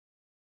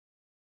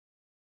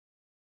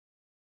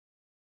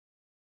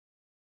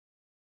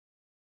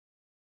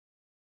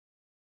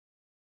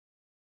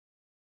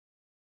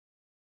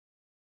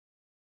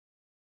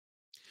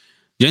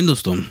जय हिंद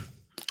दोस्तों।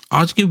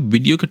 आज के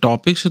वीडियो के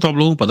टॉपिक से तो आप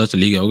लोगों को पता चल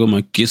ही गया होगा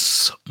मैं किस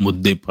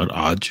मुद्दे पर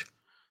आज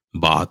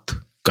बात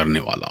करने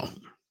वाला हूँ,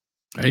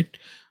 राइट?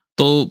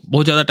 तो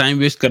बहुत ज़्यादा टाइम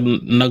वेस्ट कर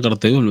ना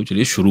करते हुए हम लोग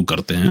चलिए शुरू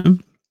करते हैं।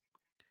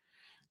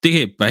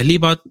 देखिए, पहली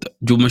बात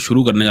जो मैं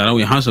शुरू करने जा रहा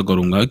हूँ यहाँ से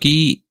करूँगा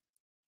कि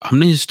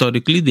हमने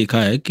हिस्टोरिकली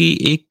देखा है कि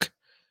एक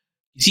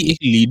किसी एक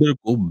लीडर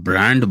को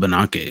ब्रांड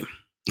बना के,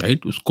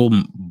 राइट? उसको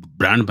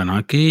ब्रांड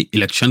बना के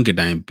इलेक्शन के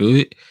टाइम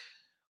पे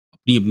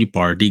अपनी अपनी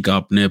पार्टी का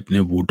अपने-अपने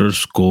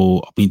वोटर्स को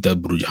अपनी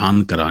तरफ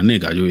रुझान कराने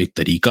का जो एक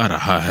तरीका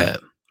रहा है,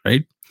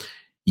 राइट?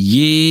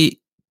 ये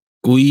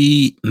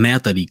कोई नया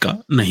तरीका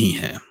नहीं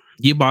है।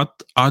 ये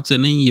बात आज से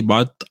नहीं, ये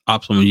बात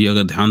आप समझिए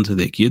अगर ध्यान से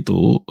देखिए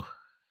तो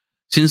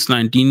सिंस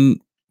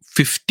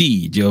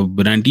 1950 जब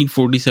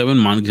 1947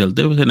 मान के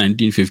चलते हैं वैसे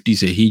 1950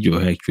 से ही जो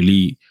है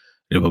एक्चुअली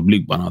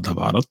रिपब्लिक बना था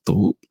भारत,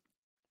 तो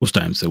उस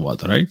टाइम से हुआ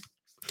था, राइट?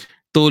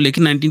 तो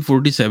लेकिन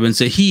 1947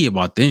 से ही ये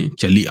बातें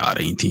चली आ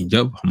रही थी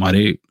जब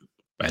हमारे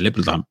पहले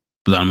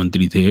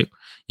प्रधानमंत्री थे,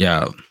 या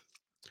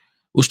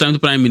उस टाइम तो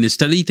प्राइम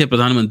मिनिस्टर ही थे,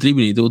 प्रधानमंत्री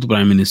भी नहीं थे, वो तो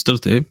प्राइम मिनिस्टर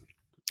थे,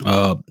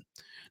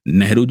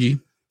 नेहरू जी।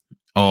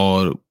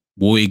 और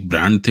वो एक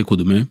ब्रांड थे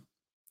खुद में।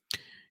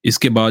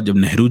 इसके बाद जब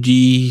नेहरू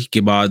जी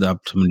के बाद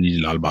आप समझ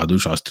लीजिए लाल बहादुर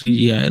शास्त्री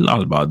जी आए,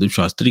 लाल बहादुर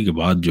शास्त्री के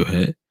बाद जो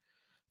है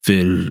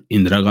फिर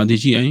इंदिरा गांधी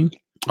जी आई,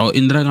 और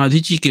इंदिरा गांधी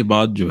जी के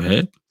बाद जो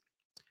है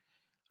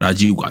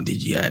राजीव गांधी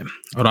जी आए।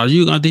 और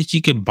राजीव गांधी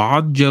जी के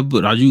बाद जब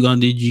राजीव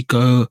गांधी जी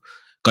का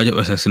जब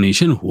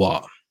असैसिनेशन हुआ,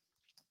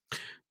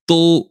 तो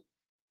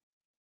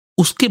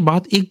उसके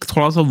बाद एक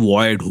थोड़ा-सा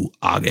वॉइड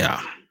आ गया,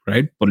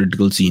 राइट?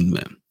 पॉलिटिकल सीन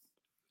में।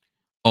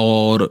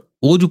 और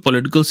वो जो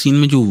पॉलिटिकल सीन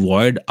में जो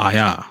वॉइड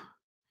आया,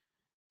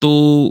 तो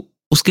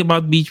उसके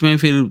बाद बीच में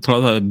फिर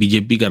थोड़ा-सा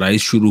बीजेपी का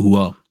राइज़ शुरू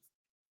हुआ,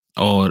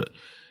 और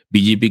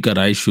बीजेपी का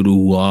राइज़ शुरू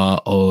हुआ,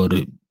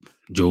 और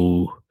जो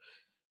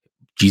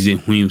चीज़ें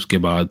हुई उसके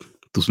बाद,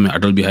 तो उसमें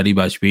अटल बिहारी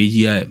वाजपेयी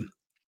जी आए।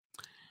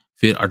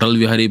 फिर अटल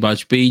बिहारी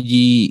वाजपेयी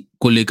जी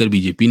को लेकर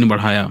बीजेपी ने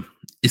बढ़ाया।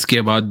 इसके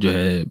बाद जो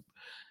है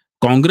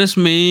कांग्रेस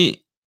में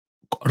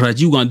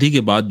राजीव गांधी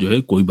के बाद जो है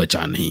कोई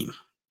बचा नहीं,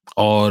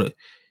 और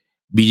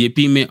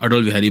बीजेपी में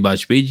अटल बिहारी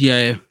वाजपेयी जी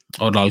आए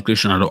और लाल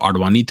कृष्ण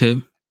आडवाणी थे,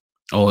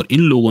 और इन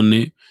लोगों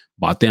ने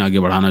बातें आगे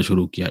बढ़ाना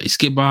शुरू किया।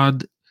 इसके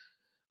बाद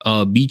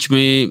बीच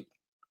में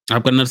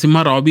आपका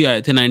नरसिम्हा राव भी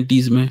आए थे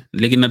 90s में,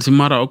 लेकिन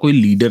नरसिम्हा राव कोई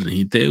लीडर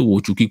नहीं थे, वो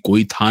चूंकि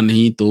कोई था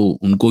नहीं तो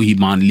उनको ही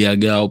मान लिया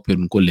गया और फिर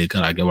उनको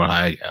लेकर आगे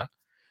बढ़ाया गया।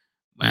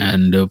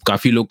 एंड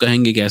काफी लोग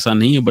कहेंगे कि ऐसा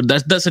नहीं है, but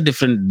that's a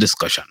different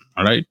discussion,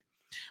 right?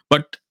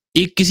 But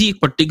एक किसी एक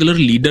पर्टिकुलर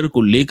लीडर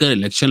को लेकर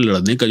इलेक्शन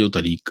लड़ने का जो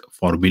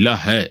फॉर्मूला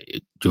है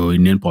जो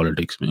इंडियन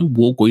पॉलिटिक्स में,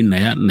 वो कोई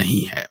नया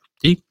नहीं है,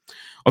 ठीक?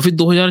 और फिर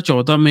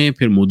 2014 में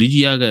फिर मोदी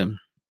जी आ गए।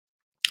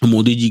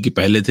 मोदी जी के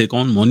पहले थे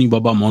कौन? मौनी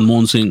बाबा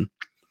मनमोहन सिंह।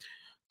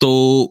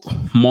 तो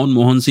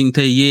मनमोहन सिंह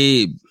थे,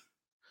 ये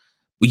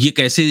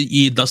कैसे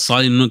ये 10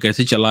 साल इन्होंने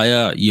कैसे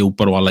चलाया, ये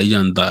ऊपर वाला ही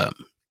जानता है।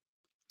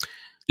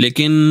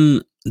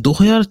 लेकिन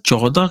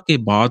 2014 के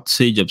बाद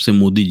से जब से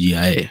मोदी जी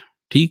आए,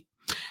 ठीक?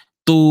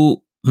 तो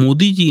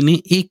मोदी जी ने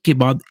एक के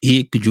बाद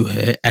एक जो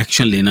है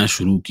एक्शन लेना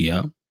शुरू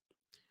किया,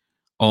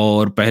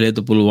 और पहले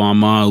तो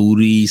पुलवामा,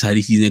 उरी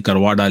सारी चीजें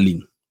करवा डाली,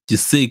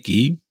 जिससे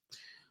कि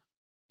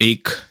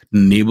एक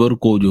नेबर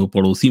को, जो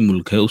पड़ोसी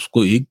मुल्क है,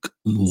 उसको एक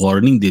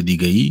वार्निंग दे दी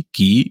गई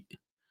कि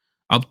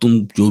अब तुम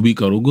जो भी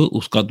करोगे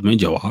उसका तुम्हें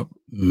जवाब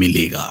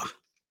मिलेगा।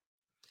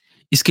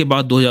 इसके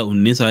बाद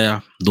 2019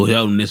 आया।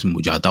 2019 में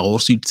वो ज्यादा और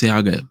सीट से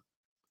आ गए,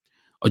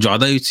 और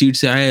ज्यादा सीट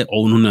से आए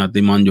और उन्होंने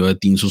आतिमान जो है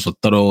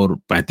 370 और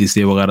 35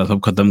 से वगैरह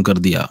सब खत्म कर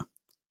दिया।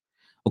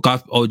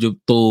 और और जो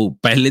तो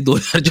पहले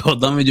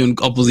 2014 में जो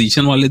उनका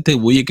अपोजिशन वाले थे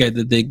वो ये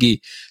कहते थे कि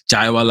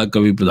चाय वाला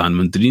कभी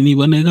प्रधानमंत्री नहीं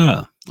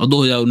बनेगा, और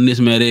 2019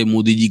 में अरे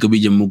मोदी जी कभी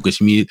जम्मू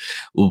कश्मीर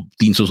वो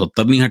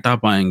 370 नहीं हटा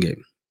पाएंगे।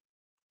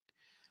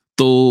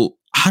 तो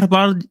हर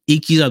बार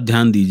एक चीज आप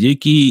ध्यान दीजिए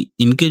कि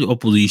इनके जो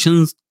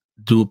अपोजिशन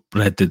जो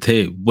रहते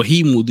थे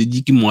वही मोदी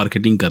जी की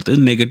मार्केटिंग करते थे,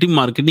 नेगेटिव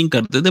मार्केटिंग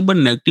करते थे, but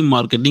negative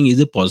marketing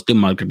is a positive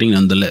marketing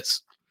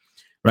nonetheless,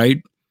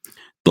 right?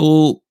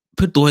 तो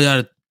फिर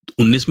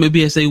 2019 में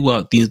भी ऐसा ही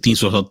हुआ,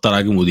 370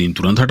 आके मोदी ने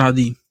तुरंत हटा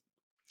दी।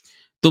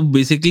 तो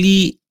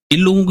बेसिकली इन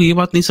लोगों को ये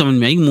बात नहीं समझ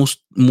में आई,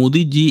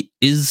 Modi ji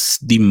is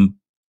the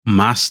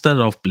master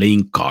of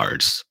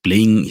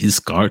playing his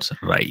cards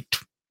right.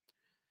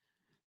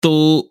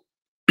 तो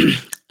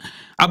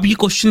अब ये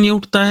क्वेश्चन ये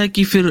उठता है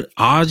कि फिर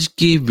आज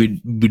के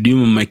वीडियो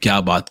में मैं क्या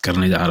बात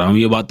करने जा रहा हूँ,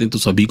 ये बातें तो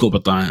सभी को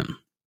पता है,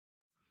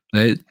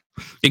 right?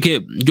 देखिए,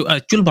 जो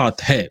एक्चुअल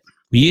बात है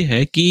ये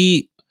है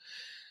कि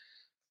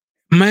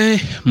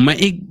मैं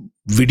एक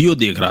वीडियो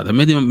देख रहा था,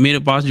 मेरे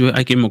पास जो है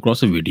आई केम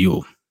अक्रॉस अ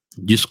वीडियो,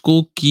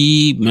 जिसको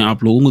कि मैं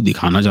आप लोगों को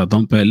दिखाना चाहता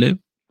हूँ पहले,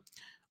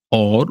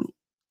 और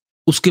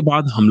उसके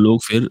बाद हम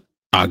लोग फिर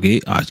आगे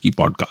आज की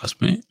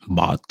पॉडकास्ट में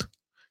बात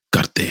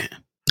करते हैं,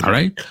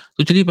 ऑलराइट?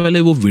 तो चलिए पहले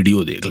वो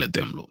वीडियो देख लेते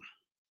हैं हम लोग।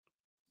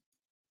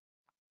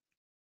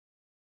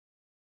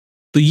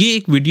 तो ये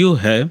एक वीडियो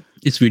है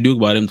इस वीडियो के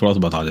बारे में थोड़ा-सा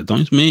बता देता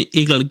हूँ। इसमें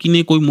एक लड़की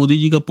ने कोई मोदी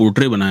जी का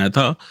पोर्ट्रेट बनाया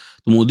था,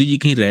 तो मोदी जी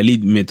कहीं रैली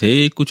में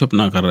थे, कुछ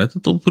अपना कर रहे थे,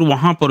 तो फिर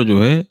वहाँ पर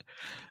जो है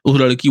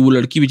वो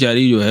लड़की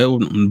बेचारी जो है वो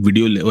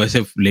वीडियो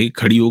वैसे ले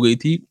खड़ी हो गई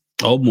थी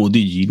और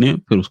मोदी जी ने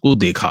फिर उसको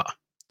देखा।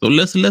 तो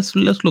लेट्स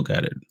लुक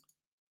एट इट।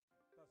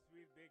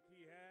 तस्वीर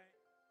देखी है,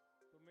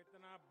 तुम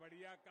इतना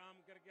बढ़िया काम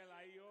करके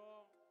लाई हो,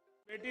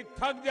 बेटी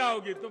थक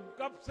जाओगी, तुम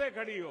कब से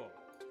खड़ी हो।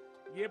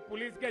 ये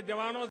पुलिस के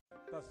जवानों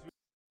तस्वीर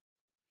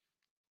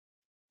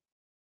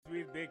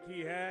देखी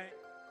है,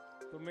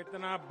 तुम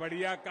इतना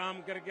बढ़िया काम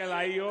करके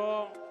लाई हो,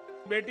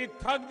 बेटी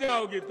थक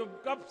जाओगी, तुम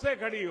कब से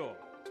खड़ी हो।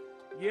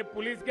 ये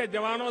पुलिस के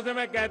जवानों से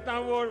मैं कहता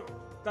हूं, वो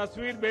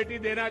तस्वीर बेटी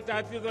देना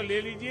चाहती हो तो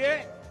ले लीजिए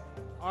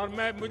और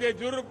मुझे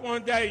जरूर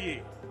पहुंच जाएगी।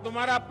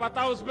 तुम्हारा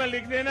पता उसमें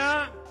लिख देना,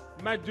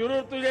 मैं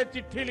जरूर तुझे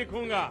चिट्ठी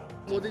लिखूंगा।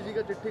 मोदी जी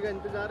का चिट्ठी का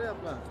इंतजार है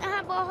आपका?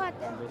 हाँ,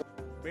 बहुत है।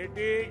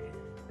 बेटी,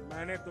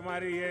 मैंने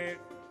तुम्हारी ये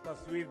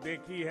तस्वीर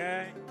देखी है,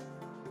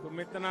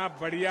 तुम इतना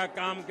बढ़िया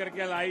काम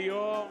करके लाई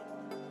हो,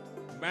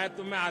 मैं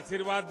तुम्हें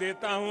आशीर्वाद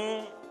देता हूं,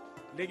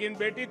 लेकिन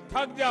बेटी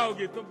थक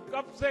जाओगी, तुम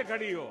कब से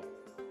खड़ी हो।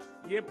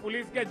 ये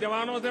पुलिस के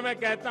जवानों से मैं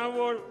कहता हूं,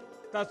 वो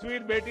तस्वीर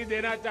बेटी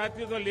देना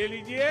चाहती हो तो ले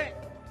लीजिए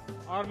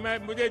और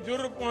मुझे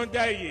जरूर पहुंच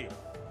जाएगी।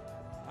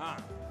 हाँ,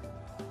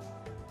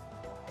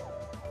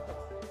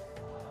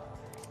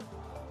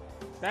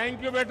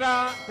 थैंक यू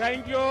बेटा,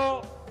 थैंक यू,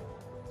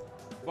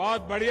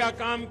 बहुत बढ़िया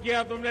काम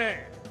किया तुमने।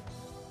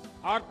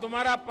 और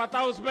तुम्हारा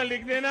पता उसमें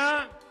लिख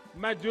देना,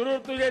 मैं जरूर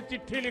तुझे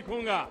चिट्ठी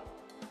लिखूंगा।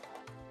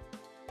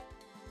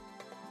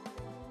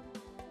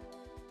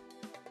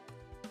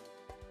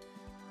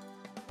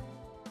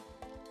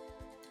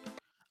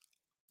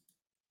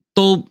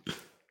 तो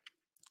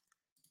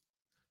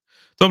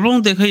आप लोगों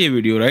ने देखा ये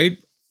वीडियो, राइट?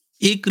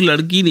 एक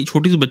लड़की ने,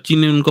 छोटी सी बच्ची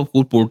ने उनका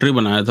पोर्ट्रेट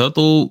बनाया था,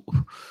 तो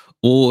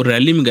वो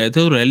रैली में गए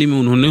थे और रैली में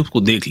उन्होंने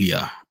उसको देख लिया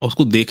और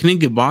उसको देखने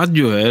के बाद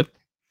जो है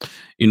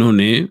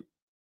इन्होंने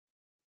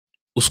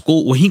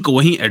उसको वहीं को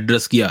वहीं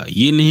एड्रेस किया।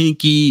 ये नहीं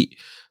कि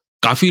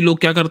काफ़ी लोग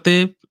क्या करते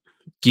हैं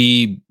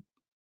कि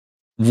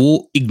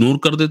वो इग्नोर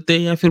कर देते हैं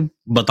या फिर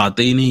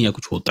बताते ही नहीं या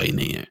कुछ होता ही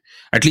नहीं है।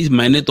 एटलीस्ट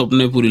मैंने तो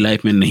अपने पूरी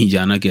लाइफ में नहीं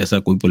जाना कि ऐसा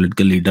कोई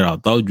पॉलिटिकल लीडर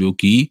आता हो जो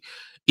कि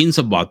इन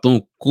सब बातों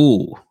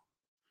को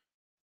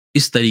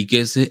इस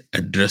तरीके से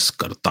एड्रेस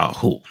करता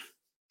हो।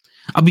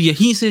 अब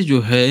यहीं से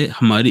जो है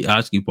हमारी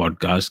आज की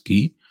पॉडकास्ट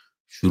की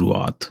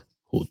शुरुआत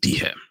होती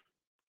है।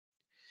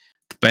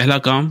 पहला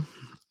काम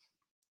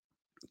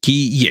कि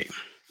ये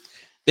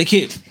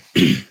देखिए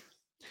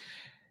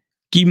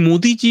कि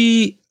मोदी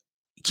जी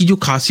की जो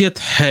खासियत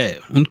है,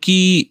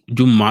 उनकी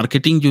जो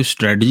मार्केटिंग जो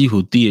स्ट्रेटजी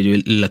होती है, जो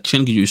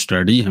इलेक्शन की जो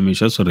स्ट्रेटजी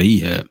हमेशा से रही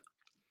है,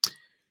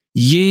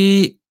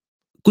 ये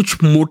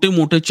कुछ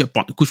मोटे-मोटे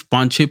कुछ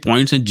 5-6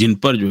 पॉइंट्स हैं जिन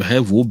पर जो है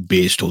वो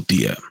बेस्ड होती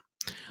है।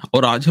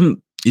 और आज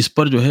हम इस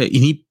पर जो है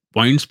इन्हीं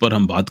पॉइंट्स पर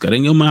हम बात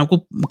करेंगे और मैं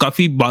आपको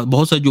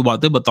बहुत सारी जो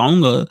बातें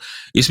बताऊँगा,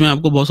 इसमें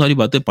आपको बहुत सारी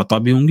बातें पता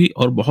भी होंगी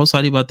और बहुत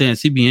सारी बातें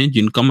ऐसी भी हैं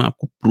जिनका मैं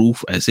आपको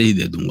प्रूफ ऐसे ही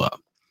दे दूँगा।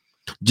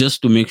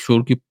 जस्ट टू मेक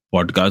श्योर कि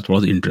पॉडकास्ट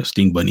थोड़ा-सा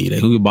इंटरेस्टिंग बनी रहे,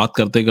 क्योंकि बात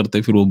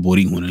करते-करते फिर वो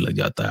बोरिंग होने लग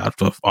जाता है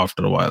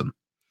आफ्टर अ व्हाइल।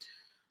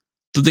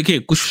 तो देखिए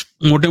कुछ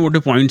मोटे-मोटे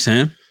पॉइंट्स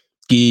हैं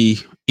कि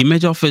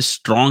image of a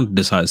strong,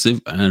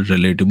 decisive and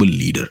relatable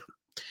leader.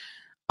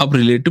 अब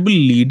रिलेटेबल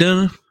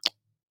लीडर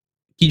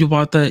की जो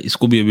बात है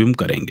इसको भी अभी हम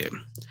करेंगे।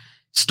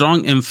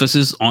 Strong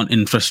emphasis on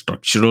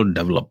infrastructural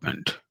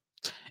development,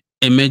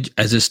 image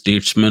as a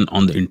statesman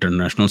on the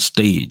international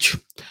stage,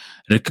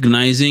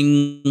 recognizing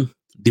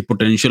the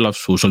potential of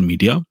social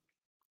media,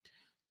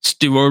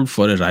 steward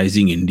for a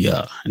rising India,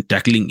 and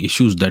tackling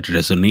issues that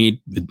resonate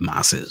with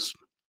masses,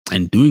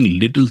 and doing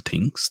little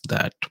things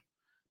that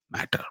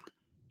matter.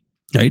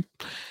 Right?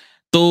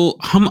 तो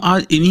हम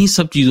आज इन्हीं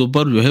सब चीजों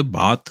पर जो है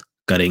बात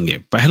करेंगे।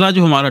 पहला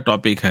जो हमारा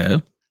टॉपिक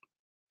है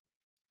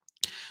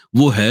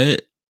वो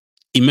है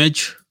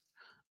image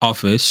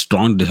of a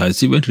strong,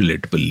 decisive and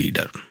relatable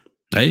leader.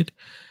 Right?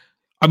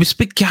 अब इस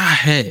पे क्या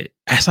है,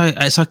 ऐसा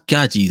ऐसा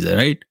क्या चीज है,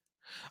 राइट?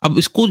 अब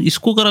इसको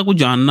इसको अगर आपको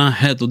जानना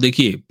है तो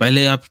देखिए,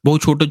 पहले आप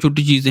बहुत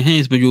छोटी-छोटी चीजें हैं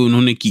इसमें जो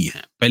इन्होंने की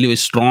हैं। पहले वो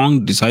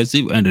strong,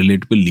 decisive and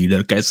relatable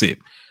leader कैसे?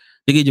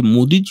 देखिए, जब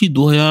मोदी जी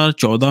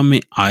 2014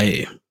 में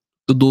आए,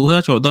 तो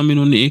 2014 में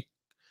इन्होंने एक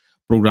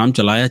प्रोग्राम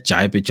चलाया,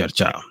 चाय पे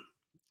चर्चा।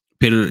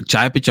 फिर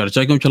चाय पे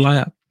चर्चा क्यों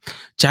चलाया?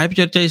 चाय पे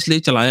चर्चा इसलिए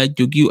चलाया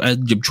क्योंकि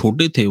जब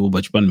छोटे थे वो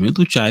बचपन में,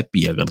 तो चाय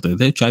पिया करते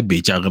थे, चाय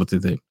बेचा करते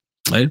थे।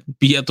 राइट?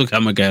 पिया तो क्या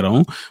मैं कह रहा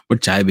हूँ, बट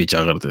चाय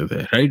बेचा करते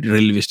थे, राइट?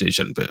 रेलवे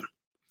स्टेशन पे।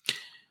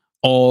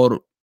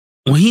 और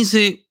वहीं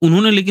से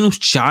उन्होंने लेकिन उस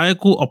चाय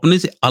को अपने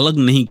से अलग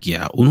नहीं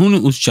किया, उन्होंने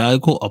उस चाय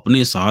को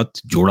अपने साथ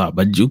जोड़ा।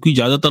 बट जो कि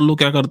ज्यादातर लोग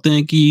क्या करते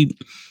हैं कि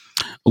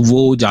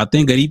वो जाते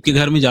हैं, गरीब के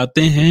घर में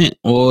जाते हैं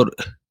और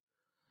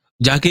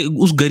जाके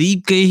उस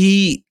गरीब के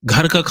ही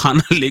घर का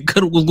खाना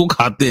लेकर उसको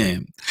खाते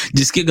हैं,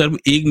 जिसके घर में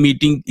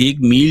एक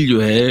मील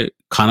जो है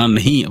खाना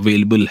नहीं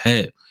अवेलेबल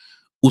है,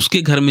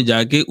 उसके घर में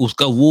जाके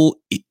उसका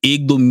वो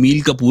 1-2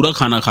 मील का पूरा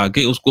खाना खा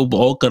के उसको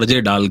बहुत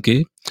कर्जे डाल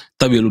के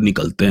तब ये लोग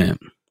निकलते हैं।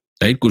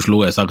 राइट? कुछ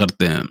लोग ऐसा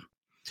करते हैं।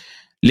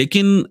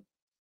 लेकिन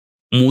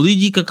मोदी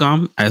जी का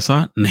काम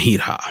ऐसा नहीं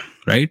रहा,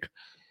 राइट?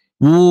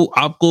 वो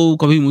आपको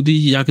कभी मोदी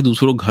जी जाके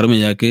दूसरों के घर में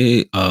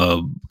जाके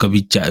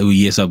कभी चाय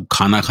ये सब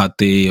खाना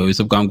खाते और ये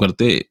सब काम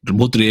करते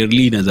बहुत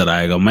रेयरली नज़र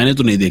आएगा। मैंने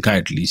तो नहीं देखा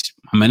एटलीस्ट।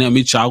 मैंने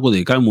अमित शाह को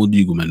देखा है, मोदी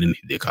जी को मैंने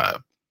नहीं देखा है।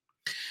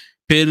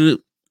 फिर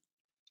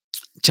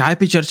चाय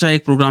पे चर्चा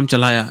एक प्रोग्राम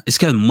चलाया,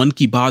 इसके बाद मन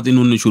की बात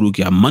इन्होंने शुरू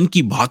किया। मन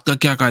की बात का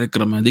क्या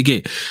कार्यक्रम है?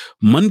 देखिए,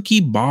 मन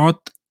की बात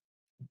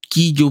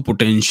की जो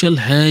पोटेंशियल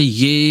है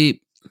ये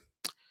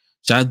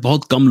शायद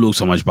बहुत कम लोग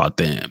समझ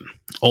पाते हैं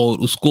और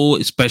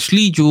उसको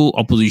स्पेशली जो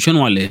अपोजिशन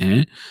वाले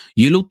हैं,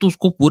 ये लोग तो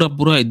उसको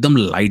पूरा-पूरा एकदम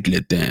लाइट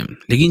लेते हैं।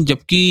 लेकिन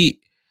जबकि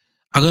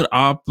अगर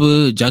आप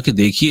जाके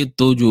देखिए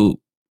तो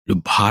जो जो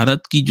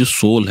भारत की जो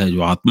सोल है,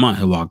 जो आत्मा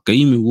है,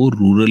 वाक़ई में वो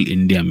रूरल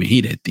इंडिया में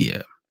ही रहती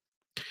है।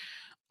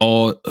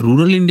 और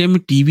रूरल इंडिया में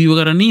टीवी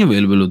वगैरह नहीं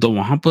अवेलेबल होता,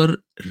 वहाँ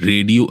पर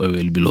रेडियो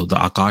अवेलेबल होता।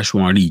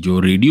 आकाशवाणी जो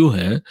रेडियो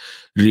है,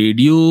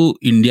 रेडियो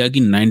इंडिया की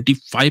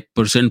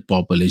 95%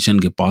 पॉपुलेशन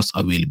के पास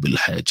अवेलेबल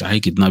है, चाहे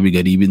कितना भी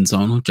गरीब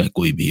इंसान हो, चाहे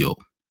कोई भी हो।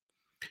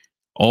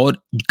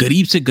 और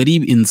गरीब से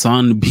गरीब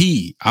इंसान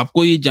भी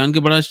आपको ये जान के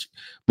बड़ा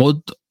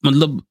बहुत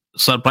मतलब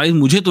सरप्राइज़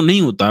मुझे तो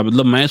नहीं होता है,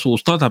 मतलब मैं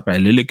सोचता था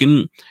पहले,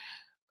 लेकिन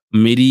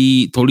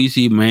मेरी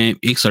थोड़ी-सी मैं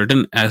एक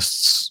सर्टेन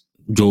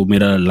जो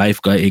मेरा लाइफ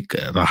का एक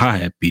रहा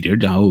है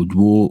पीरियड जहाँ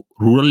वो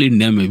रूरल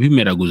इंडिया में भी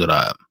मेरा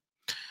गुज़रा है।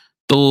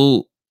 तो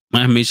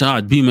मैं हमेशा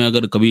आज भी मैं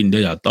अगर कभी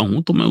इंडिया जाता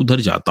हूँ, तो मैं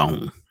उधर जाता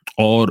हूँ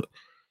और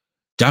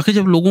जाके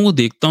जब लोगों को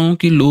देखता हूँ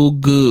कि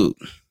लोग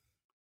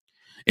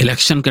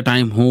इलेक्शन का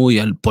टाइम हो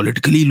या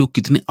पॉलिटिकली लोग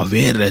कितने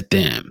अवेयर रहते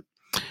हैं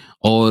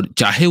और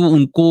चाहे वो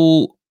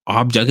उनको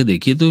आप जाके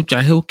देखिए तो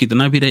चाहे वो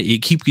कितना भी रहे,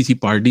 एक ही किसी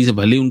पार्टी से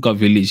भले उनका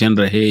अफिलिएशन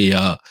रहे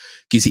या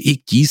किसी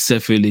एक चीज़ से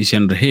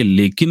अफिलिएशन रहे,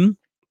 लेकिन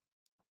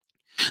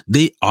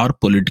दे आर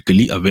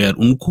पॉलिटिकली अवेयर।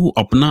 उनको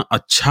अपना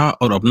अच्छा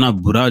और अपना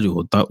बुरा जो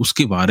होता है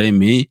उसके बारे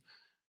में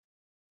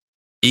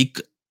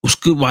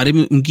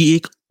उनकी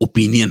एक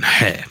ओपिनियन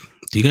है,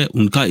 ठीक है?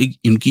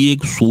 उनकी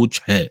एक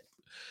सोच है।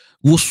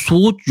 वो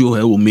सोच जो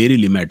है वो मेरे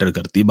लिए मैटर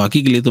करती है,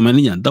 बाकी के लिए तो मैं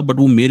नहीं जानता, बट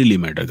वो मेरे लिए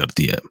मैटर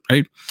करती है,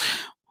 राइट?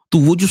 तो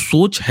वो जो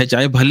सोच है,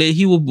 चाहे भले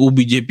ही वो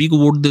बीजेपी को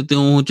वोट देते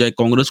हों, चाहे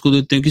कांग्रेस को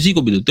देते हों, किसी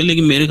को भी देते हैं,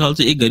 लेकिन मेरे ख्याल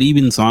से एक गरीब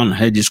इंसान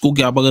है जिसको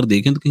कि आप अगर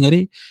देखें तो कहेंगे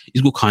अरे!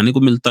 इसको खाने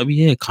को मिलता भी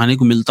है, खाने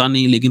को मिलता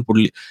नहीं, लेकिन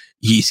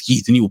ये इसकी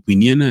इतनी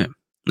ओपिनियन है।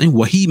 नहीं,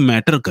 वही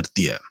मैटर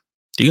करती है,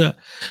 ठीक है?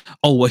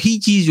 और वही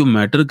चीज़ जो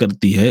मैटर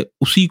करती है,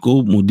 उसी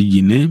को मोदी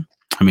जी ने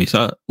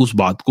हमेशा उस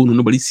बात को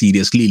उन्होंने बड़ी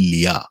सीरियसली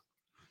लिया।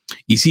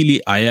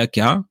 इसीलिए आया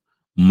क्या?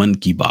 मन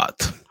की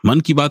बात। मन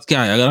की बात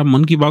क्या है? अगर आप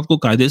मन की बात को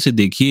कायदे से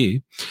देखिए,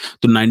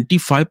 तो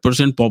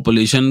 95%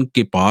 पॉपुलेशन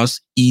के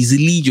पास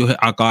ईज़िली जो है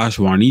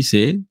आकाशवाणी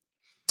से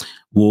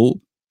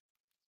वो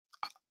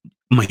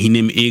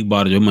महीने में एक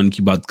बार जो है मन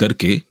की बात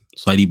करके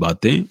सारी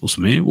बातें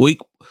उसमें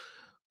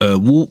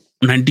वो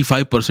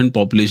 95%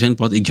 पॉपुलेशन के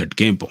पास एक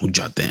झटके में पहुँच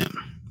जाते हैं।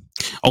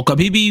 और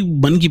कभी भी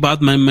मन की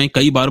बात मैं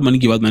कई बार मन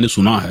की बात मैंने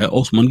सुना है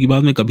और उस मन की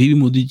बात में कभी भी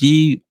मोदी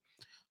जी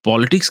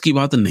पॉलिटिक्स की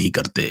बात नहीं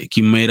करते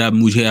कि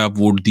मुझे आप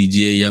वोट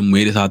दीजिए या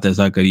मेरे साथ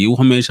ऐसा करिए। वो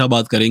हमेशा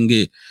बात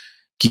करेंगे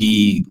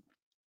कि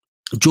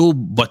जो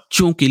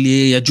बच्चों के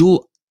लिए या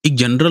जो एक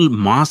जनरल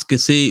मास के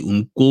से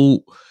उनको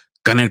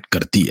कनेक्ट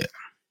करती है,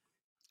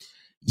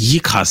 ये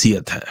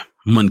खासियत है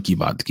मन की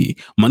बात की।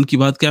 मन की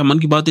बात क्या है? मन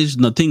की बात is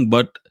nothing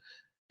but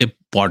a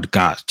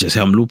podcast. जिसे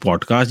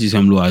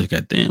हम लोग आज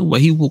कहते हैं,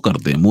 वही वो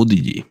करते हैं मोदी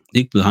जी,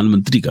 एक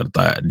प्रधानमंत्री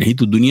करता है। नहीं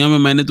तो दुनिया में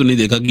मैंने तो नहीं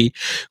देखा कि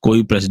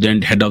कोई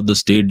president head of the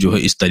state जो है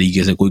इस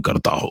तरीके से कोई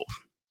करता हो।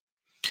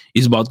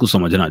 इस बात को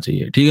समझना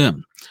चाहिए, ठीक है?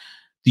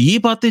 तो ये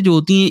बातें जो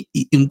होती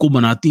हैं इनको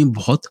बनाती हैं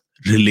बहुत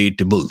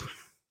रिलेटेबल।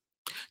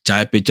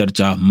 चाय पे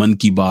चर्चा, मन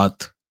की बात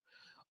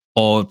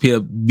और फिर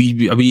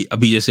अभी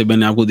अभी जैसे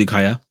मैंने आपको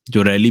दिखाया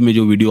जो रैली में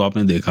जो वीडियो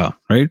आपने देखा,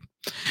 राइट?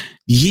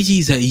 ये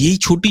चीज़ है, यही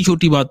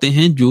छोटी-छोटी बातें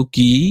हैं जो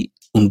कि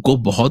उनको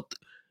बहुत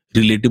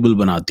रिलेटेबल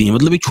बनाती हैं।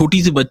 मतलब एक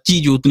छोटी सी बच्ची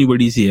जो उतनी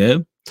बड़ी सी है,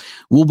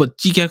 वो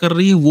बच्ची क्या कर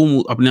रही है?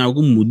 वो अपने आप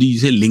को मोदी जी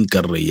से लिंक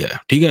कर रही है,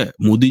 ठीक है?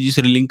 मोदी जी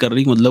से लिंक कर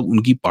रही है मतलब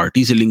उनकी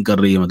पार्टी से लिंक कर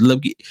रही है।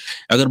 मतलब कि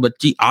अगर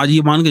बच्ची आज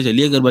ये मान के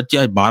चलिए अगर बच्ची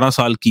आज 12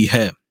 साल की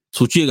है,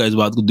 सोचिएगा इस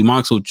बात को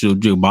दिमाग से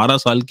सोचिए 12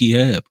 साल की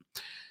है,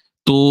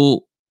 तो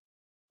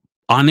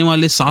आने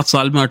वाले 7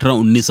 साल में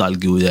 18-19 साल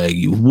की हो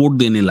जाएगी, वोट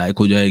देने लायक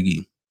हो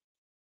जाएगी।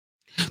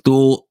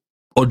 तो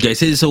और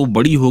जैसे-जैसे वो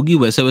बड़ी होगी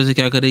वैसे-वैसे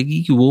क्या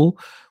करेगी कि वो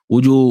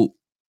जो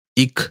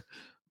एक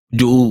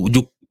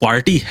जो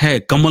पार्टी है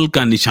कमल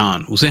का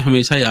निशान, उसे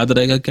हमेशा याद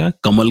रहेगा क्या?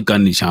 कमल का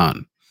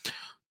निशान।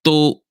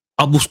 तो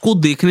अब उसको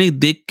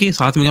देख के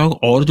साथ में क्या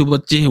होगा और जो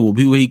बच्चे हैं वो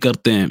भी वही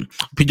करते हैं।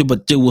 फिर जो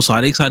बच्चे वो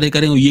सारे के सारे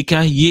करेंगे, ये क्या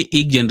है? ये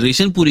एक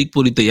जनरेशन पूरी की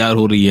पूरी तैयार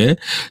हो रही है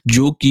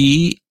जो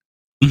कि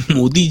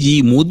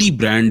मोदी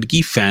ब्रांड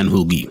की फैन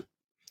होगी।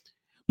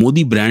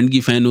 मोदी ब्रांड की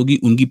फैन होगी,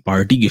 उनकी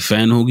पार्टी की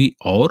फैन होगी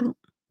और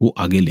वो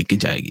आगे लेके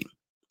जाएगी,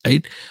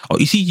 राइट?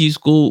 और इसी चीज़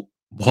को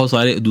बहुत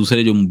सारे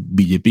दूसरे जो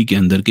बीजेपी के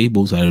अंदर के ही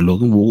बहुत सारे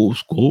लोग हैं, वो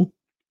उसको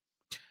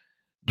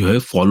जो है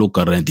फॉलो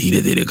कर रहे हैं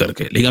धीरे-धीरे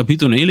करके। लेकिन अभी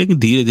तो नहीं, लेकिन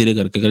धीरे-धीरे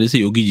करके जैसे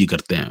योगी जी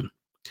करते हैं।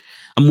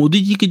 अब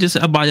मोदी जी की जैसे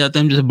अब आ जाते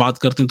हैं, हम जैसे बात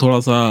करते हैं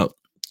थोड़ा-सा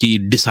कि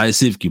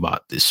डिसाइसिव की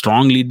बात,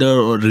 स्ट्रॉन्ग लीडर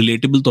और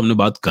रिलेटेबल तो हमने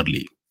बात कर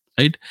ली,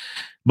 राइट?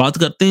 बात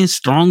करते हैं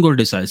स्ट्रॉन्ग और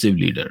डिसाइसिव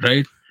लीडर,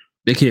 राइट?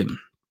 देखिए,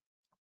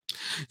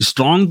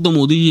 स्ट्रॉन्ग तो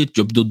मोदी जी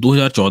जब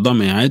 2014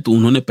 में आए तो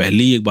उन्होंने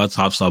पहले ही एक बात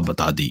साफ-साफ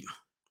बता दी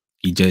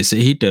कि जैसे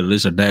ही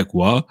टेररिस्ट अटैक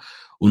हुआ,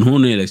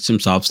 उन्होंने इलेक्शन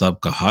साफ-साफ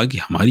कहा कि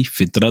हमारी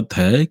फितरत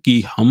है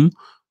कि हम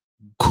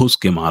घुस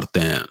के मारते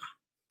हैं।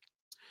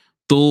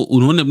 तो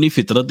उन्होंने अपनी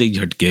फितरत एक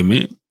झटके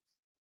में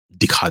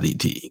दिखा दी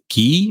थी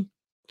कि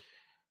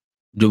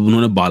जब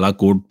उन्होंने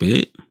बालाकोट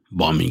पे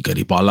बॉम्बिंग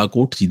करी,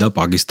 बालाकोट सीधा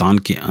पाकिस्तान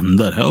के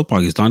अंदर है और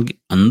पाकिस्तान के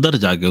अंदर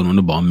जाके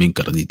उन्होंने बॉम्बिंग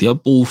कर दी थी।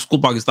 अब उसको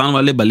पाकिस्तान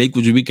वाले भले ही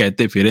कुछ भी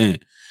कहते फिरें,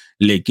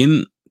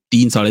 लेकिन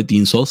 3 साढ़े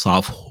 300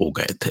 साफ हो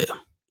गए थे,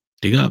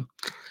 ठीक है?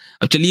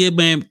 अब चलिए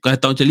मैं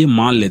कहता हूँ, चलिए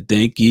मान लेते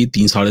हैं कि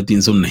 3 साढ़े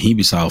 300 नहीं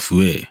भी साफ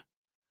हुए,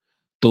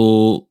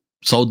 तो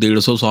 100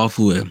 150 साफ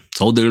हुए,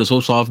 100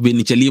 150 साफ भी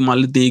नहीं, चलिए मान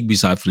लेते हैं एक भी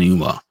साफ नहीं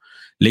हुआ,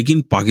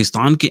 लेकिन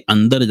पाकिस्तान के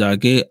अंदर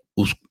जाके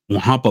उस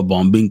वहां पर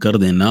बॉम्बिंग कर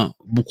देना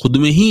वो खुद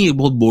में ही एक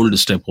बहुत बोल्ड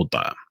स्टेप होता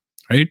है,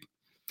 राइट?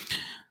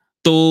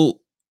 तो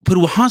फिर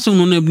वहां से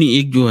उन्होंने अपनी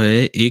एक जो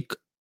है एक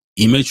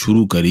इमेज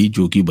शुरू करी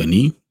जो कि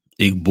बनी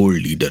एक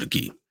बोल्ड लीडर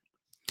की।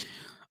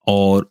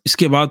 और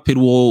इसके बाद फिर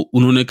वो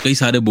उन्होंने कई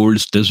सारे बोल्ड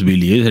स्टेप्स भी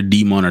लिए, जैसे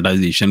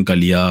डीमोनेटाइजेशन का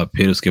लिया,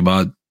 फिर उसके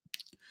बाद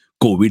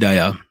कोविड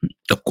आया,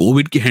 तो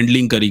कोविड की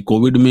हैंडलिंग करी।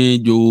 कोविड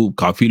में जो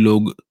काफी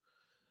लोग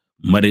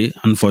मरे,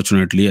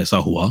 अनफॉर्चुनेटली ऐसा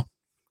हुआ,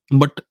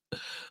 बट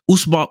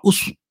उस बा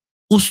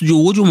उस जो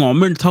वो जो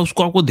मोमेंट था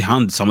उसको आपको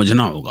ध्यान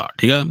समझना होगा,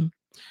 ठीक है?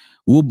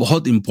 वो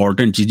बहुत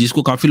इंपॉर्टेंट चीज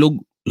जिसको काफी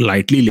लोग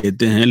लाइटली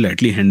लेते हैं,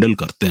 लाइटली हैंडल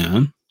करते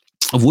हैं,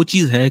 वो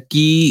चीज है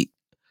कि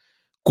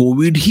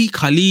कोविड ही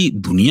खाली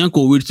दुनिया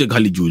कोविड से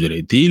खाली जूझ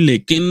रही थी,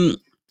 लेकिन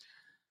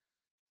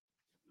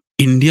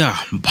इंडिया,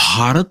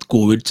 भारत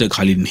कोविड से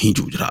खाली नहीं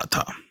जूझ रहा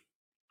था।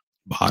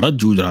 भारत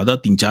जूझ रहा था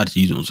 3-4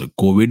 चीजों से।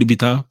 कोविड भी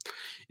था,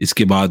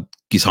 इसके बाद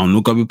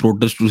किसानों का भी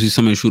प्रोटेस्ट उसी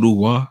समय शुरू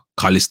हुआ,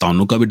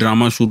 खालिस्तानों का भी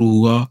ड्रामा शुरू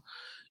हुआ,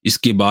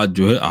 इसके बाद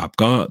जो है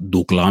आपका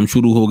डोकलाम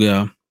शुरू हो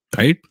गया,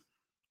 राइट?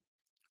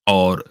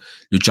 और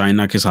जो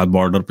चाइना के साथ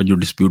बॉर्डर पे जो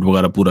डिस्प्यूट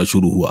वगैरह पूरा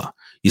शुरू हुआ,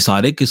 ये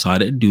सारे के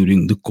सारे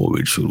ड्यूरिंग द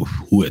कोविड शुरू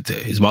हुए थे।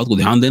 इस बात को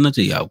ध्यान देना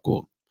चाहिए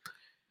आपको।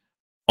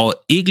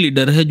 और एक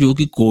लीडर है जो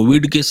कि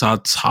कोविड के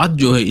साथ साथ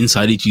जो है इन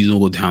सारी चीजों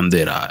को ध्यान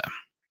दे रहा है,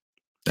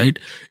 राइट?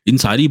 इन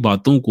सारी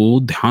बातों को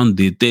ध्यान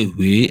देते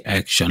हुए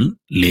एक्शन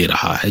ले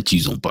रहा है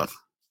चीजों पर।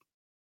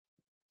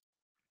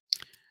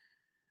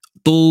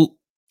 तो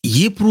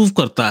ये प्रूव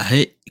करता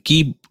है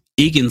कि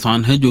एक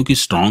इंसान है जो कि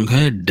स्ट्रांग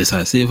है,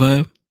 डिसाइसिव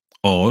है,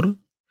 और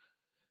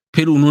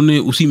फिर उन्होंने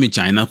उसी में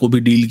चाइना को भी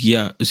डील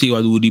किया, उसके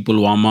बाद उरी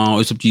पुलवामा और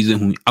ये सब चीजें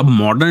हुई। अब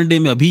मॉडर्न डे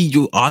में अभी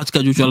जो आज का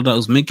जो चल रहा है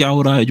उसमें क्या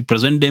हो रहा है, जो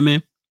प्रेजेंट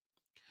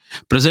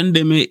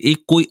डे में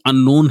एक कोई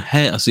अननोन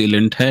है,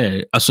 असेलेंट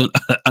है,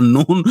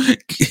 अननोन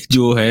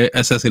जो है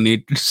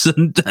असैसिनेटेड,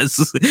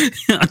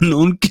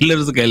 अननोन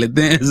किलर्स कह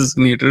लेते हैं,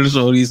 असैसिनेटर्स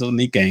और ये सब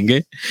नहीं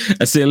कहेंगे,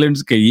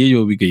 असेलेंट्स कहिए,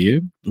 जो भी कहिए,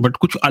 बट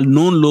कुछ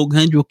अननोन लोग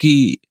हैं जो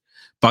कि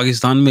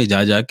पाकिस्तान में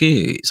जा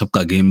जाके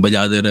सबका गेम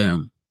बजा दे रहे हैं।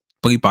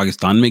 कभी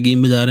पाकिस्तान में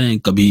गेम बजा रहे हैं,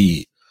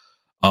 कभी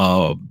आ,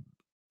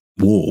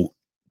 वो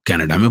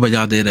कनाडा में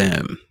बजा दे रहे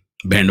हैं,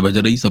 बैंड बज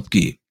रही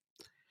सबकी।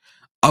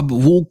 अब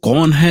वो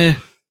कौन है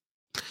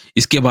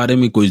इसके बारे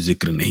में कोई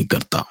जिक्र नहीं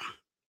करता,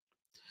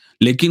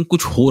 लेकिन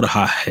कुछ हो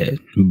रहा है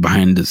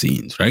बिहाइंड द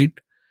सीन्स, राइट?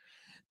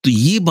 तो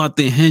ये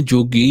बातें हैं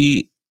जो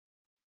कि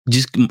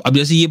जिस अब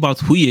जैसे ये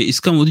बात हुई है,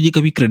 इसका मोदी जी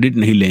कभी क्रेडिट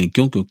नहीं लेंगे।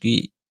 क्यों?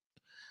 क्योंकि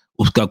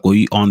उसका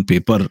कोई ऑन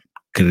पेपर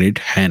क्रेडिट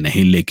है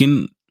नहीं,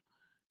 लेकिन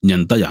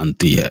जनता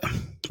जानती है,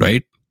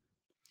 राइट?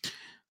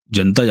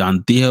 जनता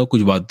जानती है और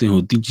कुछ बातें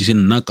होती हैं जिसे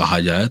ना कहा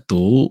जाए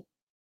तो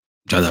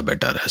ज्यादा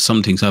बेटर है।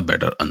 Some things are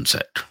better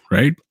unsaid,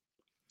 right?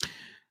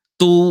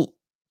 तो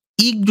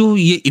एक जो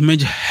ये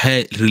इमेज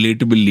है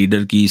रिलेटेबल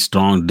लीडर की,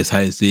 स्ट्रांग,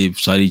 डिसाइसिव,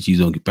 सारी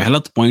चीजों की, पहला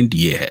तो पॉइंट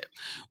ये है,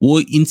 वो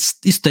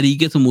इस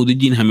तरीके से मोदी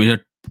जी ने हमेशा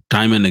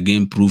टाइम एंड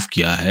अगेन प्रूव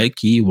किया है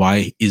कि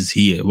why is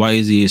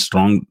he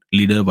strong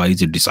leader, why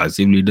is a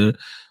decisive leader,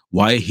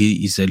 why he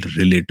is a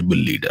relatable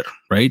leader,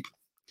 right?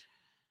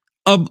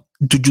 अब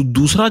जो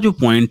दूसरा जो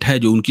पॉइंट है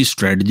जो उनकी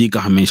स्ट्रेटजी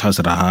का हमेशा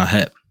से रहा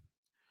है,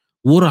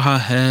 वो रहा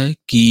है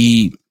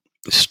कि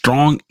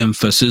strong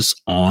emphasis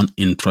on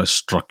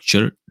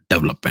infrastructure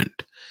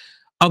development.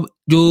 अब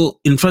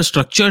जो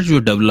इंफ्रास्ट्रक्चर जो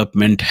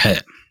डेवलपमेंट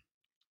है,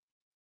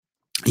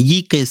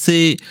 ये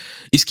कैसे,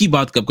 इसकी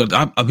बात कब करते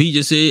आप? अभी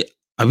जैसे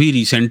अभी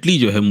रिसेंटली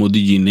जो है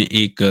मोदी जी ने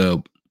एक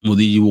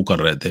मोदी जी वो कर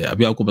रहे थे,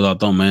 अभी आपको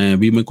बताता हूँ,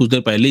 मैं कुछ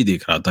देर पहले ही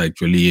देख रहा था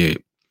एक्चुअली,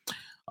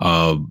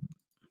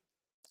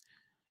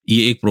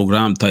 ये एक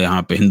प्रोग्राम था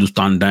यहाँ पे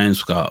हिंदुस्तान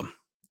डांस का,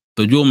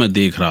 तो जो मैं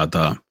देख रहा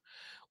था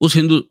उस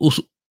हिंदू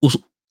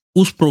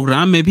उस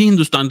प्रोग्राम में भी,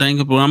 हिंदुस्तान टाइम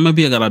के प्रोग्राम में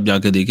भी अगर आप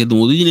जाके देखें तो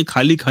मोदी जी ने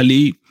खाली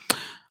खाली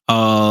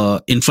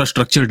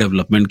इंफ्रास्ट्रक्चर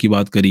डेवलपमेंट की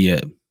बात करी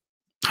है।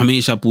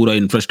 हमेशा पूरा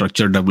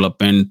इंफ्रास्ट्रक्चर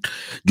डेवलपमेंट,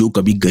 जो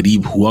कभी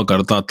गरीब हुआ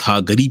करता था,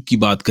 गरीब की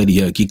बात करी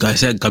है कि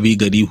कैसे कभी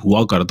गरीब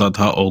हुआ करता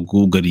था और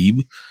वो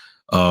गरीब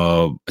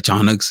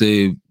अचानक से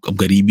अब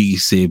गरीबी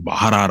से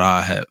बाहर आ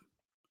रहा है।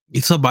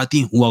 ये सब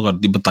बातें हुआ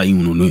करती बताई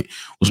उन्होंने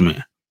उसमें,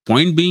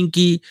 पॉइंट बीइंग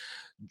कि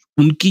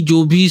उनकी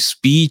जो भी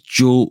स्पीच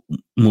जो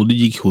मोदी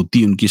जी की होती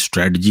है, उनकी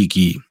स्ट्रेटजी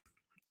की,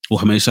 वो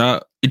हमेशा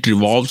it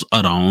revolves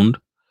around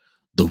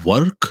the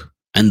work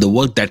and the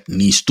work that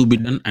needs to be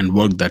done and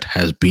work that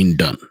has been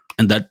done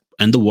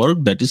and the work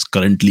that is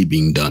currently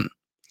being done.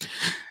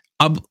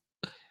 अब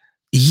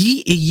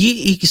ये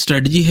एक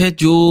स्ट्रेटजी है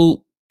जो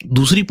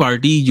दूसरी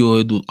पार्टी जो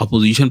है,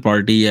 अपोजिशन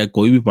पार्टी या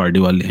कोई भी पार्टी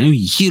वाले हैं,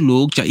 ये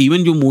लोग चाहे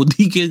इवन जो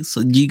मोदी के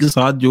जी के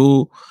साथ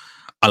जो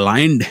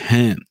अलाइंड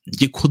हैं,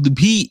 ये खुद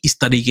भी इस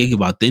तरीके की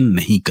बातें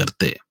नहीं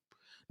करते।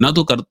 ना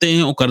तो करते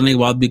हैं और करने के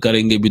बाद भी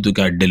करेंगे भी तो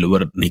क्या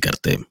डिलीवर नहीं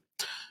करते।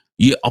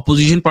 ये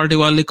अपोजिशन पार्टी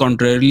वाले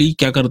कॉन्ट्रेरली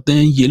क्या करते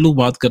हैं, ये लोग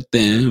बात करते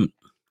हैं,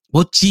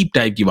 बहुत चीप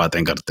टाइप की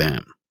बातें करते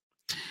हैं।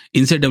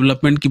 इनसे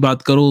डेवलपमेंट की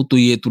बात करो तो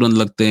ये तुरंत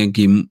लगते हैं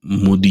कि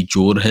मोदी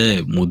चोर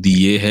है, मोदी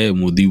ये है,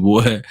 मोदी वो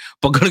है,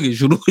 पकड़ के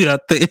शुरू हो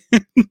जाते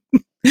हैं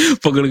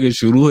पकड़ के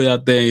शुरू हो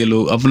जाते हैं ये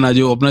लोग। अपना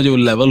जो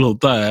लेवल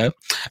होता है,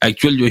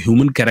 एक्चुअल जो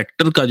ह्यूमन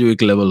कैरेक्टर का जो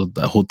एक लेवल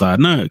होता है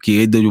ना, कि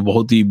ये जो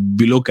बहुत ही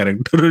बिलो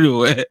कैरेक्टर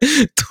जो है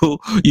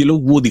तो ये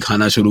लोग वो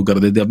दिखाना शुरू कर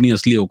देते हैं, अपनी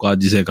असली औकात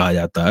जिसे कहा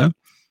जाता है,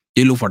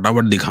 ये लोग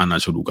फटाफट दिखाना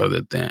शुरू कर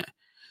देते हैं।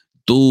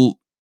 तो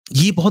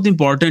ये बहुत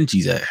इंपॉर्टेंट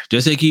चीज है,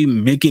 जैसे कि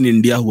मेक इन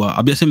इंडिया हुआ।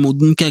 अब जैसे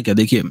मोदी ने क्या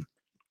देखिए,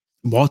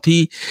 बहुत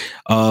ही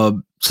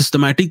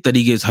सिस्टमैटिक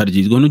तरीके से हर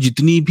चीज को,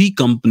 जितनी भी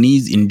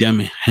कंपनीज इंडिया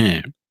में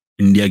हैं,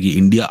 इंडिया की,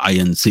 इंडिया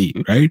आईएनसी,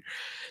 राइट,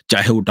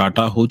 चाहे वो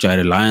टाटा हो, चाहे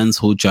रिलायंस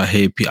हो,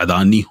 चाहे फिर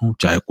अदानी हो,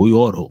 चाहे कोई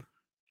और हो,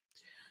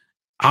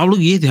 आप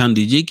लोग ये ध्यान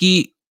दीजिए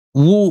कि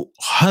वो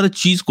हर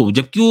चीज को,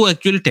 जबकि वो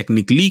एक्चुअली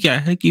टेक्निकली क्या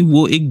है कि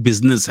वो एक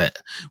बिजनेस है,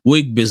 वो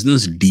एक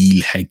बिजनेस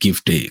डील है,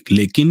 गिफ्ट एक,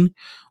 लेकिन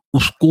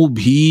उसको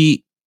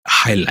भी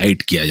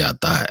हाईलाइट किया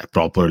जाता है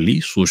प्रॉपरली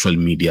सोशल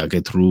मीडिया के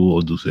थ्रू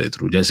और दूसरे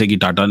थ्रू। जैसे कि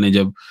टाटा ने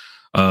जब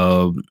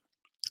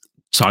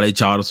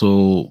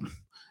 450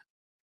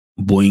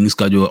 बोइंग्स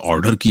का जो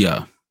ऑर्डर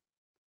किया,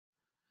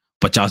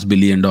 $50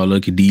 बिलियन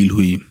की डील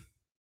हुई,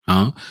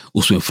 हाँ,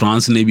 उसमें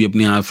फ्रांस ने भी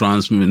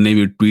फ्रांस ने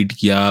भी ट्वीट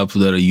किया,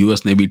 फिर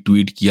यूएस ने भी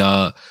ट्वीट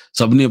किया,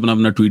 सबने अपना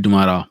अपना ट्वीट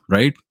मारा,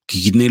 राइट,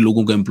 कि कितने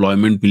लोगों को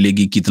एम्प्लॉयमेंट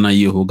मिलेगी, कितना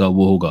ये होगा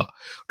वो होगा।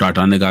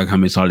 टाटा ने कहा कि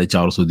हमें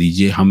 450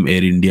 दीजिए, हम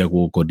एयर इंडिया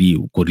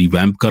को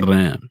रिवैम्प कर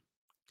रहे हैं।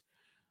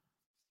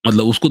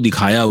 मतलब उसको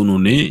दिखाया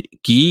उन्होंने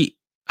कि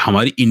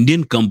हमारी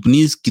इंडियन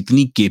कंपनीज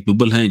कितनी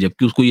केपेबल हैं,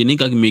 जबकि उसको ये नहीं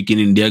कहा कि मेक इन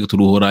इंडिया के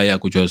थ्रू हो रहा है या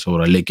कुछ ऐसा हो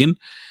रहा है, लेकिन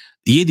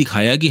ये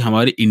दिखाया कि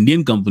हमारे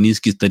इंडियन कंपनीज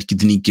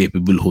कितनी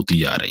केपेबल होती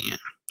जा रही हैं,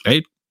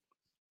 राइट।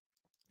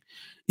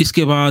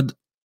 इसके बाद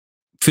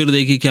फिर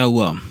देखिए क्या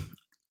हुआ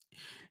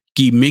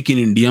कि मेक इन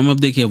इंडिया में, अब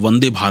देखिए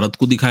वंदे भारत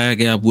को दिखाया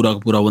गया, पूरा का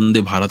पूरा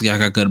वंदे भारत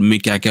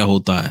क्या क्या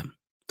होता है।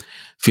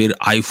 फिर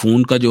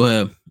आईफोन का जो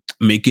है,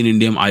 मेक इन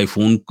इंडिया में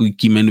आईफोन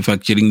की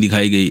मैन्युफैक्चरिंग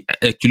दिखाई गई।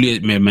 एक्चुअली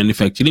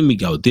मैन्युफैक्चरिंग में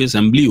क्या होती है,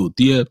 असेंबली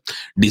होती है,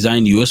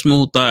 डिजाइन यूएस में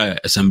होता है,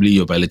 असेंबली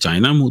जो पहले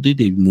चाइना में होती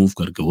थी, मूव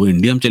करके वो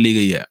इंडिया में चली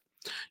गई है,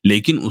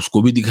 लेकिन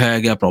उसको भी दिखाया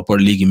गया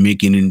प्रॉपरली कि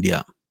मेक इन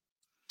इंडिया।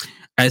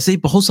 ऐसे ही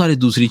बहुत सारी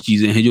दूसरी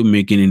चीजें हैं जो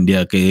मेक इन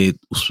इंडिया के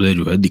उससे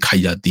जो है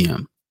दिखाई जाती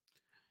हैं।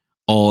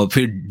 और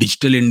फिर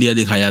डिजिटल इंडिया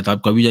दिखाया जाता है।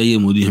 आप कभी जाइए,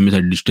 मोदी हमेशा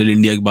डिजिटल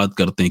इंडिया की बात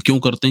करते हैं। क्यों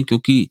करते हैं?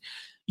 क्योंकि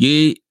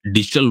ये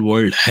डिजिटल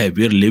वर्ल्ड है,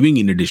 we are living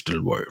in a digital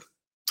world.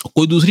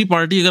 कोई दूसरी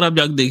पार्टी अगर आप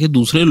जाके देखें,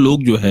 दूसरे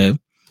लोग जो है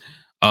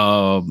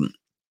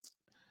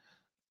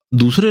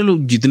दूसरे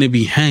लोग जितने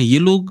भी हैं, ये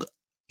लोग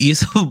ये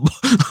सब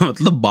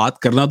मतलब बात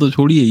करना तो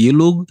छोड़िए, ये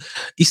लोग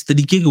इस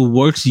तरीके के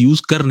वर्ड्स यूज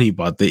कर नहीं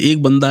पाते।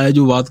 एक बंदा है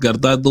जो बात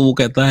करता है तो वो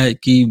कहता है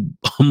कि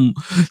हम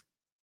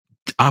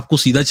आपको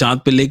सीधा चांद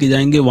पे लेके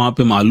जाएंगे, वहां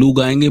पे आलू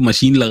उगाएंगे,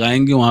 मशीन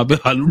लगाएंगे, वहां पे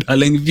आलू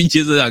डालेंगे,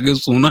 पीछे से आगे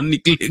सोना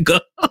निकलेगा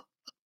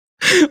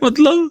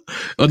मतलब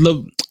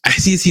मतलब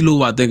ऐसी ऐसी लोग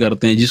बातें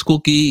करते हैं जिसको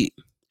कि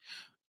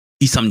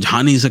ये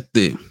समझा नहीं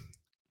सकते।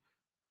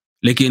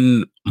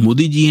 लेकिन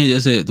मोदी जी हैं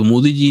जैसे, तो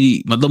मोदी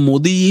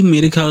जी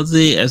मेरे ख्याल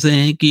से ऐसे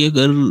हैं कि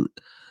अगर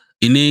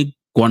इन्हें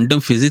क्वांटम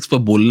फिजिक्स पर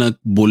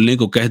बोलने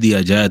को कह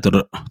दिया जाए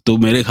तो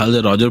मेरे ख्याल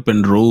से रॉजर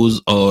पेनरोज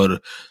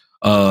और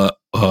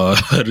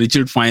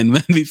रिचर्ड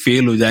फाइनमैन भी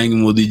फेल हो जाएंगे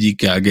मोदी जी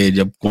के आगे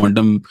जब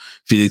क्वांटम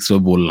फिजिक्स पर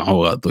बोलना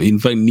होगा। तो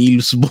इनफैक्ट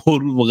नील्स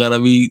बोर वगैरह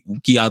भी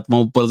की आत्मा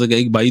ऊपर से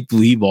कहे कि भाई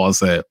तू ही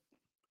बॉस है।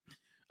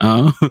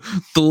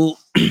 तो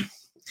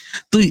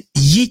तो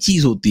ये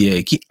चीज होती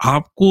है कि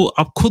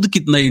आप खुद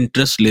कितना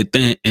इंटरेस्ट लेते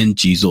हैं इन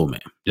चीजों में।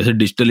 जैसे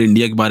डिजिटल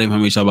इंडिया के बारे में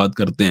हमेशा बात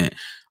करते हैं,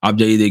 आप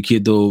जाइए देखिए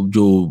तो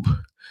जो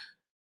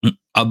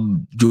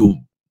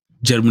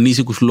जर्मनी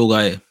से कुछ लोग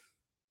आए,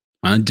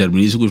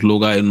 जर्मनी से कुछ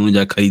लोग आए, उन्होंने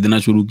जाकर खरीदना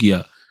शुरू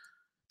किया।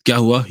 क्या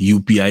हुआ?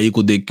 यूपीआई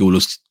को देख के वो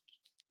लोग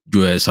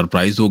जो है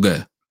सरप्राइज हो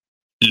गए।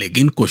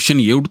 लेकिन क्वेश्चन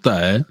ये उठता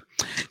है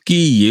कि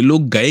ये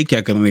लोग गए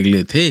क्या करने के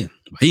लिए थे?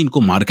 भाई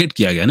इनको मार्केट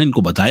किया गया ना,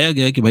 इनको बताया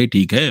गया कि भाई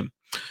ठीक है,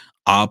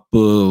 आप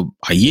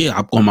आइए,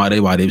 आपको हमारे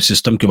बारे में,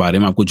 सिस्टम के बारे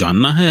में आपको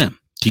जानना है,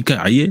 ठीक है,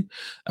 आइए,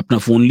 अपना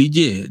फोन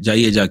लीजिए,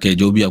 जाइए, जाके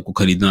जो भी आपको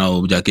खरीदना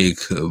हो, जाके एक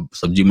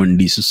सब्जी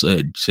मंडी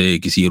से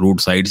किसी रोड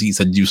साइड की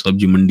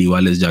सब्जी मंडी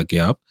वाले से जाके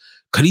आप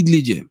खरीद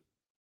लीजिए।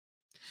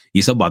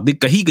 ये सब बातें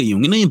कही गई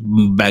होंगी ना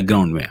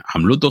बैकग्राउंड में,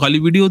 हम लोग तो खाली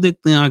वीडियो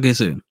देखते हैं आगे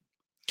से।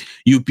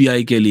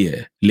 यूपीआई के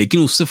लिए।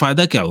 लेकिन उससे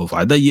फ़ायदा क्या हुआ?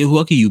 फ़ायदा ये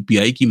हुआ कि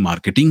यूपीआई की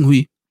मार्केटिंग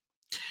हुई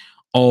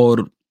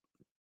और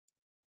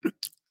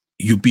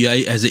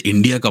यूपीआई एज़ ए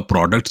इंडिया का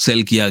प्रोडक्ट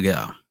सेल किया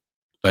गया,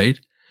 राइट?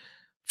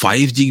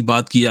 5G की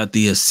बात की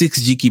जाती है,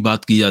 6G की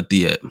बात की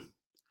जाती है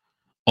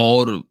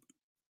और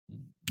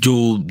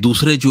जो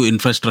दूसरे जो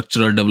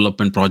इंफ्रास्ट्रक्चरल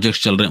डेवलपमेंट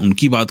प्रोजेक्ट्स चल रहे हैं,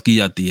 उनकी बात की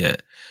जाती है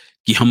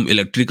कि हम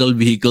इलेक्ट्रिकल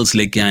व्हीकल्स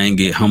लेके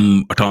आएँगे,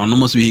 हम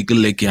ऑटोनोमस व्हीकल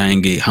लेके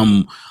आएँगे,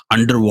 हम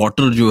अंडर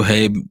वाटर जो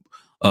है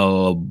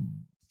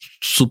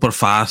सुपर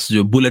फास्ट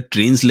जो बुलेट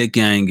ट्रेन्स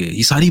लेके आएँगे।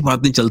 ये सारी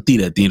बातें चलती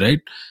रहती हैं,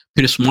 राइट?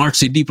 फिर स्मार्ट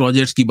सिटी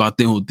प्रोजेक्ट्स की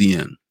बातें होती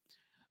हैं।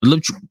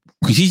 मतलब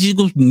किसी चीज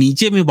को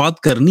नीचे में बात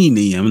करनी ही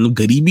नहीं है। मतलब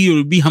गरीबी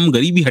और भी हम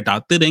गरीबी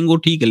हटाते रहेंगे वो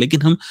ठीक है,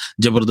 लेकिन हम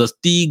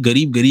जबरदस्ती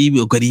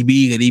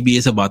गरीबी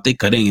ये सब बातें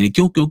करेंगे नहीं।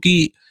 क्यों?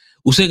 क्योंकि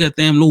उसे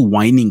कहते हैं हम लोग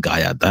वाइनिंग कहा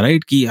जाता है,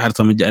 राइट? कि यार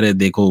समझ जा रहे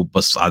देखो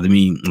बस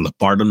आदमी मतलब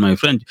पार्डन माय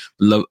फ्रेंच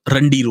मतलब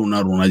रंडी रोना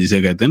रोना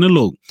जिसे कहते हैं ना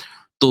लोग।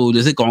 तो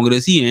जैसे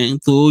कांग्रेसी हैं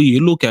तो ये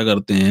लोग क्या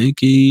करते हैं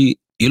कि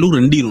ये लोग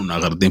रंडी रोना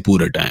करते हैं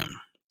पूरे टाइम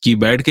कि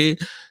बैठ के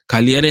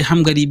खाली अरे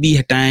हम गरीबी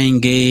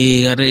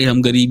हटाएंगे, अरे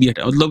हम गरीबी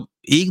हटा मतलब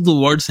एक दो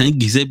वर्ड्स हैं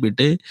घिसे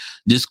पिटे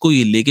जिसको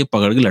ये लेके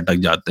पकड़ के लटक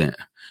जाते हैं।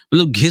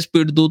 मतलब घिस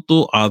पिट दो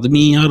तो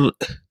आदमी यार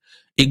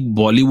एक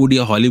बॉलीवुड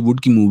या हॉलीवुद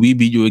की मूवी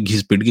भी जो है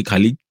घिस पिट के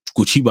खाली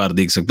कुछ ही बार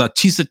देख सकता।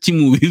 अच्छी से अच्छी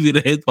मूवी भी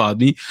रहे तो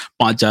आदमी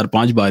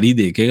 5 बार ही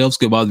देखेगा,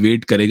 उसके बाद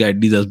वेट करेगा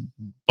एटलीस्ट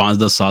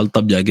 5-10 साल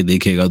तब जाके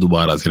देखेगा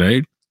दोबारा से,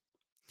 राइट?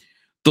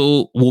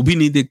 तो वो भी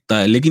नहीं दिखता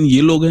है। लेकिन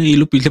ये लोग हैं, ये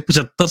लोग पिछले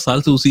 75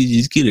 साल से उसी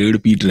चीज की रेड़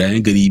पीट रहे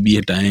हैं, गरीबी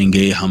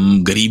हटाएंगे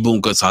हम, गरीबों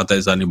के साथ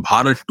ऐसा नहीं,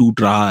 भारत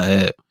टूट रहा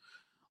है,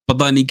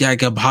 पता नहीं क्या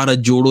क्या, भारत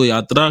जोड़ो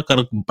यात्रा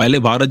कर, पहले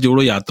भारत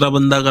जोड़ो यात्रा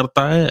बंदा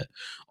करता है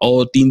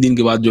और 3 दिन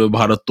के बाद जो है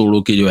भारत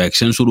तोड़ो के जो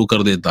एक्शन शुरू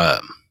कर देता है।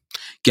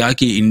 क्या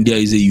कि India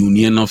is a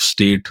union of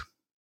state,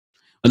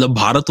 मतलब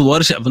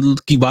भारतवर्ष मतलब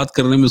की बात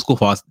करने में उसको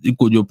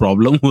को जो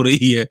प्रॉब्लम हो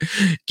रही है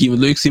कि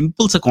मतलब एक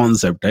सिंपल सा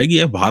कॉन्सेप्ट है कि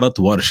यह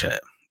भारतवर्ष है।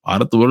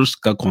 भारतवर्ष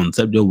का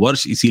कॉन्सेप्ट जो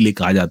वर्ष इसीलिए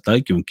कहा जाता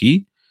है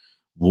क्योंकि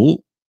वो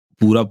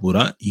पूरा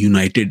पूरा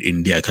यूनाइटेड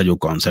इंडिया का जो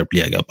कॉन्सेप्ट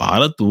लिया गया।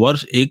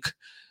 भारतवर्ष एक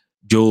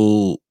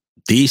जो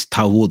देश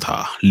था वो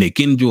था,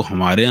 लेकिन जो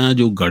हमारे यहाँ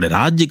जो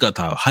गणराज्य का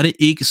था, हर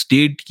एक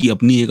स्टेट की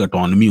अपनी एक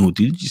ऑटोनॉमी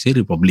होती थी जिसे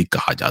रिपब्लिक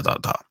कहा जाता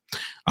था।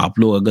 आप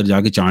लोग अगर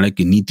जाके चाणक्य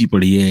की नीति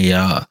पढ़िए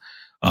या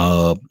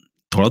अ,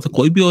 थोड़ा सा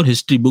कोई भी और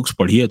हिस्ट्री बुक्स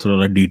पढ़िए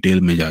थोड़ा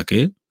डिटेल में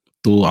जाके,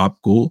 तो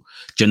आपको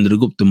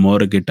चंद्रगुप्त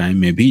मौर्य के टाइम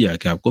में भी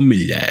जाके आपको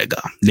मिल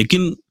जाएगा।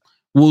 लेकिन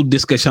वो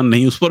डिस्कशन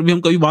नहीं, उस पर भी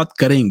हम कभी बात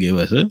करेंगे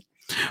वैसे।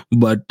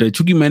 बट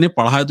चूंकि मैंने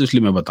पढ़ा है तो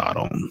इसलिए मैं बता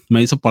रहा हूँ।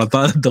 मैं ये सब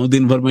पढ़ता रहता हूँ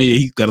दिन भर, मैं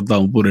यही करता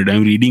हूँ पूरे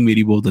टाइम, रीडिंग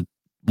मेरी बहुत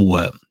वो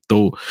है।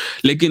 तो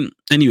लेकिन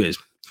एनीवेज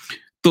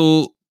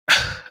तो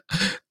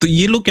तो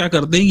ये लोग क्या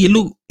करते हैं, ये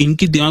लोग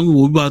इनके दिमाग में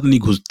वो भी बात नहीं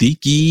घुसती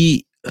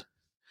कि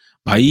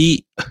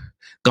भाई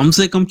कम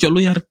से कम चलो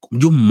यार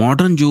जो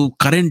मॉडर्न जो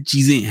करंट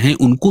चीजें हैं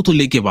उनको तो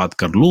लेके बात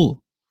कर लो।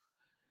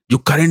 जो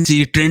करंट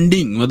चीज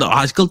ट्रेंडिंग, मतलब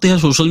आजकल तो यार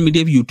सोशल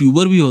मीडिया पे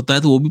यूट्यूबर भी होता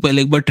है तो वो भी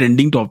पहले एक बार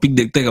ट्रेंडिंग टॉपिक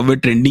देखते हैं कि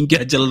ट्रेंडिंग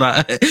क्या चल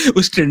रहा है,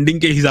 उस ट्रेंडिंग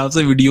के हिसाब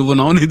से वीडियो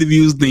बनाओ, नहीं तो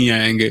व्यूज नहीं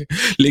आएंगे।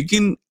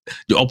 लेकिन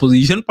जो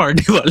अपोजिशन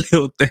पार्टी वाले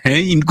होते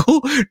हैं इनको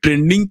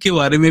ट्रेंडिंग के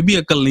बारे में भी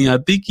अकल नहीं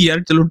आती कि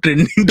यार चलो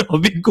ट्रेंडिंग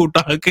टॉपिक को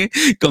उठा के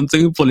कम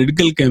से कम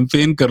पॉलिटिकल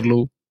कैंपेन कर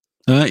लो।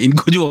 हाँ,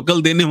 इनको जो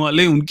अकल देने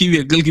वाले उनकी भी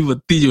अकल की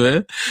बत्ती जो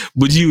है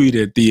बुझी हुई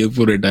रहती है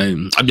पूरे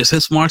टाइम। अब जैसे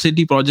स्मार्ट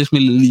सिटी प्रोजेक्ट में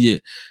ले लीजिए,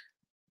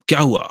 क्या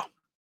हुआ,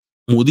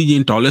 मोदी जी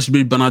ने टॉलेस्ट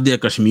ब्रिज बना दिया,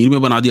 कश्मीर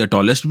में बना दिया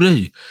टॉलेस्ट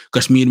ब्रिज,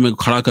 कश्मीर में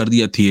खड़ा कर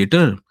दिया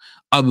थिएटर।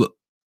 अब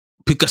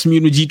फिर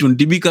कश्मीर में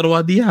G20 भी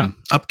करवा दिया।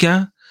 अब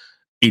क्या,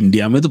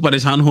 इंडिया में तो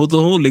परेशान हो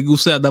तो हो, लेकिन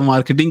उससे ज्यादा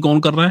मार्केटिंग कौन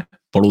कर रहा है?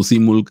 पड़ोसी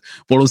मुल्क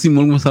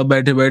में सब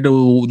बैठे बैठे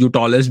वो जो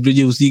टॉलेस्ट ब्रिज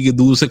है उसी के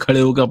दूर से खड़े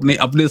होकर अपने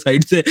अपने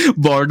साइड से,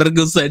 बॉर्डर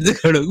के उस साइड से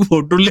खड़े होकर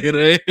फोटो ले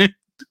रहे हैं।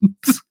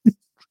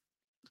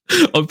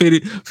 और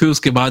फिर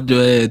उसके बाद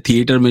जो है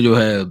थिएटर में जो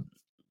है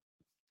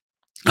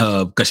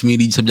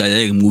कश्मीरी सब जा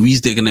जाए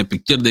मूवीज देख रहे हैं,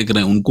 पिक्चर देख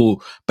रहे हैं, उनको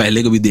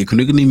पहले कभी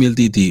देखने को नहीं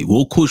मिलती थी,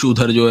 वो खुश।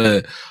 उधर जो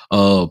है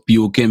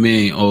पीओके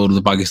में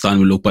और पाकिस्तान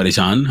में लोग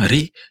परेशान, अरे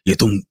ये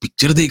तुम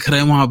पिक्चर देख रहे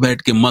हैं वहां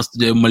बैठ के, मस्त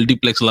जो है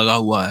मल्टीप्लेक्स लगा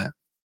हुआ है।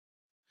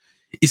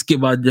 इसके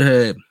बाद जो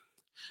है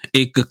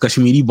एक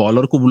कश्मीरी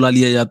बॉलर को बुला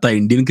लिया जाता है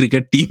इंडियन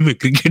क्रिकेट टीम में,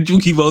 क्रिकेट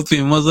चूंकि बहुत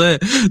फेमस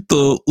है तो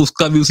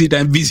उसका भी उसी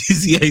टाइम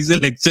बीसीसीआई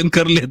सिलेक्शन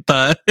कर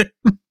लेता है।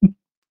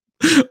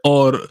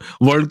 और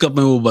वर्ल्ड कप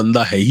में वो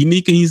बंदा है ही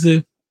नहीं कहीं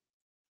से,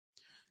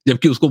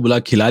 जबकि उसको बुला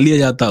खिला लिया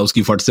जाता है।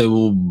 उसकी फट से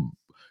वो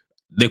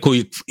देखो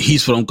ही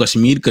फ्रॉम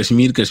कश्मीर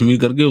कश्मीर कश्मीर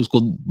करके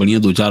उसको बढ़िया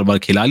 2-4 बार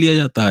खिला लिया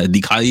जाता है,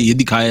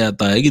 दिखाया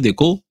जाता है कि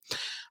देखो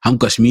हम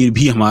कश्मीर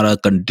भी हमारा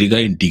कंट्री का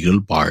इंटीग्रल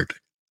पार्ट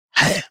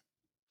है।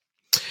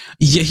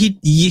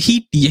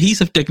 यही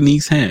सब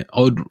टेक्निक्स हैं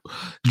और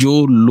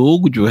जो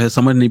लोग जो है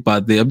समझ नहीं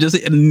पाते। अब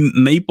जैसे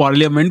नई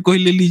पार्लियामेंट को ही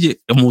ले लीजिए,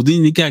 मोदी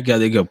ने क्या क्या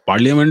देखा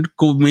पार्लियामेंट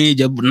को में,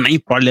 जब नई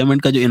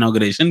पार्लियामेंट का जो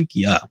इनॉग्रेशन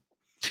किया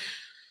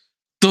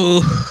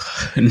तो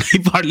नई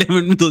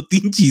पार्लियामेंट में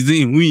 2-3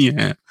 चीजें हुई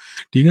हैं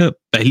ठीक है?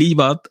 पहली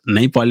बात,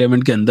 नई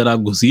पार्लियामेंट के अंदर आप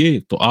घुसिए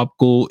तो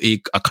आपको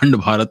एक अखंड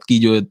भारत की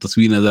जो है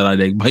तस्वीर नज़र आ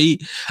जाएगी। भाई,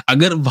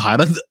 अगर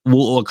भारत,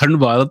 वो अखंड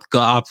भारत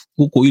का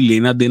आपको कोई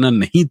लेना-देना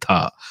नहीं था,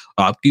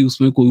 आपकी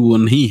उसमें कोई वो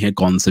नहीं है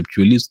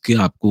कॉन्सेप्चुअली, उसके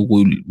आपको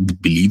कोई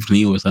बिलीव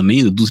नहीं हो, ऐसा नहीं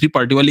है, तो दूसरी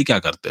पार्टी वाले क्या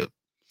करते हैं?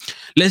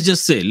 लेट्स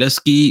जस्ट से लेट्स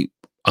कि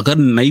अगर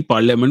नई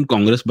पार्लियामेंट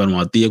कांग्रेस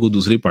बनवाती है, कोई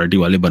दूसरी पार्टी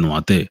वाले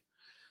बनवाते,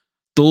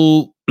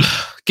 तो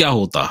क्या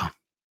होता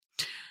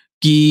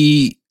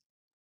कि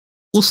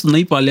उस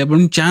नई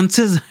पार्लियामेंट,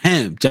 चांसेस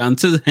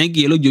हैं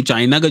कि ये लोग, जो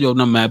चाइना का जो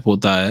अपना मैप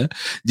होता है,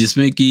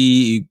 जिसमें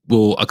कि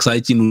वो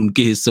अक्साई चीन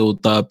उनके हिस्से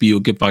होता है,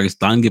 पीओके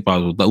पाकिस्तान के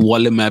पास होता है, वो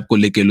वाले मैप को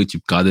लेके ये लोग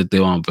चिपका देते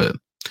हैं वहां पे।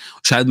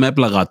 शायद मैप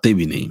लगाते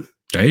भी नहीं,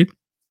 राइट?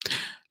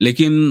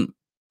 लेकिन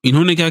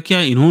इन्होंने क्या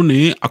किया,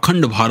 इन्होंने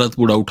अखंड भारत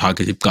पूरा उठा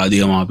के चिपका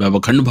दिया वहां पे। अब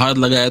अखंड भारत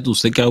लगाया तो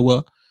उससे क्या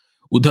हुआ,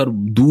 उधर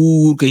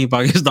दूर कहीं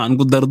पाकिस्तान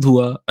को दर्द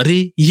हुआ, अरे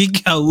ये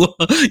क्या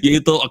हुआ, ये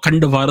तो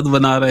अखंड भारत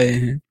बना रहे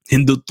हैं,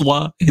 हिंदुत्व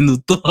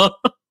हिंदुत्व।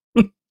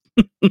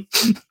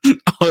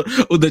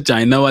 और उधर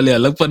चाइना वाले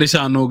अलग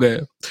परेशान हो गए।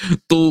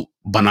 तो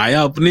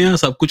बनाया अपने यहाँ,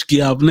 सब कुछ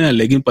किया अपने यहाँ,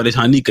 लेकिन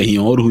परेशानी कहीं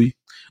और हुई।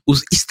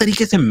 इस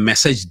तरीके से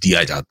मैसेज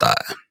दिया जाता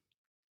है,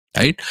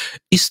 राइट?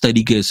 इस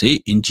तरीके से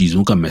इन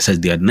चीजों का मैसेज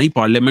दिया। नई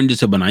पार्लियामेंट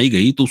जैसे बनाई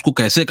गई तो उसको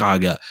कैसे कहा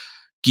गया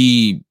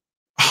कि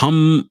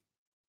हम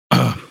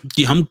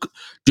कि हम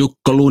जो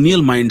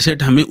कॉलोनियल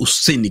माइंडसेट, हमें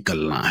उससे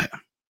निकलना है,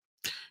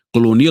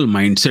 कॉलोनियल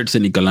माइंडसेट से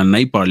निकलना।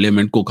 नई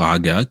पार्लियामेंट को कहा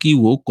गया कि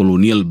वो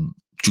कॉलोनियल,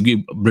 चूंकि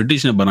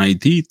ब्रिटिश ने बनाई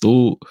थी,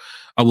 तो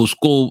अब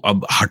उसको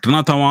अब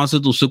हटना था वहां से,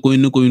 तो उससे कोई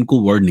ना कोई उनको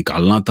वर्ड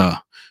निकालना था।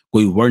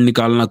 कोई वर्ड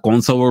निकालना,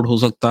 कौन सा वर्ड हो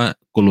सकता है?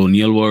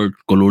 Colonial word,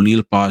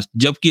 colonial past.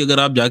 जबकि अगर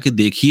आप जाके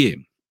देखिए,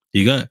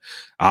 ठीक है,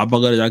 आप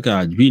अगर जाके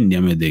आज भी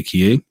इंडिया में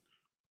देखिए,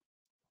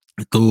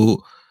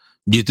 तो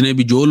जितने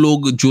भी जो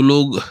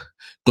लोग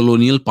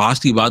कॉलोनियल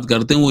पास्ट की बात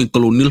करते हैं, वो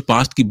कॉलोनियल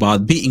पास्ट की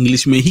बात भी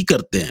इंग्लिश में ही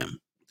करते हैं,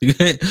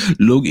 ठीक है?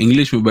 लोग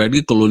इंग्लिश में बैठ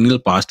के कॉलोनियल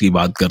पास्ट की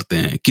बात करते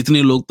हैं।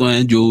 कितने लोग तो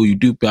हैं जो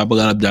यूट्यूब पे, आप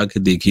अगर आप जाके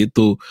देखिए,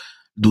 तो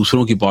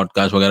दूसरों की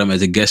पॉडकास्ट वगैरह में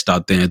ऐसे गेस्ट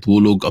आते हैं, तो वो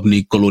लोग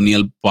अपनी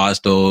कॉलोनियल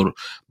पास्ट और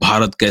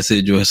भारत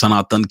कैसे जो है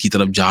सनातन की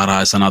तरफ जा रहा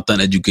है,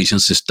 सनातन एजुकेशन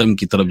सिस्टम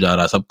की तरफ जा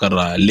रहा है, सब कर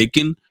रहा है।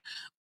 लेकिन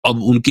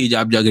अब उनकी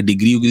आप जाके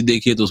डिग्री उग्री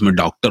देखिए, तो उसमें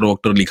डॉक्टर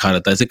वॉक्टर लिखा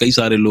रहता है। ऐसे कई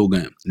सारे लोग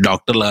हैं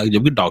डॉक्टर लगा,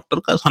 जबकि डॉक्टर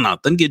का,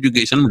 सनातन की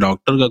एजुकेशन में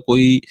डॉक्टर का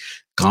कोई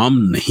काम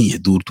नहीं है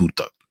दूर दूर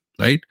तक,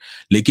 राइट?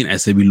 लेकिन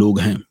ऐसे भी लोग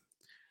हैं।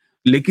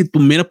 लेकिन तो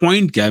मेरा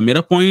पॉइंट क्या है?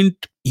 मेरा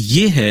पॉइंट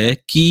ये है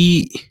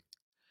कि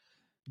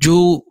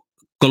जो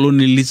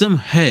कॉलोनियलिज्म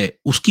है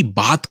उसकी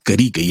बात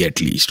करी गई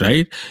एटलीस्ट,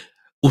 राइट?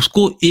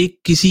 उसको एक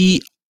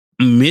किसी,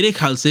 मेरे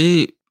ख्याल से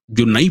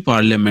जो नई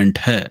पार्लियामेंट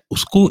है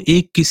उसको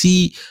एक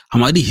किसी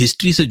हमारी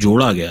हिस्ट्री से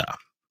जोड़ा गया,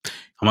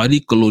 हमारी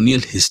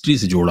कॉलोनियल हिस्ट्री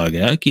से जोड़ा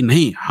गया कि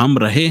नहीं, हम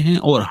रहे हैं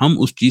और हम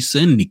उस चीज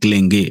से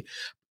निकलेंगे।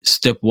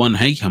 स्टेप वन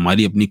है कि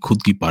हमारी अपनी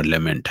खुद की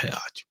पार्लियामेंट है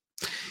आज।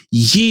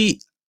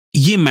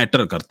 ये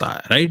मैटर करता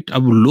है, राइट?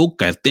 अब लोग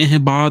कहते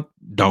हैं बात,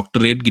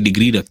 डॉक्टरेट की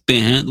डिग्री रखते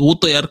हैं, वो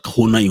तो यार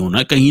होना ही होना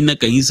है, कहीं ना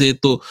कहीं से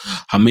तो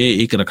हमें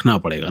एक रखना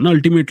पड़ेगा ना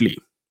अल्टीमेटली,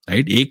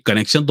 राइट? एक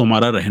कनेक्शन तो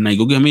हमारा रहना ही,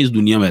 क्योंकि हमें इस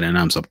दुनिया में रहना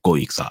है हम सबको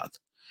एक साथ।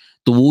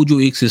 तो वो जो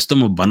एक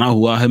सिस्टम बना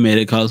हुआ है,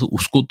 मेरे ख्याल से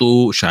उसको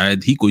तो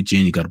शायद ही कोई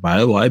चेंज कर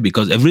पाया। व्हाई?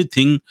 बिकॉज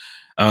एवरीथिंग,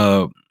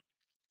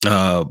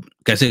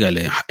 कैसे कह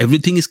लें,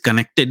 everything is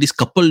connected, is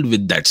coupled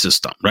with that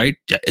system, right?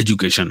 चाहे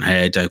एजुकेशन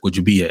है, चाहे कुछ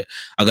भी है।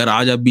 अगर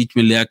आज आप बीच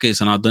में ले आके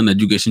सनातन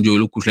एजुकेशन, जो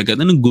लोग कुछ कहते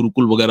हैं ना,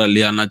 गुरुकुल वगैरह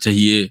ले आना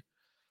चाहिए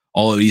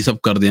और ये सब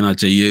कर देना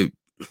चाहिए,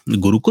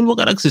 गुरुकुल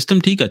वगैरह का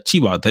सिस्टम ठीक, अच्छी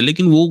बात है,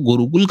 लेकिन वो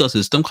गुरुकुल का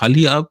सिस्टम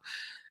खाली आप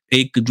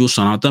एक जो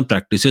सनातन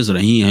प्रैक्टिसेस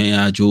रही हैं,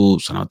 या जो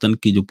सनातन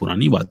की जो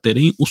पुरानी बातें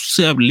रही,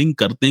 उससे आप लिंक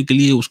करने के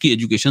लिए, उसकी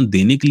एजुकेशन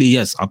देने के लिए,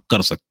 यस आप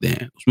कर सकते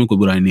हैं, उसमें कोई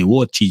बुराई नहीं,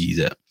 वो अच्छी चीज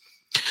है।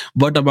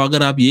 बट अब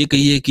अगर आप ये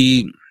कहिए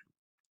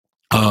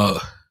अ,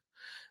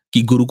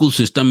 कि गुरुकुल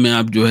सिस्टम में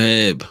आप जो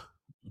है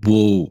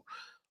वो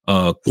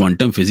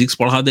क्वांटम फिजिक्स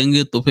पढ़ा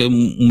देंगे, तो फिर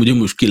मुझे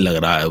मुश्किल लग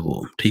रहा है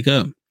वो, ठीक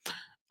है?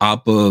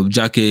 आप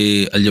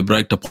जाके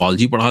अलजेब्राइक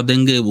टोपोलॉजी पढ़ा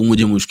देंगे, वो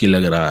मुझे मुश्किल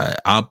लग रहा है।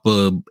 आप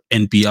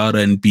एनपीआर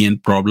एनपीएन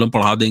प्रॉब्लम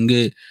पढ़ा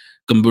देंगे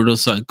कंप्यूटर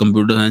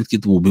साइंस की,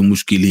 तो वो भी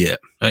मुश्किल ही है,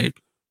 राइट?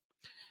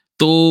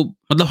 तो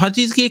मतलब हर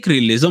चीज की एक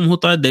रियलिज्म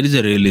होता है, there is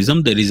a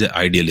realism, there is a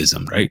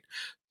idealism, right?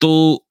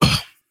 तो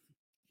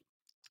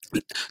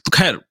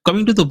खैर,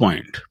 coming to the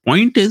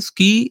point is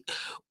कि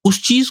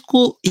उस चीज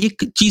को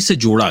एक चीज से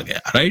जोड़ा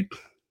गया, राइट?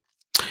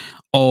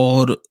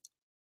 और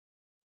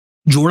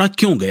जोड़ा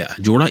क्यों गया?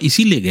 जोड़ा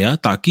इसीलिए गया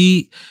ताकि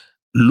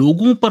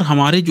लोगों पर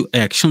हमारे जो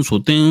एक्शंस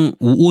होते हैं,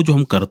 वो जो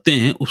हम करते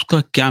हैं,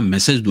 उसका क्या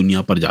मैसेज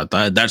दुनिया पर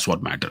जाता है, दैट्स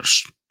व्हाट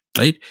मैटर्स,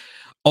 राइट?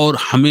 और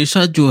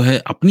हमेशा जो है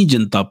अपनी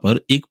जनता पर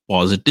एक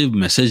पॉजिटिव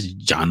मैसेज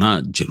जाना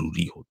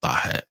जरूरी होता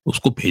है,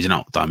 उसको भेजना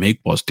होता है हमें एक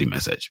पॉजिटिव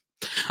मैसेज।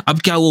 अब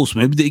क्या हुआ,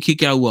 उसमें भी देखिए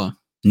क्या हुआ।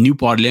 न्यू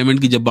पार्लियामेंट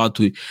की जब बात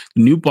हुई,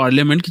 न्यू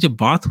पार्लियामेंट की जब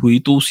बात हुई,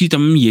 तो उसी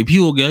टाइम ये भी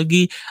हो गया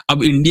कि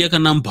अब इंडिया का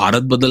नाम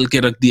भारत बदल के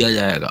रख दिया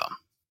जाएगा।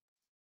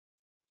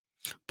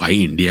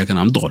 भाई, इंडिया का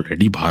नाम तो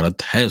ऑलरेडी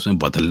भारत है, उसमें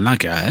बदलना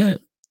क्या है?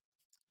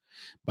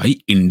 भाई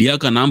इंडिया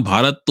का नाम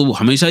भारत तो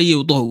हमेशा ही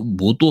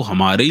वो तो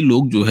हमारे ही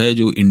लोग जो है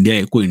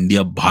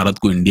जो भारत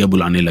को इंडिया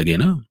बुलाने लगे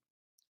ना,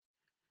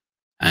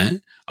 हैं?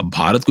 अब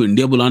भारत को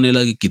इंडिया बुलाने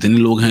लगे, कितने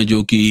लोग हैं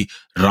जो कि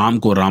राम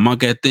को रामा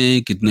कहते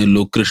हैं, कितने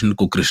लोग कृष्ण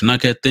को कृष्णा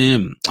कहते हैं।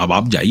 अब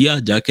आप जाइए,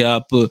 जाके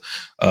आप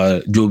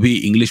जो भी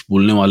इंग्लिश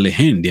बोलने वाले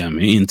हैं इंडिया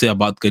में, इनसे आप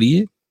बात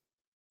करिए।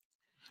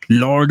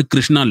 लॉर्ड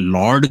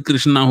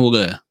कृष्णा हो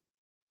गए,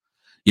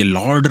 ये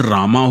लॉर्ड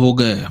रामा हो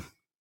गए,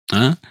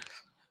 हैं?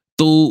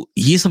 तो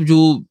ये सब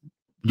जो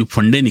जो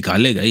फंडे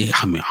निकाले गए,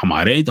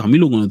 हमारे ही तो, हम ही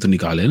लोगों ने तो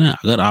निकाले ना।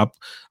 अगर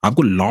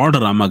आपको लॉर्ड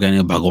रामा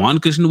कहने, भगवान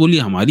कृष्ण बोलिए,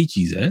 हमारी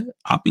चीज है,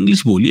 आप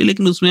इंग्लिश बोलिए,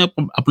 लेकिन उसमें आप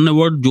अपना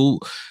वर्ड जो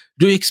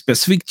जो एक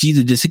स्पेसिफिक चीज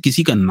है, जैसे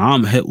किसी का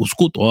नाम है,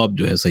 उसको तो आप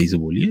जो है सही से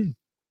बोलिए।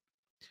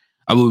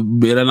 अब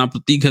मेरा नाम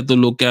प्रतीक है, तो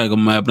लोग क्या है,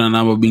 मैं अपना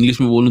नाम अब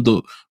इंग्लिश में बोलूं तो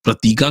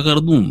प्रतीका कर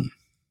दूं,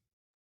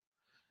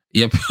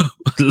 या फिर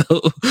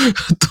मतलब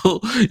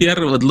तो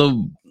यार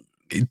मतलब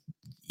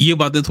ये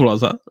बातें थोड़ा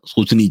सा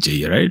सोचनी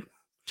चाहिए, राइट?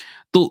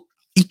 तो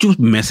ये जो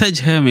मैसेज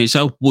है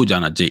हमेशा वो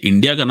जाना चाहिए।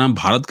 इंडिया का नाम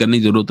भारत करने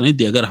की जरूरत नहीं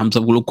थी। अगर हम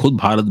सब लोग खुद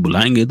भारत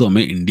बुलाएंगे तो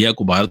हमें इंडिया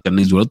को भारत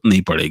करने की जरूरत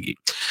नहीं पड़ेगी।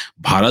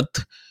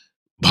 भारत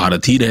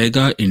भारत ही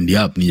रहेगा,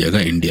 इंडिया अपनी जगह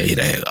इंडिया ही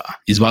रहेगा।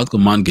 इस बात को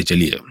मान के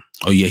चलिए।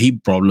 और यही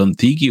प्रॉब्लम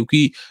थी,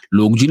 क्योंकि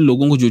जिन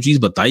लोगों को जो चीज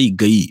बताई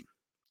गई,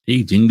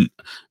 ठीक,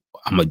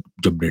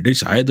 जब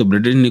ब्रिटिश आए तो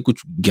ब्रिटिश ने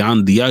कुछ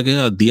ज्ञान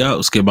दिया,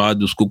 उसके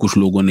बाद उसको कुछ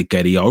लोगों ने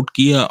कैरी आउट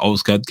किया, और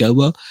उसके बाद क्या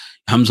हुआ,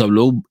 हम सब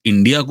लोग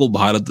इंडिया को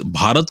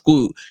भारत को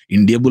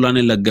इंडिया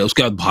बुलाने लग गए।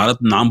 उसके बाद भारत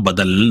नाम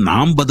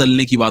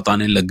बदलने की बात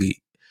आने लग गई,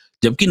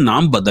 जबकि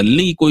नाम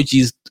बदलने की कोई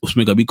चीज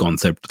उसमें कभी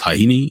कॉन्सेप्ट था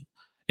ही नहीं।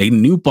 एक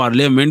न्यू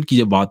पार्लियामेंट की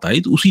जब बात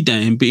आई, तो उसी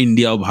टाइम पे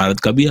इंडिया और भारत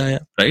का भी आया,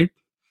 राइट?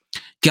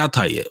 क्या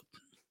था ये?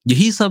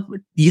 ये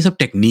सब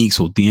टेक्निक्स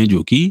होती हैं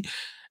जो कि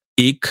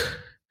एक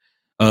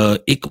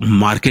एक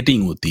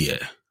मार्केटिंग होती है।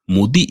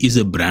 Modi is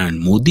a brand,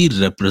 Modi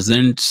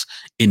represents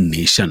a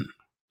nation.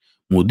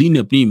 Modi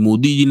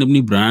ji ने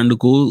अपनी ब्रांड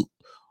को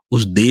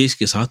उस देश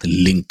के साथ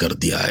लिंक कर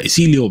दिया है।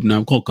 इसीलिए वो अपने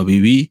आप को कभी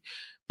भी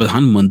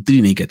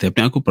प्रधानमंत्री नहीं कहते,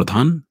 अपने आप को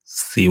प्रधान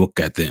सेवक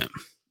कहते हैं।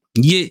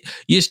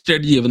 ये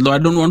स्ट्रेटजी है। मतलब I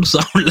don't want to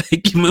sound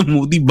like कि मैं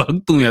मोदी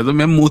भक्त हूं, या तो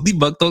मैं मोदी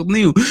भक्त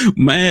नहीं हूं।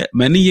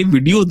 मैंने ये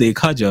वीडियो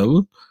देखा,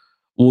 जब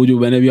वो जो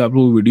मैंने भी आप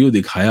लोगों को वीडियो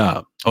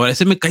दिखाया, और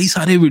ऐसे में कई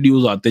सारे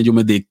वीडियोस आते हैं जो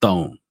मैं देखता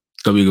हूँ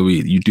कभी कभी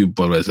यूट्यूब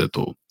पर। वैसे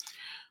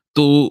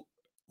तो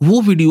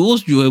वो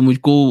वीडियोस जो है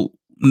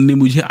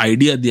मुझे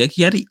आइडिया दिया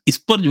कि यार इस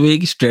पर जो है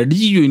एक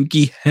स्ट्रेटजी जो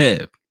इनकी है,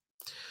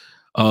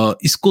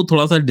 इसको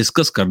थोड़ा सा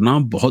डिस्कस करना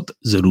बहुत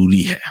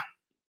जरूरी है।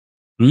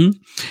 हम्म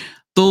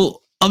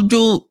तो अब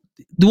जो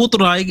वो तो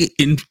रहा है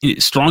कि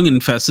स्ट्रॉन्ग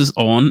इन्फेसिस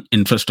ऑन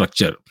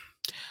इंफ्रास्ट्रक्चर।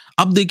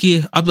 अब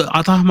देखिए, अब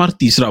आता है हमारा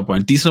तीसरा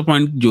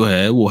पॉइंट जो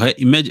है वो है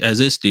image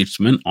as a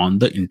statesman on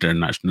the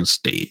international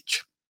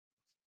stage.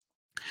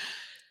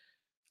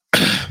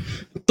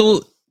 तो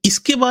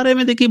इसके बारे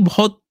में देखिए,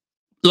 बहुत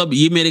मतलब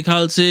ये मेरे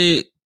ख्याल से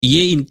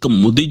ये इनका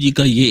मोदी जी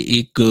का ये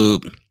एक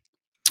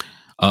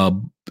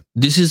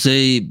this is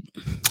A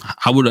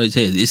how would I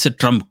से, it's a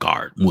Trump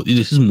card.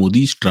 This is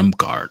Modi's Trump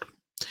card.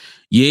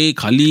 ये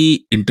खाली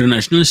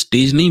इंटरनेशनल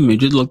स्टेज नहीं,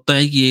 मुझे तो लगता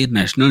है कि ये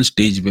नेशनल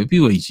स्टेज पे भी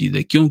वही चीज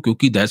है। क्यों?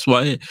 क्योंकि दैट्स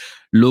व्हाई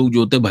लोग जो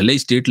होते हैं, भले ही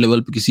स्टेट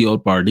लेवल पे किसी और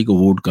पार्टी को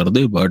वोट कर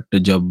दे, बट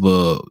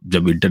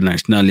जब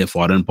इंटरनेशनल या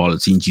फॉरेन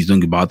पॉलिसी इन चीजों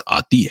की बात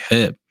आती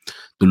है,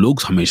 तो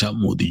लोग हमेशा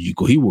मोदी जी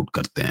को ही वोट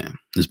करते हैं।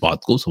 इस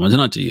बात को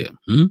समझना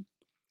चाहिए।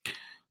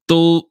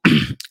 तो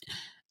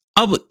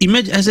अब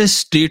इमेज एज ए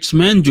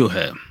स्टेट्समैन जो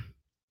है,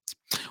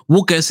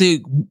 वो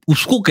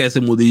कैसे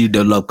मोदी जी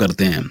डेवलप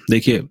करते हैं?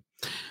 देखिए,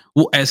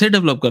 वो ऐसे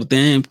डेवलप करते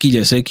हैं कि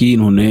जैसे कि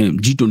इन्होंने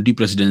G20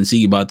 प्रेसिडेंसी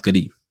की बात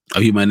करी।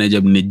 अभी मैंने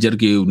जब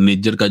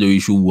निज्जर का जो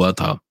इशू हुआ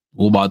था,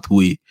 वो बात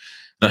हुई।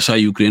 रशिया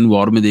यूक्रेन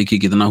वॉर में देखिए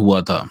कितना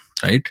हुआ था,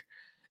 राइट?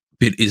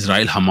 फिर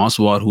इजराइल हमास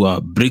वॉर हुआ,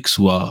 ब्रिक्स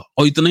हुआ,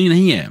 और इतना ही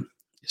नहीं है।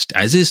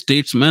 एज ए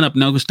स्टेट्समैन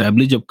अपने आप को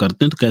स्टैब्लिश जब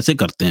करते हैं तो कैसे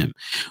करते हैं,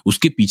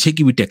 उसके पीछे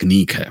की भी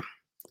टेक्निक है।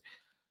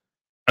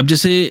 अब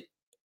जैसे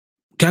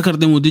क्या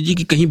करते हैं मोदी जी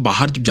कि कहीं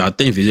बाहर जब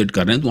जाते हैं, विजिट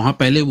कर रहे हैं, तो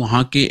पहले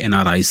वहां के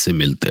एनआरआई से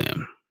मिलते हैं।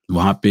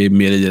 वहां पे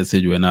मेरे जैसे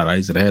जो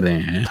एनआरआई रह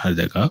रहे हैं हर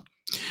जगह,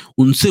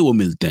 उनसे वो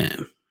मिलते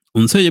हैं।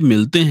 उनसे जब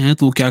मिलते हैं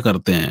तो वो क्या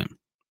करते हैं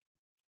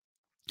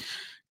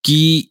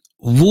कि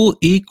वो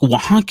एक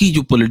वहां की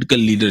जो पॉलिटिकल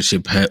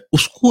लीडरशिप है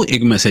उसको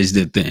एक मैसेज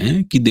देते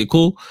हैं कि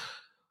देखो,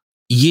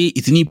 ये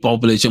इतनी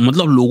पॉपुलेशन,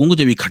 मतलब लोगों को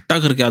जब इकट्ठा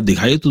करके आप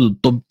दिखाइए तो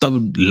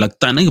तब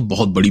लगता है ना कि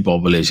बहुत बड़ी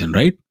पॉपुलेशन,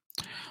 राइट?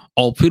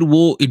 और फिर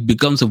वो it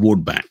becomes a vote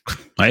bank,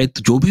 right?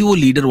 जो भी वो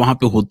लीडर वहां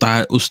पे होता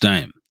है उस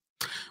टाइम,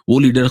 वो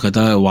लीडर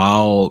कहता है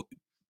वाओ,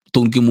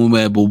 तो उनके मुंह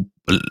में वो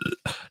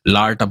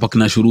लार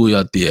टपकना शुरू हो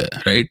जाती है,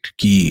 राइट?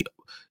 कि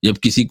जब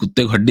किसी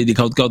कुत्ते को हड्डी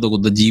दिखाओ तो क्या होता है,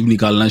 कुत्ता जीभ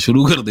निकालना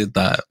शुरू कर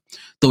देता है।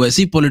 तो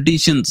वैसे ही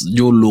पॉलिटिशियंस,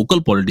 जो लोकल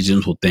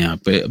पॉलिटिशियंस होते हैं यहाँ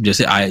पे, अब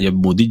जैसे आए, जब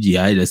मोदी जी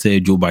आए, जैसे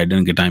जो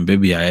बाइडेन के टाइम पे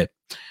भी आए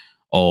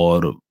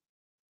और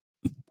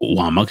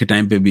ओबामा के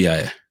टाइम पे भी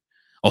आए,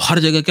 और हर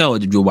जगह क्या हुआ,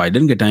 जब जो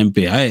बाइडेन के टाइम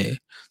पे आए,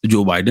 तो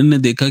जो बाइडेन ने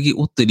देखा कि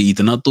ओ तेरी,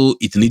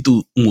 इतनी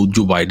तो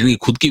जो बाइडेन की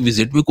खुद की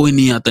विजिट में कोई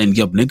नहीं आता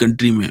इनके अपने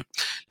कंट्री में,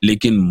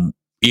 लेकिन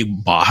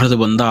एक बाहर से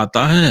बंदा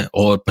आता है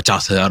और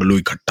 50,000 लोग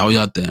इकट्ठा हो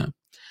जाते हैं।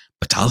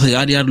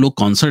 50,000 यार लोग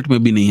कॉन्सर्ट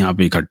में भी नहीं यहाँ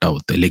पे इकट्ठा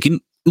होते, लेकिन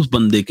उस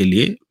बंदे के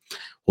लिए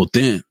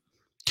होते हैं।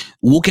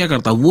 वो क्या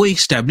करता है, वो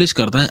एस्टैब्लिश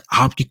करता है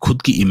आपकी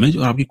खुद की इमेज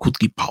और आपकी खुद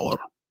की पावर,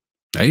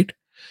 राइट?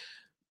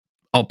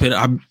 और फिर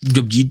आप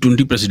जब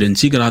G20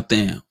 प्रेसिडेंसी कराते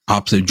हैं,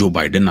 आपसे जो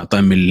बाइडेन आता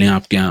है मिलने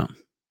आपके यहाँ,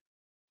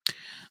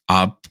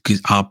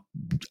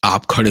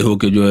 आप खड़े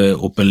होके जो है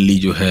ओपनली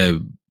जो है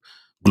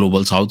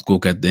ग्लोबल साउथ को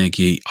कहते हैं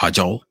कि आ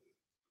जाओ,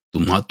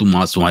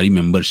 तुम्हारी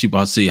मेंबरशिप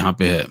आज से यहाँ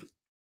पे है।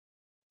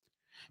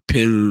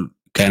 फिर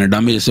कनाडा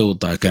में जैसे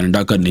होता है,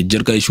 कनाडा का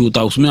निज्जर का इशू होता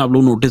है, उसमें आप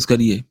लोग नोटिस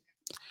करिए,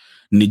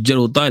 निज्जर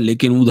होता है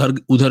लेकिन उधर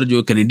उधर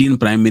जो कैनेडियन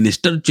प्राइम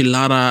मिनिस्टर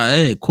चिल्ला रहा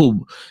है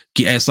खूब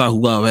कि ऐसा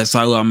हुआ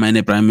वैसा हुआ,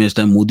 मैंने प्राइम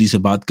मिनिस्टर मोदी से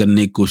बात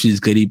करने की कोशिश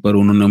करी पर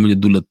उन्होंने मुझे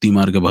दुलत्ती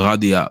मार के भगा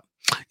दिया।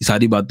 ये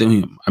सारी बातें हुई।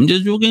 I am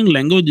just joking,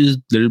 language is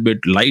little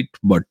bit light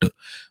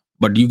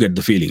but you get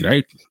the feeling,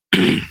 right?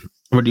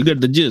 But you get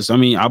the gist. I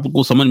mean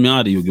आपको समझ में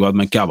आ रही होगी बात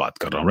मैं क्या बात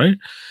कर रहा हूँ, राइट?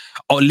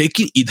 और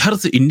लेकिन इधर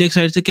से इंडिया की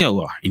साइड से क्या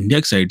हुआ, इंडिया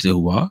की साइड से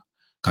हुआ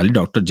खाली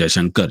डॉक्टर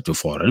जयशंकर जो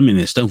फॉरेन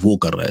मिनिस्टर वो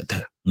कर रहे थे।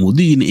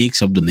 मोदी जी ने एक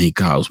शब्द नहीं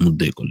कहा उस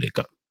मुद्दे को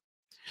लेकर।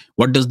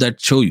 What does that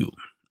show you?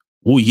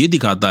 वो ये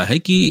दिखाता है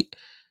कि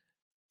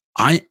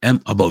आई एम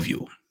अबव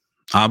यू।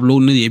 आप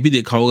लोगों ने ये भी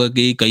देखा होगा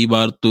कि कई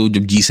बार तो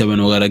जब G7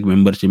 वगैरह की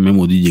मेंबरशिप में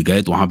मोदी जी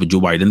गए तो वहां पे जो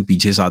बाइडेन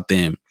पीछे से आते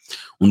हैं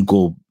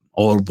उनको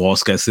और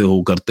बॉस कैसे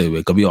हो करते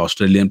हुए, कभी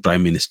ऑस्ट्रेलियन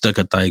प्राइम मिनिस्टर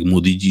कहता है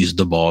Modi ji is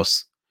the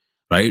boss,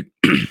 right?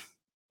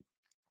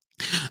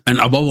 And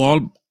above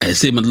all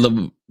ऐसे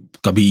मतलब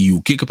कभी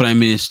यूके के प्राइम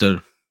मिनिस्टर,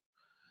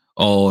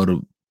 और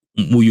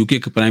वो यूके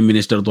के प्राइम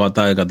मिनिस्टर तो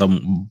आता है कहता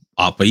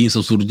आप ही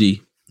ससुर जी,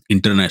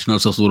 इंटरनेशनल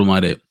ससुर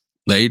हमारे,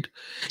 राइट?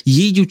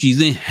 ये जो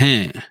चीजें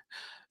हैं,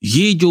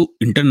 ये जो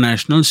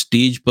इंटरनेशनल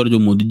स्टेज पर जो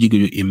मोदी जी की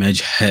जो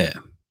इमेज है,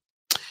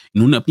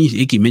 इन्होंने अपनी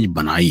एक इमेज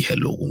बनाई है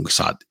लोगों के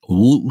साथ।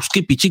 वो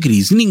उसके पीछे की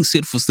रीजनिंग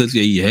सिर्फ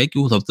यही है कि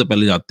वो सबसे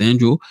पहले जाते हैं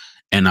जो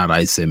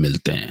एनआरआई से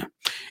मिलते हैं।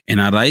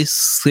 एनआरआई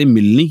से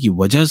मिलने की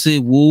वजह से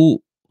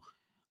वो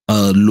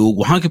लोग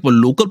वहां के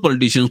लोकल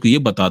पॉलिटिशियंस को ये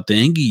बताते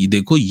हैं कि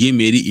देखो ये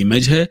मेरी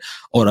इमेज है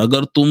और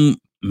अगर तुम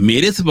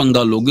मेरे से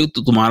पंगा लोगे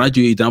तो तुम्हारा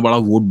जो इतना बड़ा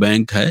वोट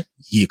बैंक है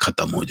ये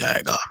खत्म हो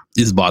जाएगा,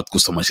 इस बात को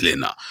समझ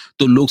लेना।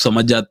 तो लोग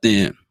समझ जाते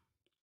हैं,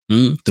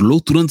 तो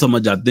लोग तुरंत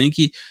समझ जाते हैं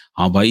कि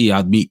हाँ भाई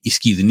आदमी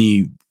इसकी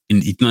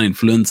इतना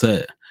इन्फ्लुएंस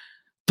है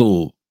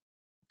तो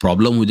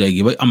प्रॉब्लम हो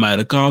जाएगी। भाई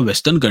अमेरिका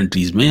वेस्टर्न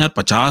कंट्रीज में यार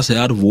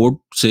 50,000 वोट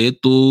से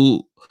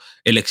तो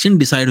इलेक्शन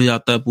डिसाइड हो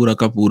जाता है पूरा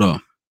का पूरा।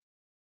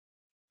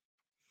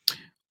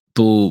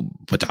 तो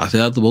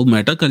 50,000 तो बहुत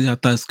मैटर कर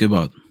जाता है इसके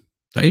बाद,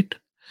 राइट?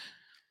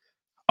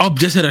 अब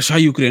जैसे रशिया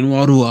यूक्रेन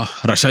वॉर हुआ,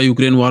 रशिया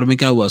यूक्रेन वॉर में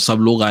क्या हुआ, सब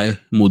लोग आए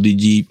मोदी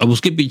जी। अब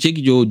उसके पीछे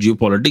की जो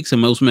जियोपॉलिटिक्स है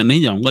मैं उसमें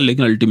नहीं जाऊंगा,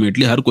 लेकिन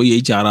अल्टीमेटली हर कोई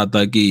यही चाह रहा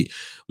था कि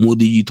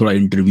मोदी जी थोड़ा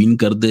इंटरवीन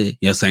कर दे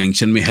या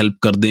सैंक्शन में हेल्प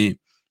कर दें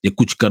या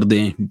कुछ कर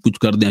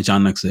दें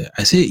अचानक से।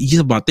 ऐसे ये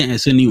सब बातें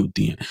ऐसे नहीं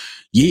होती हैं।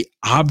 ये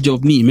आप जब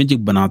अपनी इमेज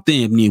एक बनाते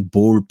हैं अपनी एक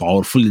बोल्ड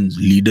पावरफुल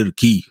लीडर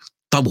की,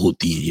 तब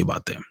होती हैं ये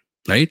बातें,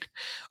 राइट?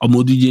 और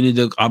मोदी जी ने,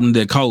 जब आपने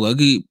देखा होगा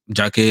कि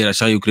जाके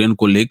रशिया यूक्रेन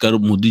को लेकर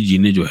मोदी जी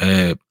ने जो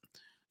है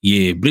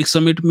ये ब्रिक्स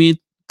समिट में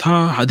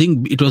था, I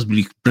think it was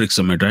BRICS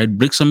summit, right?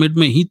 BRICS summit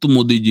में ही तो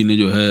मोदी जी ने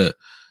जो है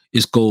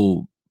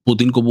इसको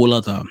पुतिन को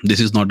बोला था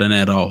this is not an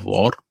era of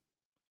war.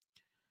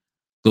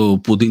 तो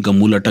पुतिन का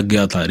मुंह लटक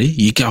गया था, अरे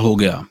ये क्या हो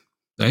गया,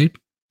 राइट?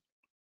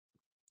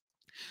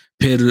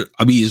 फिर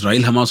अभी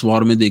इसराइल हमास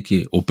वॉर में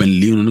देखिए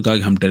ओपनली उन्होंने कहा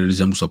कि हम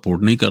टेररिज्म को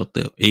सपोर्ट नहीं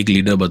करते। एक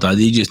लीडर बता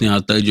दीजिए जिसने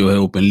आज तक जो है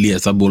ओपनली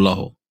ऐसा बोला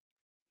हो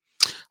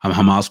हम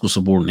हमास को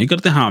सपोर्ट नहीं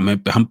करते।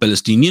 हाँ हम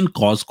पैलेस्टीनियन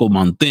कॉज को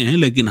मानते हैं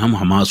लेकिन हम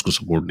हमास को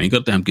सपोर्ट नहीं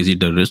करते, हम किसी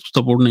टेररिस्ट को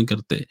सपोर्ट नहीं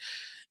करते।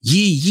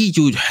 ये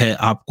जो है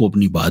आपको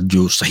अपनी बात,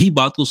 जो सही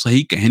बात को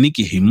सही कहने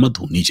की हिम्मत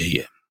होनी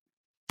चाहिए,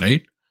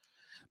 राइट?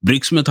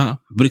 ब्रिक्स में था,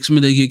 ब्रिक्स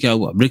में देखिए क्या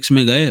हुआ, ब्रिक्स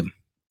में गए,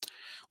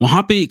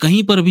 वहां पे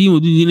कहीं पर भी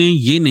मोदी जी ने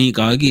ये नहीं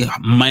कहा कि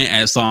मैं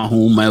ऐसा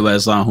हूं मैं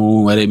वैसा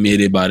हूं, अरे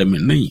मेरे बारे में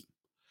नहीं।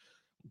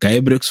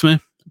 गए ब्रिक्स में,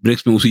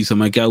 ब्रिक्स में उसी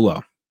समय क्या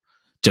हुआ,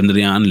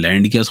 चंद्रयान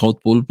लैंड किया साउथ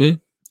पोल पे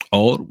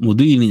और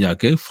मोदी जी ने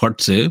जाके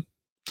फट से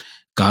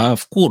कहा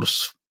ऑफ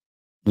कोर्स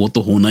वो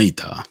तो होना ही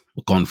था।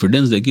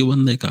 कॉन्फिडेंस देखिए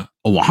बंदे का।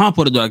 और वहां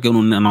पर जाके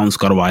उन्होंने अनाउंस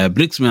करवाया,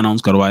 ब्रिक्स में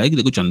अनाउंस करवाया कि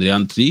देखो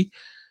चंद्रयान 3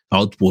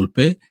 साउथ पोल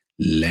पे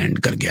लैंड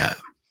कर गया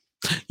है।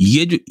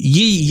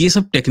 ये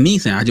सब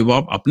टेक्निक्स हैं। जब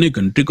आप अपने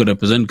कंट्री को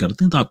रिप्रेजेंट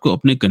करते हैं तो आपको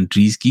अपने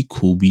कंट्रीज की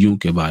खूबियों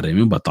के बारे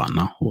में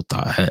बताना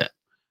होता है,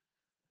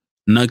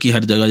 न कि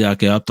हर जगह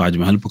जाके आप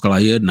ताजमहल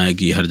पकड़ाइए, न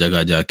कि हर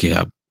जगह जाके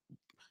आप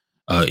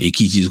एक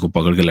ही चीज को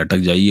पकड़ के लटक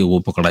जाइए वो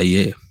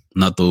पकड़ाइए।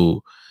 ना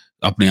तो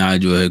अपने यहाँ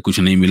जो है कुछ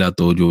नहीं मिला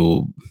तो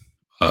जो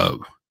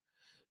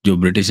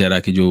ब्रिटिश एरा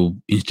के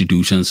जो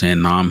इंस्टीट्यूशंस हैं,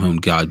 नाम है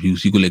उनके, आज भी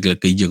उसी को लेकर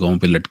कई जगहों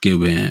पे लटके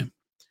हुए हैं।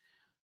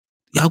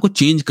 ये आपको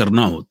चेंज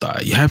करना होता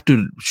है। You have to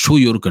show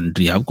your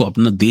country. आपको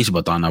अपना देश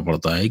बताना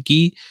पड़ता है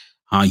कि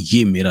हाँ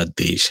ये मेरा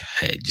देश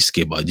है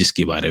जिसके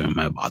बारे में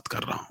मैं बात कर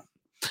रहा हूँ।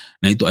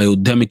 नहीं तो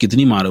अयोध्या में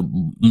कितनी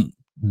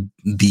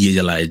दिए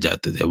जलाए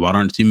जाते थे,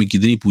 वाराणसी में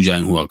कितनी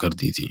पूजाएं हुआ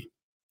करती थी,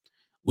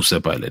 उससे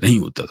पहले नहीं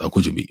होता था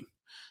कुछ भी।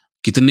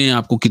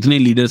 कितने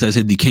लीडर्स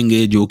ऐसे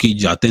दिखेंगे जो कि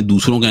जाते हैं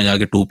दूसरों के यहाँ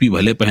जाके टोपी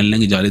भले पहन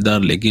लेंगे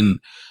जालीदार, लेकिन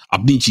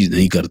अपनी चीज़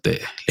नहीं करते।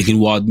 लेकिन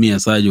वो आदमी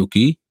ऐसा है जो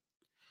कि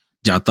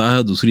जाता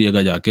है दूसरी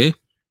जगह जाके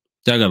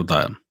क्या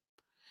करता है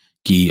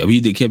कि अभी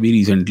देखिए, अभी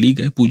रिसेंटली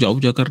गए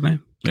पूजा-वूजा करने,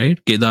 राइट?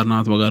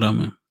 केदारनाथ वगैरह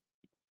में।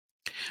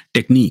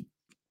 टेक्नीक।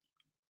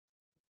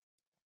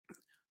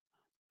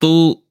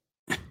 तो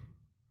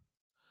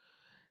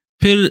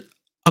फिर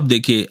अब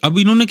देखिए, अब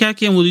इन्होंने क्या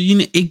किया मोदी जी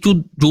ने, एक जो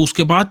जो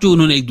उसके बाद जो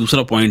उन्होंने एक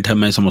दूसरा पॉइंट है,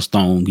 मैं समझता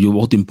हूँ जो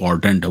बहुत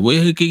इंपॉर्टेंट है, वो ये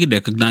है कि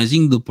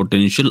recognising the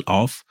potential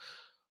of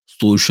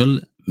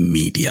social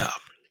media.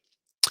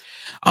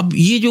 अब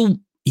ये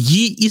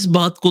इस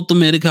बात को तो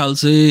मेरे ख्याल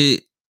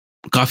से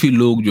काफ़ी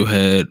लोग जो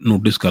है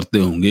नोटिस करते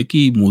होंगे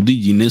कि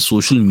मोदी जी ने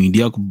सोशल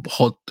मीडिया को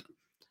बहुत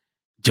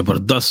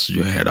ज़बरदस्त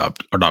जो है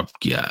अडॉप्ट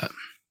किया है।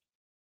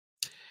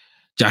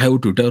 चाहे वो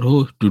ट्विटर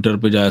हो, ट्विटर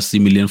पे जो 80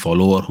 मिलियन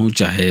फॉलोवर हों,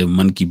 चाहे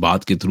मन की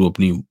बात के थ्रू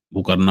अपनी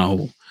वो करना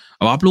हो।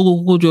 अब आप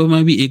लोगों को जो है मैं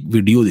अभी एक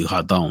वीडियो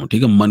दिखाता हूँ,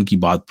 ठीक है? मन की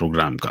बात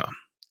प्रोग्राम का।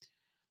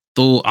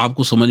 तो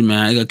आपको समझ में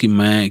आएगा कि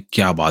मैं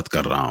क्या बात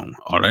कर रहा हूँ,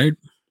 ऑलराइट?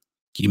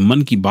 कि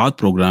मन की बात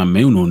प्रोग्राम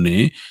में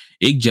उन्होंने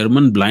एक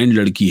जर्मन ब्लाइंड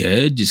लड़की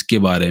है जिसके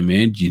बारे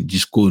में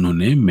जिसको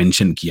उन्होंने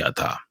मेंशन किया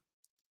था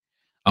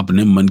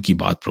अपने मन की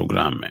बात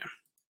प्रोग्राम में।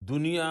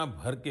 दुनिया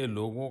भर के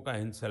लोगों का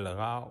इनसे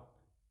लगाव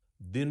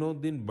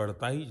दिनों दिन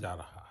बढ़ता ही जा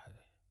रहा है।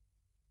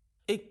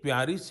 एक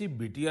प्यारी सी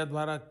बिटिया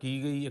द्वारा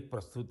की गई एक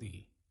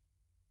प्रस्तुति,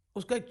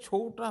 उसका एक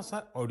छोटा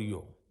सा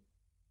ऑडियो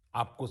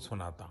आपको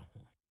सुनाता हूँ।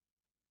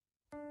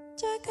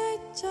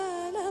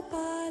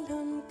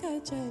 जगज्जालपालं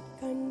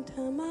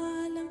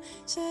कजत्कण्ठमालं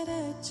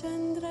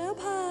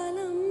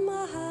शरच्चन्द्रभालं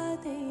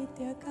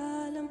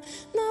महादैत्यकालं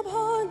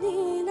नभो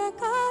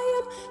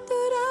नीलकायं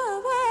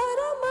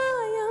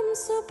तुरावरमायं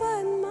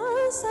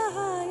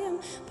सुपद्मसहायं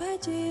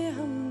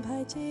भजेऽहं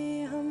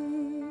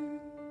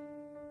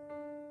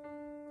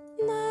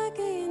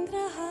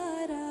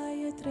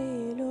नागेन्द्रहाराय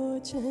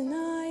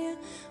त्रैलोचनाय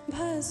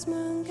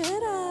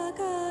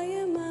भस्मङ्गरागाय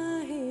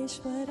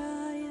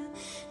माहेश्वराय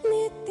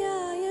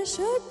नित्याय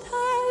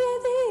शुद्धाय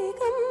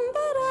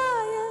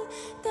दिगंबराय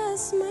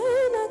तस्मै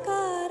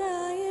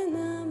नकाराय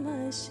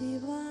नमः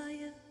शिवाय।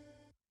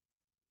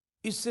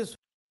 इससे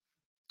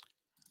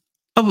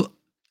अब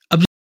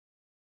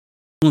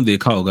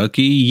देखा होगा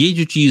कि ये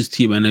जो चीज़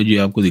थी मैंने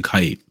जो आपको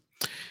दिखाई,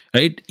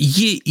 राइट?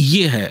 ये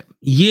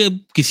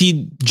किसी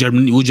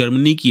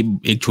जर्मनी की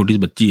एक छोटी सी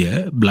बच्ची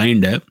है,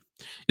 ब्लाइंड है।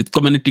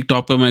 इसको मैंने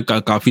टिकटॉक पे मैं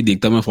काफ़ी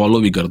देखता, मैं फॉलो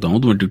भी करता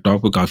हूँ, तो मैं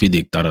टिकटॉक पे काफ़ी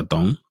देखता रहता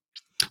हूँ।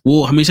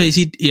 वो हमेशा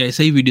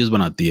ऐसा ही वीडियोस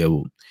बनाती है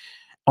वो।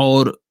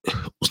 और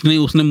उसने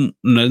उसने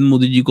नरेंद्र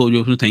मोदी जी को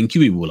जो उसने थैंक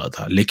यू भी बोला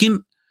था।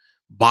 लेकिन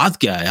बात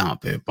क्या है यहाँ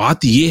पे?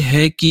 बात ये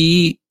है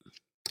कि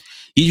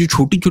ये जो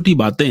छोटी-छोटी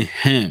बातें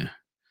हैं,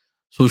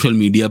 सोशल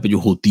मीडिया पे जो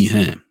होती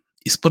हैं,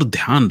 इस पर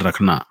ध्यान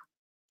रखना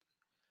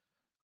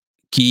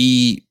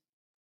कि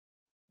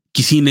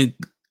किसी ने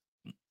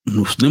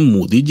उसने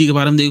मोदी जी के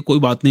बारे में देखिए कोई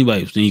बात नहीं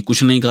भाई, उसने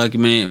कुछ नहीं कहा कि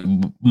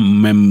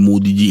मैं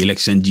मोदी जी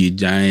इलेक्शन जीत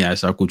जाएँ, या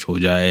ऐसा कुछ हो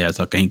जाए,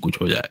 ऐसा कहीं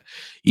कुछ हो जाए।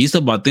 ये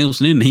सब बातें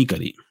उसने नहीं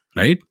करी,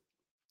 राइट?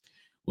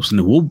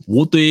 उसने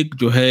वो तो एक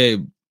जो है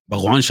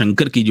भगवान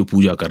शंकर की जो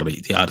पूजा कर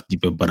रही थी, आरती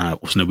पे बना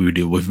उसने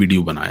वो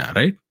वीडियो बनाया,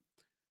 राइट?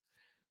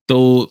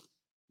 तो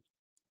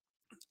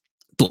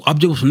तो अब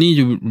जब उसने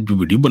जो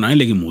वीडियो बनाई,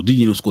 लेकिन मोदी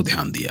जी ने उसको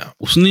ध्यान दिया।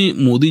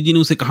 मोदी जी ने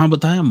उसे कहाँ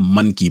बताया?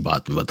 मन की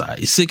बात में बताया।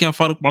 इससे क्या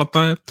फ़र्क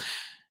पड़ता है?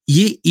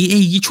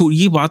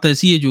 ये बात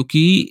ऐसी है जो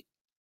कि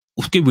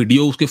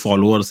उसके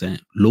फॉलोअर्स हैं,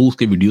 लोग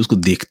उसके वीडियोज़ को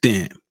देखते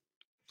हैं।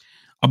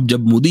 अब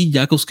जब मोदी जी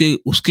जाके उसके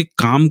उसके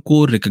काम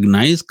को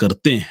रिकॉग्नाइज़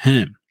करते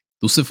हैं,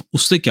 तो उससे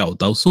उससे क्या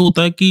होता है? उससे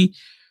होता है कि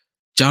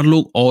 4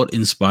 लोग और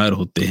इंस्पायर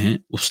होते हैं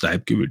उस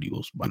टाइप के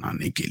वीडियोज़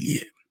बनाने के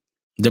लिए।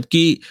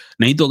 जबकि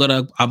नहीं तो अगर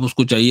आप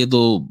उसको चाहिए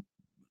तो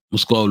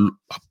उसको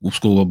आप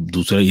उसको आप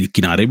दूसरे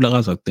किनारे भी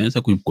लगा सकते हैं, ऐसा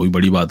कोई कोई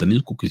बड़ी बात नहीं,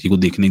 उसको किसी को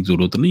देखने की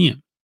ज़रूरत नहीं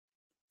है।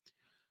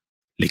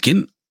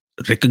 लेकिन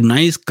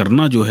रिकॉग्नाइज़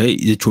करना जो है,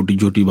 ये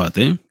छोटी-छोटी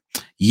बातें,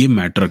 ये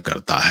मैटर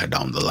करता है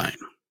डाउन द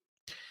लाइन।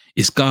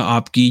 इसका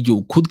आपकी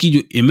जो खुद की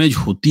जो इमेज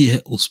होती है,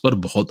 उस पर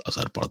बहुत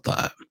असर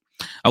पड़ता है।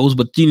 अब उस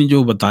बच्ची ने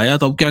जो बताया,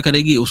 तो अब क्या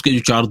करेगी? उसके जो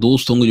 4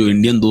 दोस्त होंगे, जो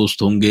इंडियन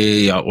दोस्त होंगे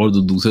या और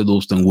जो दूसरे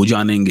दोस्त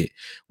होंगे,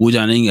 वो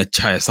जानेंगे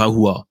अच्छा ऐसा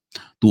हुआ,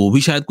 तो वो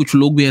भी शायद कुछ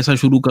लोग भी ऐसा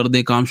शुरू कर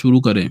दें, काम शुरू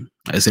करें।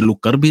 ऐसे लोग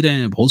कर भी रहे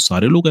हैं, बहुत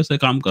सारे लोग ऐसे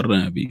काम कर रहे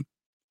हैं अभी।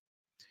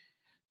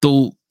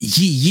 तो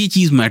ये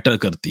चीज़ मैटर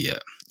करती है।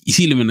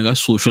 इसीलिए मैंने कहा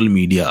सोशल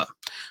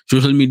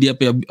मीडिया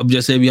पे अब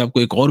जैसे अभी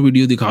आपको एक और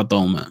वीडियो दिखाता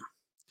हूँ मैं,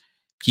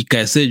 कि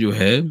कैसे जो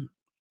है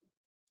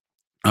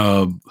अ,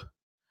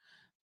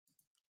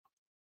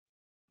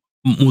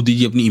 मोदी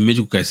जी अपनी इमेज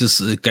को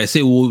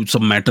कैसे वो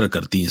सब मैटर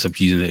करती हैं, सब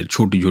चीज़ें,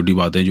 छोटी-छोटी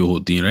बातें जो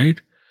होती हैं,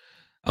 राइट?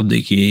 अब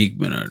देखिए 1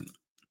 मिनट,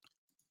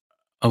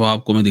 अब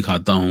आपको मैं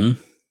दिखाता हूँ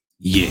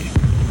ये।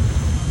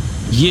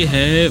 ये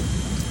है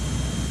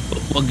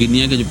पापुआ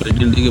गिनिया के जो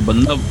प्रेसिडेंट है, कि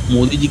बंदा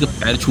मोदी जी के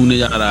पैर छूने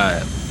जा रहा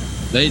है,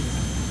 राइट?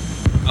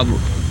 अब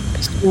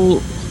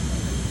इसको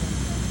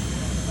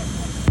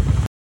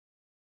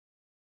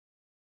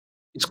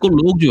इसको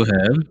लोग जो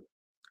है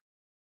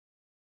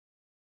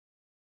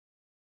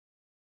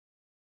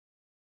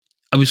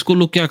अब इसको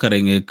लोग क्या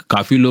करेंगे?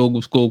 काफ़ी लोग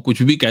उसको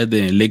कुछ भी कह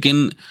दें,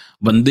 लेकिन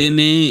बंदे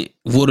ने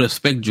वो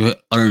रिस्पेक्ट जो है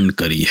अर्न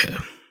करी है,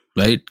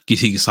 राइट?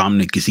 किसी के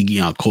सामने, किसी की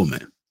आँखों में,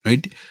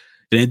 राइट?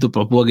 नहीं तो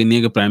पपुआ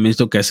गिनिया के प्राइम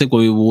मिनिस्टर कैसे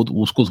कोई वो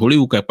उसको थोड़ी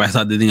वो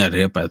पैसा दे देंगे,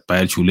 "अरे!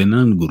 पैर छू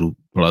लेना गुरु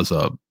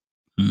थोड़ा-सा।"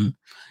 हुँ,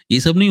 ये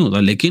सब नहीं होता,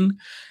 लेकिन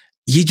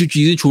ये जो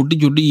चीज़ें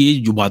छोटी-छोटी ये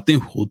जो बातें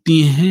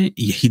होती हैं,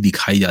 यही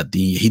दिखाई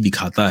जाती हैं, यही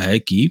दिखाता है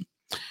कि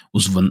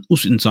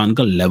उस इंसान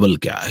का लेवल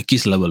क्या है,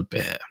 किस लेवल पे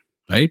है,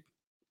 राइट?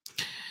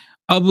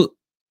 अब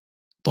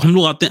तो हम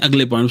लोग आते हैं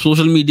अगले पॉइंट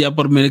सोशल मीडिया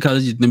पर मेरे ख्याल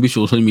से जितने भी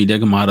सोशल मीडिया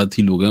के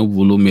महारथी लोग हैं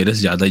वो लोग मेरे से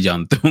ज़्यादा ही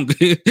जानते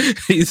होंगे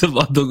इन सब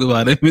बातों के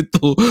बारे में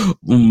तो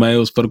मैं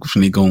उस पर कुछ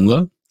नहीं कहूँगा।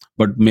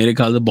 बट मेरे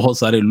ख्याल से बहुत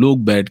सारे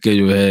लोग बैठ के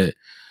जो है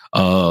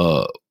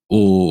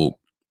वो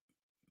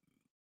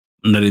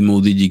नरेंद्र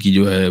मोदी जी की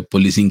जो है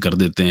पुलिसिंग कर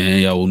देते हैं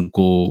या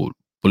उनको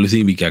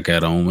पुलिसिंग भी क्या कह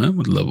रहा हूँ मैं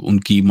मतलब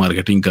उनकी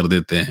मार्केटिंग कर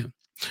देते हैं।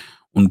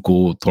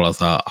 उनको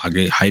थोड़ा-सा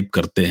आगे हाइप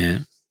करते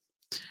हैं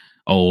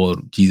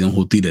और चीज़ें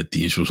होती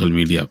रहती हैं सोशल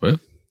मीडिया पे।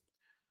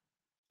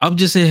 अब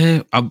जैसे है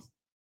अब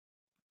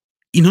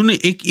इन्होंने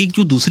एक एक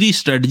जो दूसरी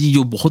स्ट्रैटेजी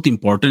जो बहुत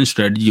इंपॉर्टेंट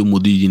स्ट्रैटेजी जो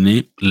मोदी जी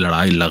ने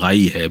लड़ाई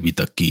लगाई है अभी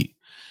तक की,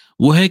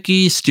 वो है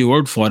कि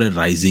steward for a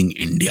rising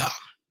India.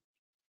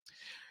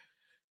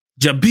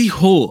 जब भी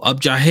हो अब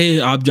चाहे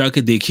आप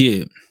जाके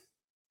देखिए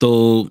तो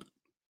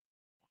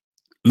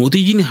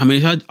मोदी जी ने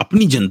हमेशा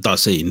अपनी जनता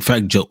से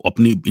इनफैक्ट जो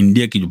अपनी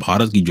इंडिया की जो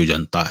भारत की जो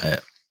जनता है,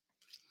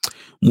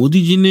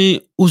 मोदी जी ने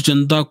उस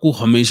जनता को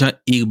हमेशा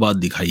एक बात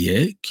दिखाई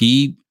है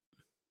कि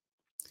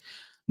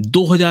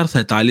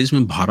 2047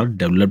 में भारत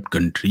डेवलप्ड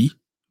कंट्री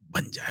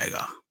बन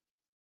जाएगा।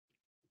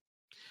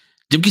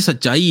 जबकि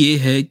सच्चाई ये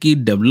है कि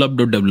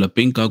डेवलप्ड और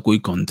डेवलपिंग का कोई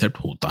कॉन्सेप्ट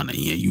होता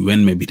नहीं है, यूएन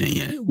में भी नहीं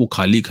है, वो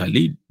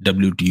खाली-खाली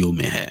डब्ल्यूटीओ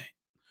में है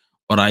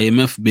और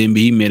आईएमएफ में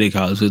भी मेरे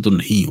ख्याल से तो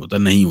नहीं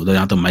होता,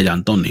 जहाँ तक मैं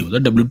जानता हूँ नहीं होता,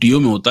 डब्ल्यूटीओ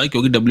में होता है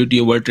क्योंकि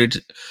डब्ल्यूटीओ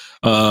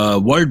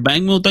वर्ल्ड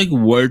बैंक में होता है कि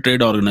वर्ल्ड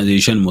ट्रेड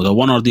ऑर्गेनाइजेशन में होता है,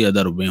 वन और द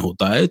अदर में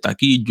होता है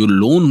ताकि जो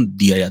लोन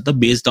दिया जाता है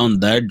बेस्ड ऑन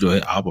दैट जो है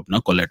आप अपना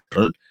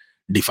कोलेटरल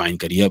डिफाइन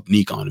करिए अपनी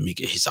इकोनॉमी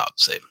के हिसाब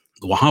से,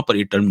 वहाँ पर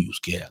ये टर्म यूज़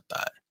किया जाता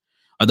है।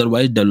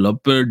 अदरवाइज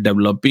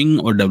डेवलपिंग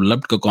और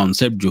डेवलप्ड का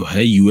कॉन्सेप्ट जो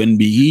है यूएन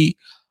भी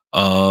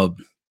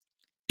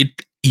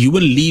it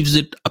UN leaves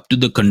it up to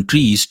the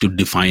countries to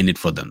define it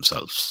for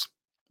themselves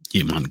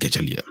ये मान के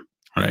चलिए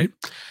राइट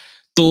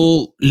तो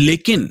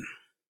लेकिन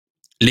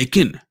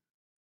लेकिन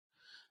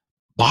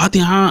बात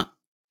यहाँ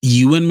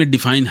यूएन में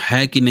डिफाइन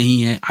है कि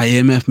नहीं है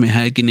आईएमएफ में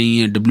है कि नहीं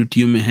है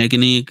डब्ल्यूटीओ में है कि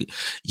नहीं है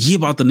ये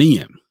बात नहीं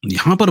है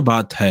यहाँ पर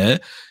बात है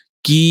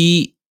कि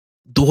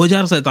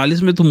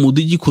 2047 में तो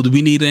मोदी जी खुद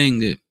भी नहीं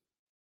रहेंगे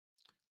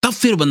तब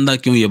फिर बंदा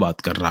क्यों ये बात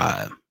कर रहा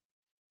है?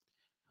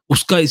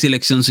 उसका इस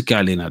इलेक्शन से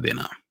क्या लेना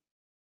देना?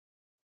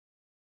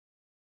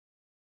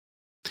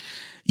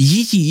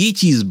 ये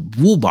चीज़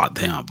वो बात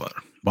है यहाँ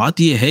पर। बात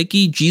ये है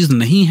कि चीज़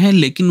नहीं है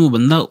लेकिन वो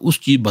बंदा उस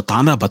चीज़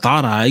बता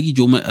रहा है कि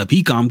जो मैं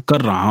अभी काम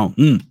कर रहा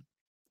हूँ,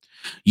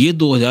 ये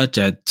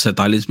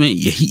 2047 में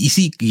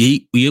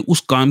ये उस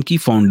काम की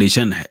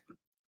फाउंडेशन है।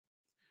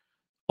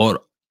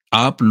 और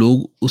आप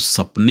लोग उस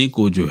सपने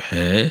को जो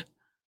है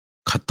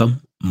खत्म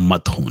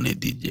मत होने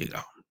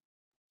दीजिएगा।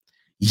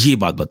 ये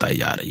बात बताई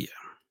जा रही है,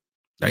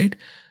 राइट?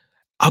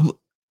 अब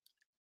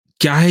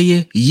क्या है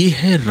ये? ये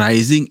है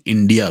राइजिंग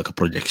इंडिया का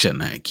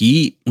प्रोजेक्शन है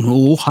कि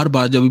वो हर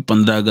बार जब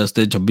 15 अगस्त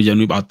है, 26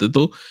 जनवरी पे आते हैं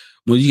तो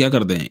मोदी क्या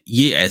करते हैं?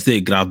 ये ऐसे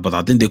ग्राफ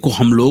बताते हैं, देखो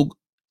हम लोग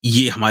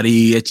ये हमारी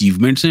ये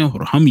अचीवमेंट्स हैं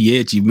और हम ये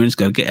अचीवमेंट्स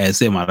करके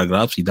ऐसे हमारा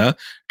ग्राफ सीधा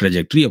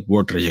ट्रैजेक्टरी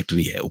अपवर्ड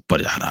ट्रैजेक्टरी है,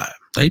 ऊपर जा रहा है,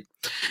 राइट?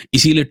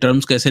 इसीलिए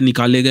टर्म्स कैसे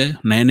निकाले गए?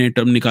 नए-नए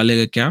टर्म निकाले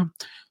गए क्या?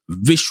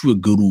 विश्व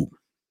गुरु।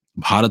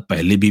 भारत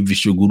पहले भी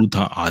विश्व गुरु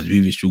था, आज भी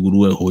विश्व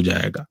गुरु है, हो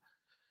जाएगा।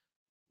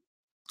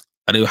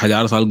 अरे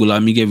 1000 साल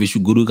गुलामी के विश्व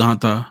गुरु कहाँ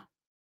था?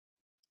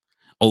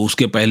 और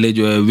उसके पहले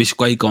जो है विश्व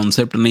का ही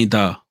कॉन्सेप्ट नहीं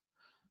था।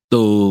 तो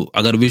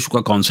अगर विश्व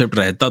का कॉन्सेप्ट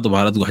रहता तो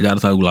भारत को 1000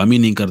 साल गुलामी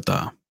नहीं करता।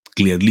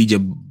 क्लियरली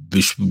जब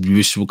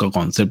विश्व का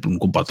कॉन्सेप्ट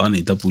उनको पता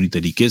नहीं था पूरी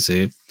तरीके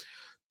से,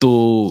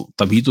 तो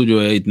तभी तो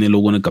जो है इतने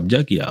लोगों ने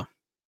कब्जा किया।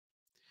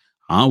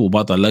 हाँ, वो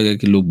बात अलग है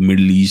कि लोग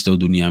मिडल ईस्ट और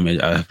दुनिया में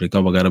अफ्रीका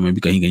वगैरह में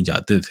भी कहीं-कहीं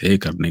जाते थे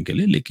करने के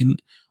लिए, लेकिन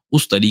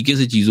उस तरीके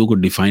से चीज़ों को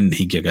डिफाइन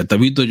नहीं किया गया।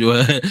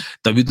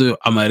 तभी तो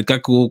अमेरिका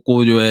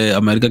को जो है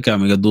अमेरिका क्या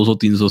अमेरिका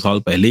 200-300 साल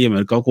पहले ही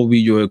अमेरिका को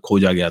भी जो है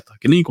खोजा गया था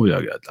कि नहीं खोजा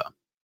गया था।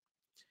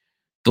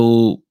 तो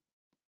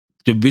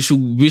जब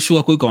विश्व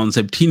का कोई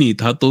कॉन्सेप्ट ही नहीं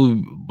था तो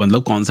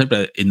मतलब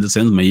कॉन्सेप्ट इन द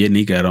सेंस मैं ये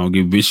नहीं कह रहा हूँ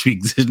कि विश्व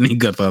एग्जिस्ट नहीं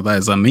करता था,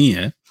 ऐसा नहीं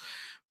है।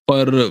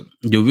 पर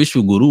जो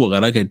विश्व गुरु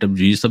वगैरह के टर्म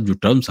ये सब जो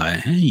टर्म्स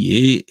आए हैं,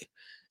 ये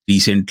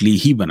रिसेंटली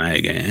ही बनाए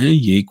गए हैं।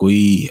 ये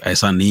कोई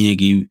ऐसा नहीं है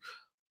कि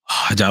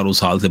हजारों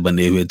साल से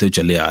बने हुए थे,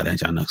 चले आ रहे हैं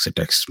अचानक से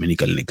टेक्स्ट में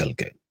निकल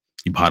के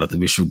कि भारत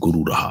विश्व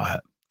गुरु रहा है।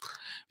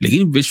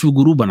 लेकिन विश्व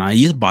गुरु बनाए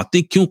ये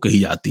बातें क्यों कही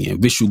जाती हैं?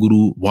 विश्व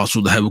गुरु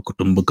वासुदैव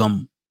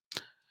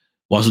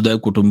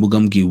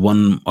कुटुंबकम की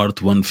one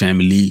earth one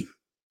family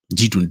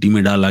G20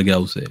 में डाला गया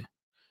उसे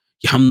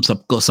कि हम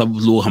सबको सब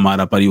लोग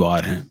हमारा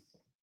परिवार हैं।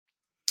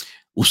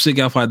 उससे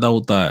क्या फ़ायदा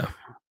होता है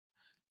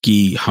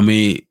कि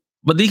हमें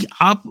देखिए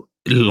आप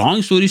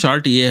लॉन्ग स्टोरी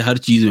शॉर्ट ये है हर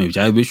चीज़ में,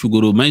 चाहे विश्व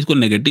गुरु मैं इसको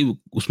नेगेटिव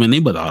उसमें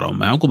नहीं बता रहा हूँ,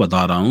 मैं आपको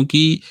बता रहा हूँ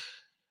कि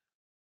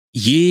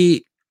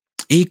ये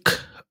एक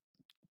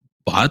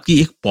बात की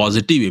एक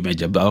पॉज़िटिव इमेज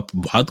जब आप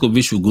बात को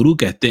विश्व गुरु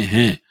कहते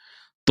हैं,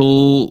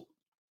 तो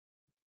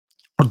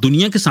और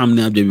दुनिया के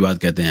सामने आप जब ये बात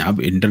कहते हैं,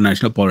 आप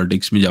इंटरनेशनल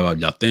पॉलिटिक्स में जब आप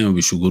जाते हैं,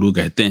 विश्व गुरु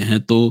कहते हैं,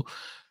 तो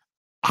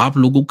आप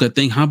लोगों को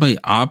कहते हैं, हाँ भाई,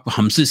 आप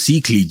हमसे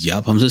सीख लीजिए,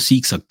 आप हमसे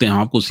सीख सकते हैं,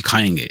 हम आपको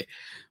सिखाएँगे।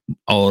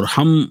 और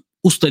हम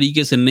उस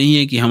तरीके से नहीं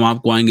है कि हम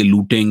आपको आएँगे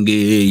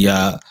लूटेंगे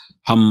या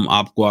हम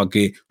आपको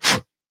आके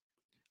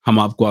हम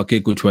आपको आके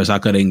कुछ वैसा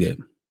करेंगे,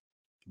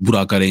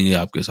 बुरा करेंगे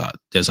आपके साथ,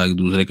 जैसा कि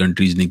दूसरे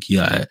कंट्रीज़ ने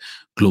किया है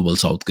ग्लोबल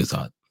साउथ के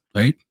साथ,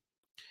 राइट?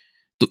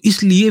 तो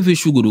इसलिए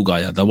विश्व गुरु कहा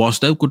जाता है।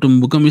 वासुदेव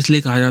कुटुंबकम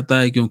इसलिए कहा जाता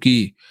है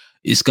क्योंकि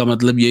इसका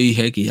मतलब यही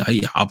है कि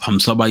भाई आप हम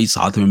सब भाई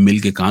साथ में मिल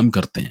के काम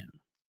करते हैं,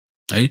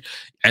 राइट?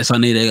 ऐसा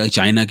नहीं रहेगा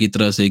चाइना की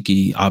तरह से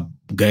कि आप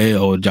गए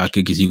और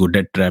जाके किसी को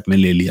डेथ ट्रैप में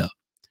ले लिया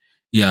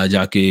या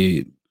जाके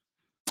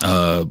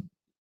अ,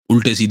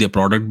 उल्टे-सीधे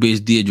प्रोडक्ट बेच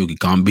दिए जो कि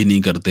काम भी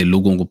नहीं करते।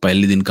 लोगों को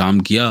पहले दिन काम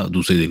किया,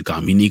 दूसरे दिन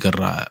काम ही नहीं कर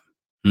रहा है।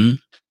 हुँ?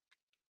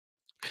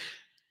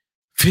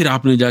 फिर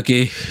आपने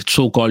जाके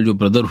सो कॉल्ड जो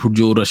ब्रदरहुड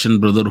जो रशियन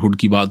ब्रदरहुड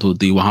की बात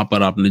होती है, वहाँ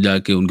पर आपने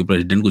जाके उनके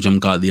प्रेसिडेंट को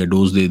चमका दिया,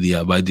 डोज़ दे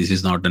दिया, भाई this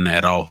is not an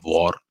era of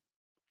war.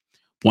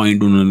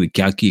 Point उन्होंने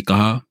क्या की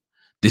कहा,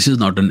 this is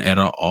not an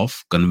era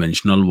of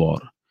conventional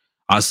war.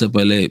 आज से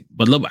पहले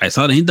मतलब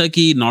ऐसा नहीं था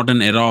कि not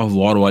an era of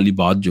war वाली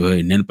बात जो है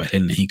इंडिया ने पहले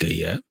नहीं कही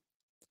है।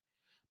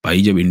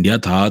 भाई जब इंडिया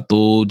था तो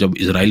जब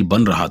इज़राइल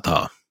बन रहा था,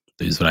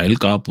 तो इज़राइल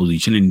का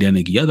पोज़ीशन इंडिया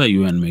ने किया था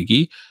यूएन में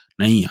कि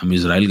नहीं हम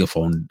इज़राइल के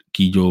फाउंड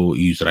की जो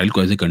इज़राइल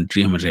को एज़ ए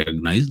कंट्री हम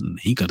रिकॉग्नाइज़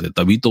नहीं करते।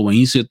 तभी तो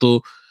वहीं से तो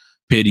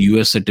फिर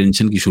यूएस से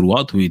टेंशन की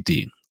शुरुआत हुई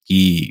थी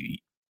कि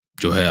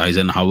जो है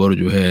आइज़नहावर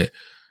जो है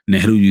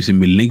नेहरू जी से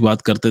मिलने की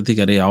बात करते थे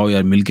कि अरे आओ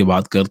यार मिल के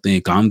बात करते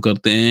हैं, काम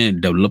करते हैं,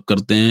 डेवलप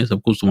करते हैं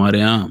सब कुछ तुम्हारे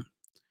यहाँ।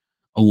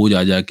 और वो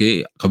जा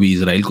के कभी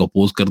इज़राइल को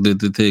अपोज़ कर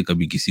देते थे,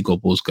 कभी किसी को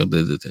अपोज़ कर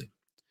देते थे।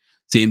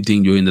 सेम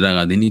थिंग जो इंदिरा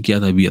गांधी ने किया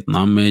था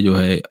वियतनाम में जो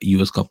है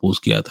यूएस का अपोज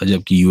किया था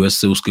जबकि यूएस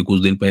से उसके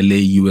कुछ दिन पहले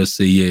यूएस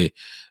से ये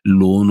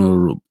लोन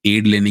और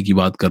एड लेने की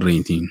बात कर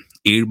रही थी।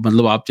 एड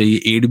मतलब आप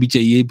चाहिए एड भी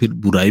चाहिए फिर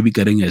बुराई भी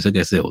करेंगे ऐसा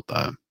कैसे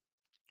होता है,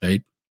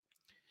 राइट?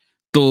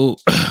 तो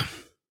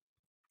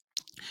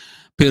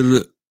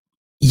फिर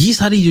ये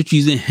सारी जो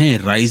चीजें हैं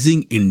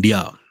राइजिंग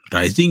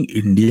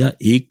इंडिया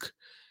एक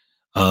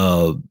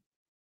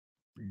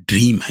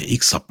ड्रीम है,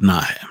 एक सपना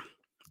है।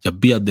 जब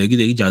भी आप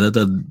देखिए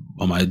ज़्यादातर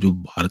हमारे जो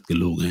भारत के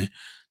लोग हैं,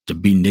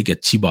 जब भी इंडिया की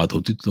अच्छी बात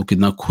होती है तो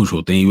कितना खुश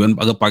होते हैं। इवन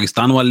अगर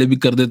पाकिस्तान वाले भी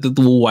कर देते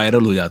तो वो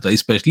वायरल हो जाता है।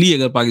 स्पेशली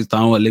अगर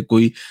पाकिस्तान वाले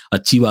कोई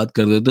अच्छी बात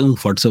कर देते हैं तो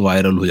फट से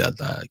वायरल हो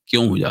जाता है।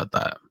 क्यों हो जाता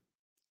है?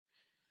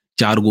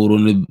 4 गोरों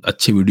ने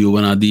अच्छे वीडियो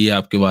बना दिए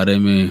आपके बारे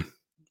में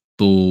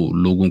तो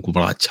लोगों को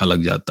बड़ा अच्छा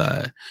लग जाता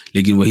है।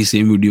 लेकिन वही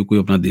सेम वीडियो कोई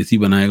अपना देसी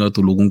बनाएगा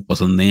तो लोगों को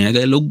पसंद नहीं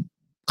आएगा। लोग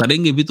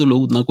करेंगे भी तो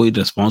लोग उतना कोई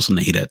रिस्पॉन्स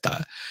नहीं रहता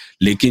है।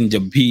 लेकिन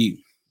जब भी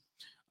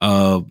अ,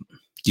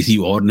 किसी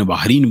और ने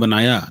बाहरी ने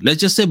बनाया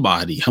लेट्स जस्ट से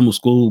बाहरी हम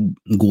उसको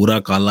गोरा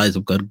काला ये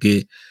सब करके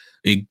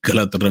एक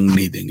गलत रंग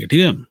नहीं देंगे, ठीक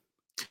है?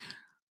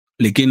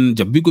 लेकिन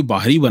जब भी कोई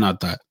बाहरी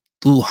बनाता है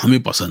तो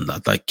हमें पसंद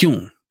आता है। क्यों?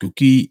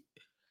 क्योंकि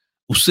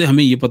उससे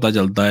हमें ये पता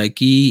चलता है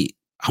कि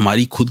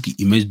हमारी खुद की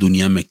इमेज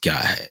दुनिया में क्या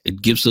है। It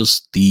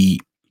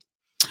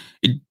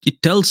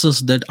tells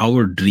us that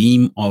our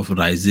dream of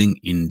rising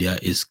India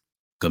is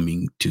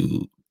coming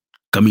to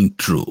coming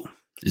true,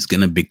 it's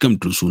gonna become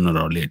true sooner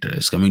और letter,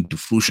 it's coming to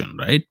fruition,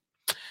 right?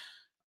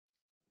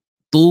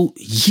 तो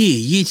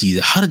ये चीज़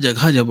है, हर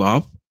जगह जब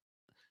आप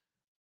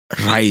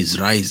राइज़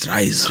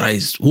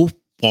वो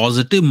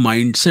पॉज़िटिव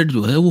माइंडसेट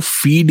जो है वो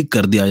फ़ीड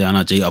कर दिया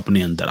जाना चाहिए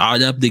अपने अंदर।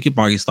 आज आप देखिए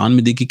पाकिस्तान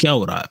में देखिए क्या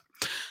हो रहा है।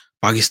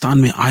 पाकिस्तान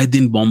में आए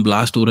दिन बॉम्ब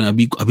ब्लास्ट हो रहे हैं।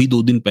 अभी अभी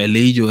 2 दिन पहले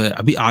ही जो है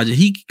अभी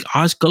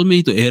आज कल में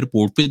ही तो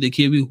एयरपोर्ट पे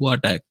देखिए अभी हुआ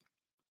अटैक।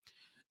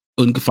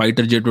 उनके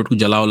फाइटर जेट वेट को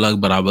जला-वला के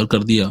बराबर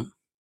कर दिया।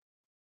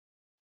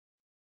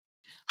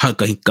 हाँ,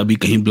 कहीं कभी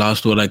कहीं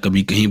ब्लास्ट हो रहा है,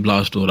 कभी कहीं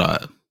ब्लास्ट हो रहा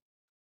है,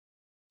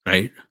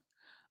 राइट?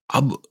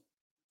 अब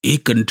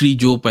एक कंट्री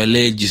जो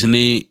पहले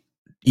जिसने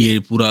ये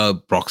पूरा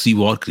प्रॉक्सी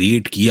वॉर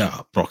क्रिएट किया,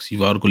 प्रॉक्सी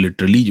वॉर को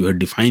लिटरली जो है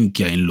डिफाइन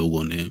किया इन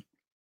लोगों ने,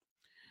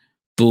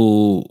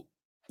 तो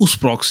उस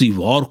प्रॉक्सी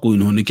वॉर को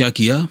इन्होंने क्या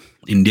किया,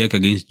 इंडिया के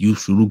अगेंस्ट यूज़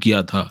शुरू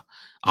किया था।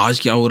 आज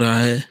क्या हो रहा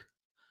है,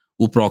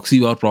 वो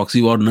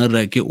प्रॉक्सी वॉर न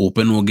रह के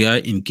ओपन हो गया है,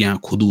 इनके यहाँ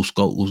खुद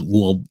उसका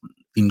वो अब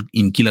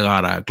इनकी लगा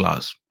रहा है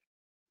क्लास।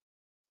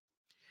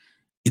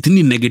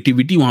 इतनी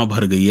नेगेटिविटी वहाँ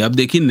भर गई है। अब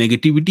देखिए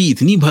नेगेटिविटी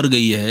इतनी भर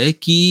गई है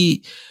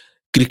कि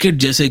क्रिकेट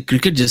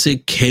जैसे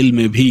खेल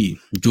में भी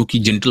जो कि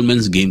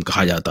जेंटलमैन्स गेम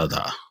कहा जाता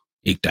था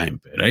एक टाइम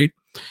पे, राइट?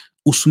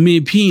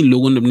 उसमें भी इन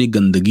लोगों ने अपनी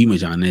गंदगी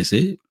मचाने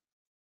से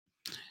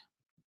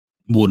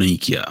वो नहीं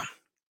किया,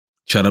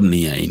 शर्म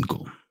नहीं आई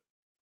इनको।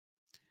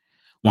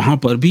 वहाँ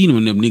पर भी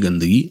इन्होंने अपनी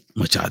गंदगी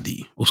मचा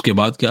दी। उसके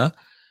बाद क्या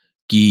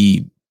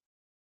कि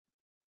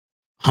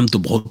हम तो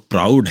बहुत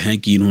प्राउड हैं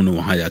कि इन्होंने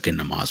वहाँ जाके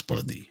नमाज़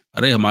पढ़ दी।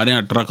 अरे हमारे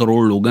यहाँ 18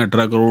 करोड़ लोग हैं,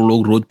 18 करोड़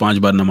लोग रोज 5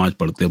 बार नमाज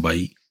पढ़ते हैं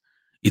भाई,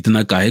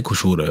 इतना काहे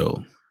खुश हो रहे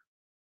हो?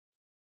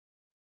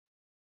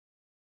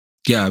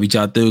 क्या अभी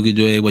चाहते हो कि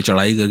जो है वो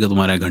चढ़ाई करके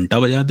तुम्हारे यहाँ घंटा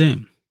बजा दें?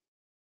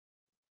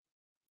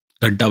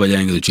 घंटा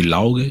बजाएंगे तो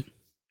चिल्लाओगे,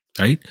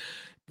 राइट?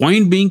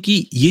 पॉइंट बीइंग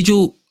कि ये जो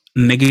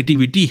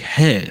नेगेटिविटी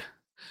है,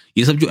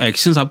 ये सब जो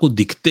एक्शंस आपको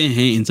दिखते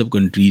हैं इन सब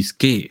कंट्रीज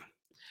के,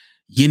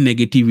 ये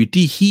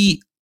नेगेटिविटी ही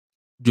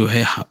जो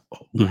है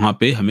वहां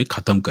पे हमें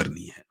खत्म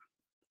करनी है।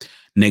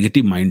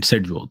 नेगेटिव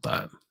माइंडसेट जो होता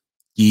है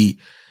कि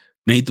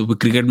नहीं तो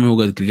क्रिकेट में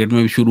होगा, क्रिकेट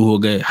में भी शुरू हो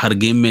गए, हर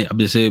गेम में। अब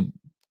जैसे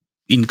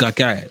इनका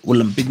क्या है,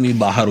 ओलंपिक में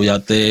बाहर हो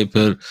जाते हैं,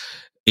 फिर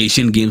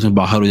एशियन गेम्स में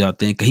बाहर हो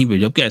जाते हैं कहीं पे,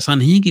 जबकि ऐसा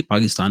नहीं है कि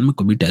पाकिस्तान में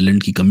कभी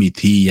टैलेंट की कमी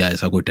थी या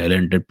ऐसा कोई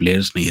टैलेंटेड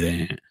प्लेयर्स नहीं रहे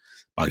हैं।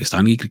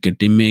 पाकिस्तान की क्रिकेट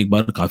टीम में एक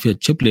बार काफी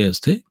अच्छे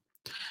प्लेयर्स थे,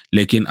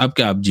 लेकिन अब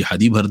क्या, अब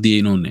जिहादी भर दिए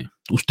इन्होंने।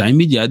 उस टाइम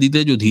भी जिहादी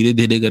थे जो धीरे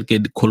धीरे करके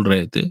खुल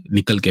रहे थे,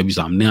 निकल के अभी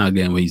सामने आ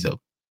गए हैं वही सब।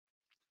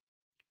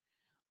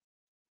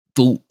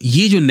 तो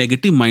ये जो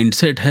नेगेटिव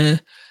माइंडसेट है,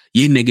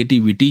 ये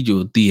नेगेटिविटी जो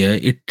होती है,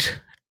 it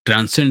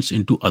transcends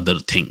into other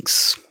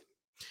things.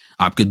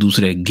 आपके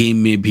दूसरे गेम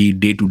में भी,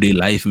 डे टू डे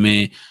लाइफ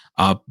में,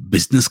 आप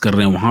बिजनेस कर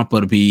रहे हैं वहां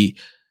पर भी।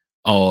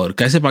 और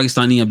कैसे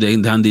पाकिस्तानी अब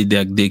ध्यान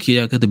देखिए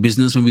जाकर, तो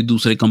बिजनेस में भी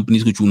दूसरे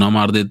कंपनीज को चूना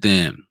मार देते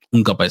हैं,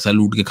 उनका पैसा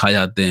लूट के खा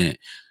जाते हैं,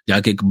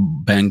 जाके एक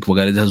बैंक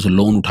वगैरह से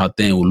लोन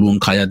उठाते हैं, वो लोन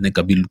खा जाते हैं।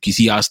 कभी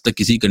किसी आज तक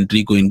किसी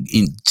कंट्री को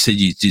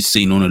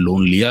जिससे इन्होंने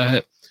लोन लिया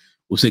है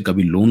उसे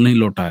कभी लोन नहीं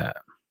लौटाया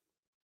है।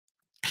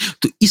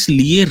 तो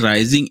इसलिए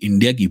राइजिंग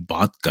इंडिया की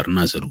बात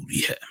करना जरूरी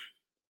है।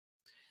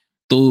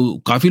 तो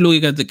काफी लोग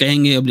ये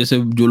कहेंगे, अब जैसे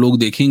जो लोग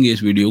देखेंगे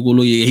इस वीडियो को,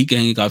 लोग यही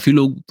कहेंगे, काफी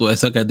लोग तो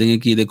ऐसा कह देंगे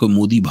कि देखो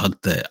मोदी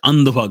भक्त है,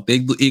 अंधभक्त।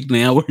 एक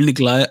नया वर्ड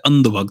निकला है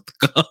अंधभक्त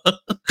का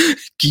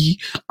कि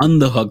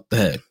अंधभक्त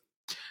है।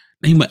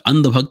 नहीं, मैं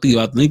अंधभक्त की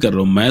बात नहीं कर रहा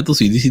हूं, मैं तो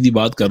सीधी सीधी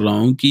बात कर रहा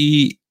हूं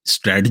कि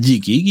स्ट्रेटजी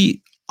की,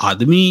 कि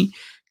आदमी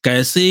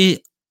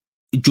कैसे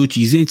जो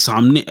चीजें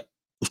सामने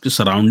उसके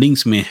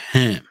सराउंडिंग्स में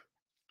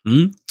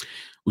हैं,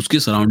 उसके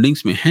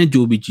सराउंडिंग्स में हैं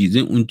जो भी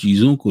चीजें, उन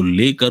चीजों को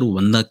लेकर वो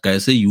बंदा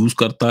कैसे यूज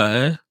करता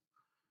है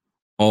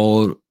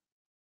और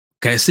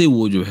कैसे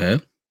वो जो है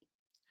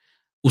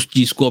उस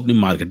चीज को अपनी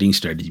मार्केटिंग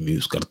स्ट्रेटजी में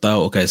यूज करता है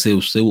और कैसे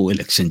उससे वो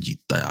इलेक्शन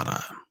जीतता जा रहा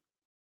है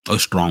और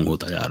स्ट्रांग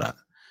होता जा रहा है।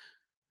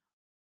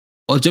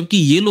 और जबकि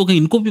ये लोग हैं,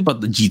 इनको भी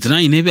पता जीतना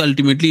इन्हें भी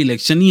अल्टीमेटली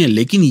इलेक्शन ही है,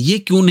 लेकिन ये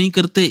क्यों नहीं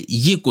करते,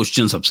 ये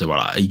क्वेश्चन सबसे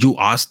बड़ा है जो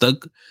आज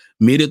तक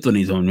मेरे तो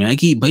नहीं समझ में आया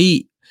कि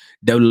भाई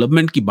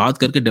डेवलपमेंट की बात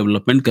करके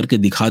डेवलपमेंट करके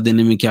दिखा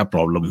देने में क्या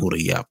प्रॉब्लम हो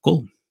रही है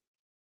आपको,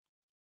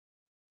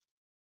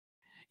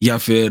 या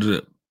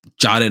फिर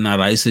 4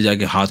 एनआरआई से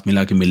जाके हाथ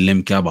मिला के मिलने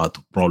में क्या बात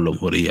प्रॉब्लम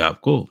हो रही है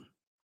आपको।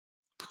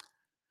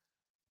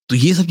 तो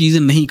ये सब चीजें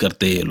नहीं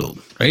करते ये लोग,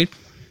 राइट?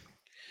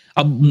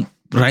 अब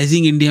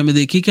राइजिंग इंडिया में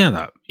देखिए क्या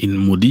था, इन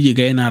मोदी जी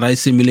गए नाराज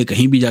से मिले,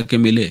 कहीं भी जाके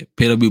मिले,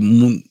 फिर अभी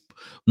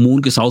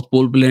मून के साउथ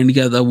पोल पे लैंड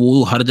किया था,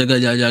 वो हर जगह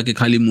जा जाके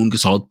खाली मून के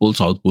साउथ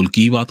पोल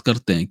की ही बात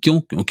करते हैं। क्यों?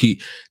 क्योंकि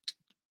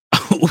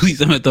उसी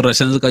समय तो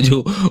रशियंस का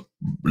जो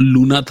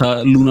लूना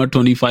था, लूना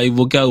 25,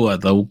 वो क्या हुआ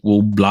था,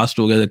 वो ब्लास्ट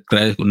हो गया,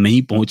 क्रैश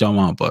नहीं पहुंचा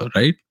वहां पर,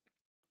 राइट?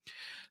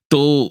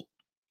 तो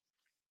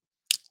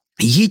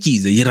ये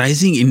चीज है, ये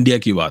राइजिंग इंडिया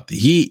की बात है,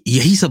 ये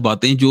यही सब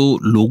बातें जो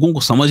लोगों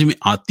को समझ में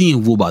आती हैं,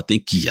 वो बातें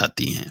की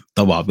जाती हैं,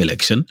 तब आप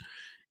इलेक्शन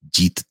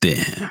जीतते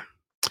हैं।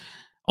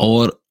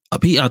 और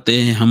अभी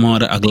आते हैं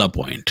हमारा अगला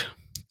point,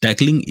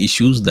 tackling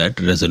issues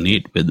that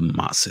resonate with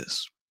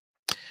masses.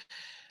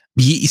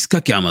 ये इसका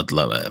क्या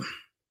मतलब है?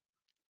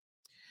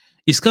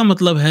 इसका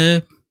मतलब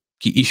है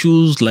कि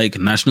issues like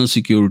national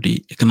security,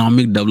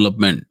 economic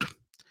development,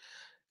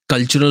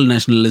 cultural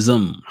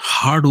nationalism,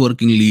 hard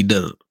working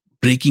leader,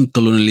 breaking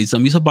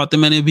colonialism, ये सब बातें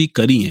मैंने अभी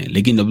करी हैं।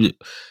 लेकिन अब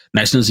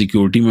नेशनल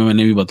सिक्योरिटी में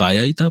मैंने भी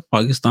बताया ही था,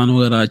 पाकिस्तान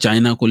वगैरह,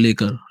 चाइना को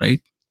लेकर,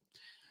 राइट?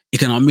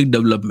 इकोनॉमिक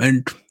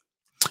डेवलपमेंट,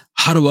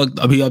 हर वक्त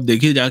अभी आप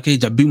देखिए जाके,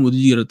 जब भी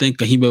मोदी जी रहते हैं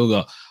कहीं भी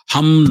होगा,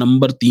 हम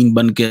नंबर 3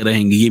 बन के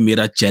रहेंगे, ये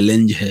मेरा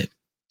चैलेंज है।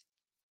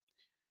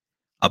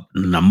 अब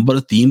नंबर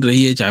 3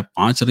 रही है, चाहे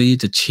 5 रही है,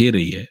 चाहे 6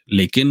 रही है,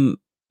 लेकिन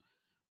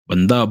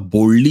बंदा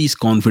बोल्डली इस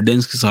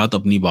कॉन्फिडेंस के साथ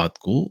अपनी बात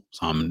को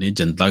सामने,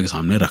 जनता के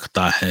सामने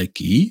रखता है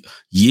कि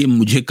ये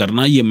मुझे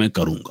करना, ये मैं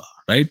करूंगा,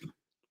 राइट?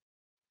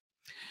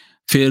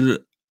 फिर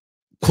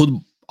खुद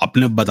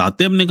अपने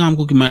बताते अपने काम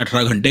को कि मैं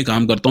 18 घंटे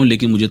काम करता हूं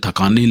लेकिन मुझे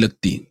थकान नहीं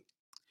लगती।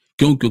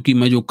 क्यों? क्योंकि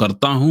मैं जो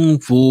करता हूं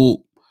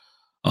वो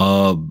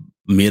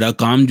मेरा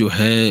काम जो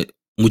है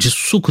मुझे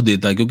सुख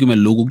देता है, क्योंकि मैं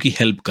लोगों की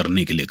हेल्प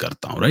करने के लिए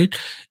करता हूं, राइट?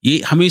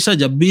 ये हमेशा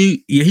जब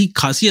भी यही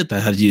खासियत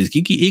है हर चीज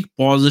की, कि एक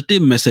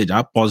पॉजिटिव मैसेज,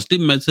 आप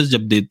पॉजिटिव मैसेज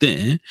जब देते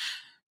हैं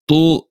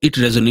तो इट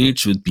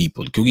रेजोनेट्स विद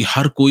पीपल, क्योंकि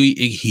हर कोई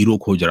एक हीरो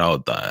खोज रहा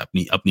होता है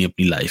अपनी अपनी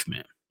अपनी लाइफ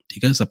में,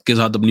 ठीक है? सबके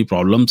साथ अपनी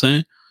प्रॉब्लम्स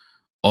हैं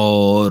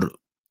और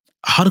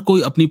हर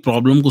कोई अपनी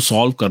प्रॉब्लम को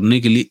सॉल्व करने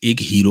के लिए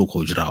एक हीरो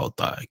खोज रहा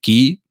होता है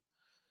कि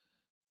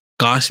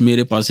काश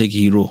मेरे पास एक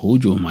हीरो हो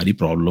जो हमारी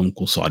प्रॉब्लम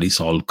को सारी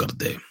सॉल्व कर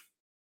दे।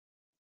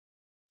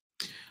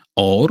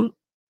 और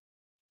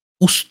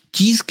उस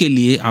चीज के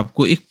लिए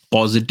आपको एक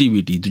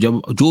पॉजिटिविटी। तो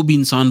जब जो भी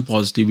इंसान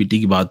पॉजिटिविटी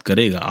की बात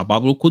करेगा,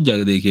 आप लोग खुद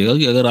जाके देखिएगा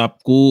कि अगर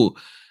आपको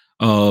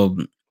अ,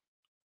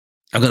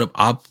 अगर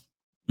आप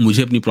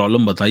मुझे अपनी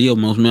प्रॉब्लम बताइए और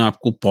मैं उसमें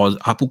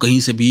आपको कहीं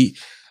से भी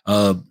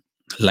अ,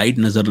 लाइट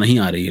नज़र नहीं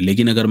आ रही है,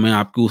 लेकिन अगर मैं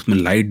आपको उसमें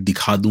लाइट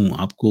दिखा दूँ,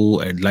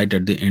 आपको light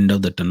at the end of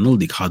the tunnel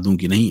दिखा दूँ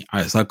कि नहीं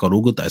ऐसा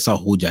करोगे तो ऐसा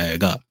हो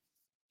जाएगा।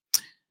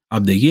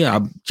 आप देखिए,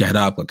 आप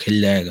चेहरा आपका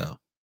खिल जाएगा।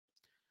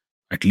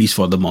 एटलीस्ट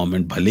फॉर द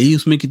मोमेंट, भले ही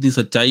उसमें कितनी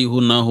सच्चाई हो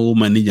ना हो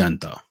मैं नहीं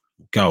जानता,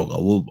 क्या होगा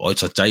वो, और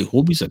सच्चाई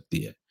हो भी सकती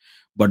है।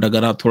 बट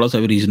अगर आप थोड़ा-सा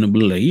भी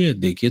रीज़नेबल रहिए,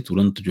 देखिए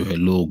तुरंत जो है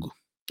लोग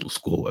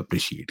उसको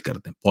एप्रिशिएट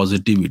करते हैं,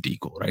 पॉज़िटिविटी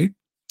को, राइट?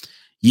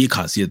 ये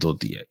ख़ासियत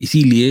होती है।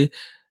 इसीलिए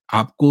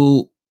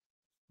आपको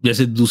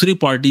जैसे दूसरी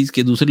पार्टीज़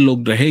के दूसरे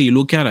लोग रहे, ये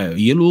लोग क्या रहे?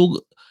 ये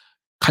लोग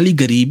खाली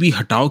गरीबी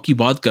हटाओ की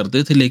बात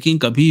करते थे, लेकिन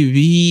कभी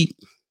भी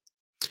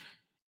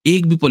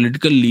एक भी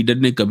पॉलिटिकल लीडर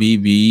ने कभी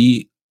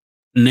भी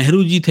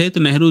नेहरू जी थे, तो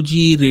नेहरू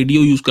जी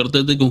रेडियो यूज़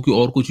करते थे क्योंकि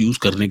और कुछ यूज़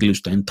करने के लिए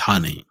उस टाइम था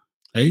नहीं,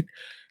 राइट?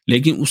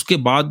 लेकिन उसके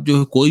बाद जो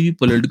है कोई भी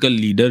पॉलिटिकल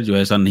लीडर जो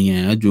ऐसा नहीं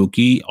आया जो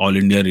कि ऑल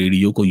इंडिया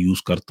रेडियो को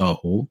यूज़ करता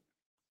हो,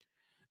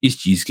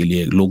 इस चीज़ के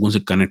लिए, लोगों से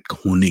कनेक्ट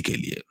होने के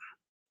लिए।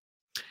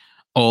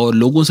 और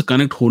लोगों से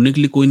कनेक्ट होने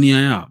के लिए कोई नहीं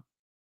आया,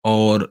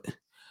 और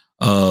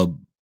अ,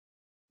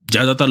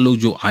 ज़्यादातर लोग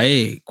जो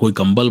आए, कोई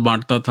कंबल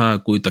बाँटता था,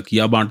 कोई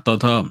तकिया बाँटता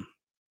था,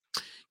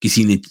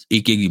 किसी ने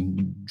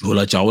एक-एक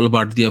झोला चावल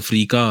बाँट दिया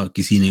फ्री का,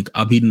 किसी ने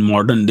अभी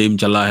मॉडर्न डे में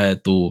चला है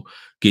तो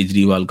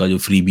केजरीवाल का जो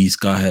फ्रीबीज़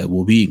का है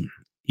वो भी,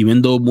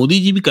 इवन दो मोदी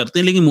जी भी करते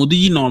हैं, लेकिन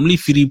मोदी जी नॉर्मली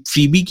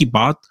फ्रीबी की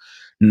बात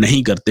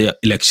नहीं करते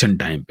इलेक्शन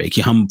टाइम पे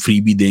कि हम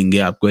फ्रीबी देंगे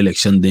आपको,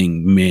 इलेक्शन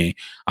में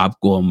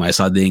आपको हम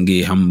ऐसा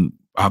देंगे, हम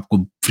आपको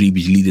फ्री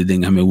बिजली दे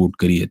देंगे, हमें वोट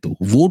करिए। तो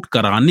वोट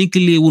कराने के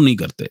लिए वो नहीं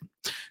करते।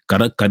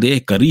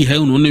 करी है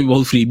उन्होंने,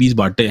 बहुत फ्रीबीज़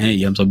बाँटे हैं,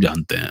 ये हम सब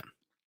जानते हैं।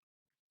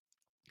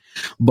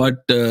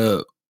 But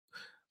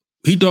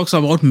he talks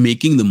about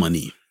making the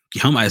money, कि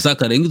हम ऐसा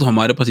करेंगे तो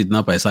हमारे पास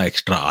इतना पैसा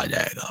एक्स्ट्रा आ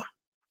जाएगा,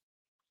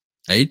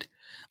 राइट?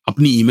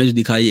 अपनी इमेज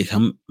दिखाई,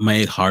 मैं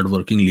एक हार्ड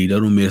वर्किंग लीडर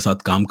हूँ, मेरे साथ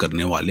काम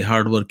करने वाले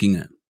हार्ड वर्किंग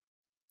हैं।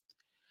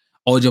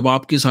 और जब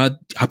आपके साथ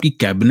आपकी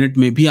कैबिनेट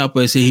में भी आप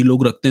ऐसे ही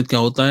लोग रखते हैं तो क्या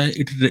होता है,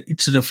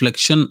 it's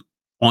reflection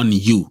on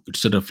you,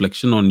 it's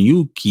reflection on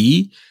you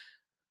कि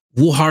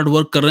वो हार्ड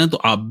वर्क कर रहे हैं तो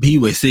आप भी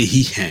वैसे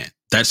ही हैं,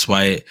 that's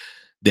why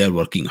they are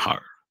working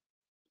hard,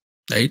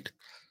 right?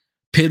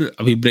 फिर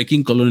अभी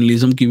ब्रेकिंग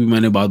कॉलोनियलिज्म की भी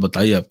मैंने बात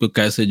बताई आपको,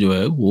 कैसे जो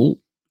है वो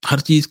हर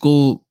चीज को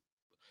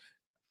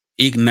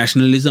एक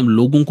नेशनलिज्म,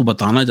 लोगों को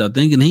बताना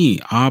चाहते हैं कि नहीं,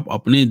 आप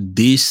अपने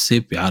देश से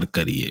प्यार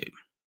करिए।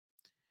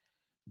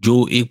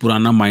 जो एक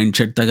पुराना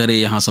माइंडसेट था, अरे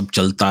यहाँ सब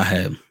चलता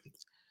है,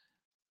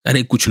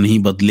 अरे कुछ नहीं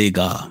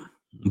बदलेगा,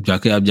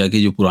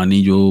 जाके जो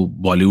पुरानी जो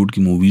बॉलीवुड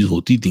की मूवीज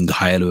होती थी,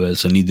 घायल हुए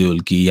सनी देओल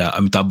की, या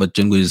अमिताभ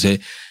बच्चन को जैसे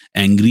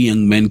एंग्री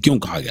यंग मैन क्यों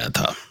कहा गया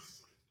था,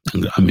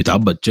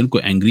 अमिताभ बच्चन को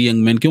एंग्री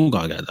यंग मैन क्यों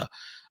कहा गया था?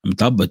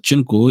 अमिताभ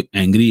बच्चन को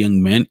एंग्री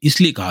यंग मैन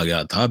इसलिए कहा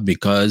गया था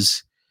because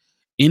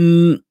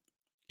in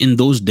in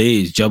those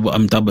days जब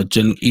अमिताभ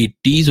बच्चन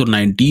 80s और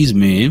 90s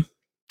में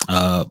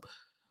अ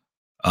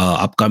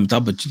आपका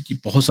अमिताभ बच्चन की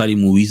बहुत सारी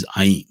मूवीज़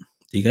आईं,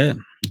 ठीक है?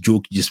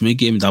 जो जिसमें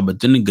कि अमिताभ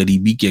बच्चन ने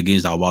गरीबी के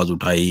अगेंस्ट आवाज़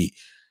उठाई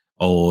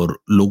और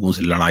लोगों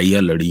से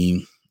लड़ाइयाँ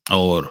लड़ी,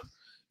 और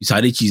ये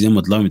सारी चीज़ें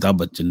मतलब अमिताभ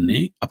बच्चन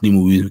ने अपनी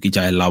मूवीज़ में की,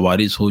 चाहे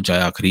लावारिस हो,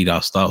 चाहे आखिरी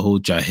रास्ता हो,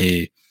 चाहे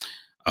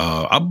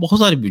आप बहुत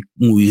सारी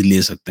मूवीज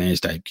ले सकते हैं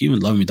इस टाइप की,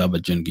 मतलब अमिताभ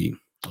बच्चन की,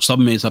 तो सब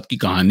में सबकी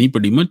कहानी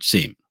pretty मच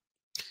सेम।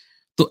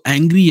 तो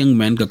एंग्री यंग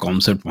मैन का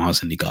कॉन्सेप्ट वहां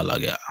से निकाला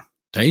गया,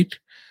 राइट?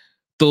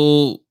 तो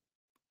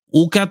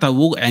वो क्या था,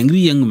 वो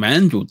एंग्री यंग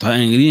मैन जो था,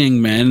 एंग्री यंग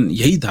मैन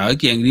यही था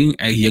कि angry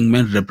young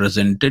man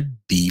represented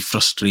the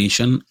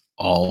frustration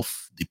of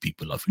the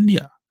people of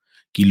India,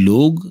 कि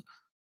लोगों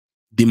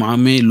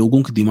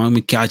के दिमाग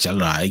में क्या चल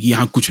रहा है कि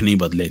यहाँ कुछ नहीं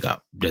बदलेगा।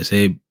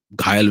 जैसे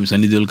घायल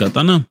सनी देओल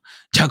कहता ना,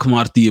 झक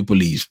मारती है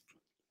पुलिस,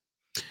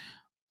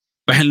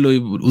 पहन लो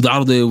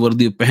उतार दो ये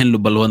वर्दी, पहन लो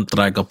बलवंत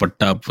राय का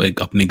पट्टा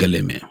एक अपने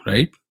गले में,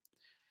 राइट?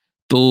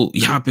 तो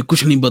यहाँ पे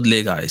कुछ नहीं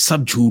बदलेगा,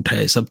 सब झूठ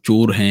है, सब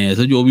चोर हैं,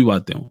 ऐसे जो भी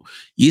बातें हो,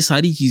 ये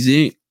सारी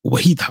चीजें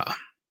वही था,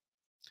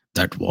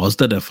 दैट वाज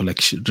द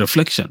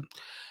रिफ्लेक्शन।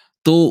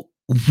 तो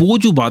वो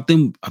जो बातें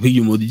अभी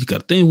जो मोदी जी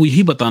करते हैं वो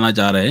यही बताना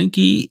चाह रहे हैं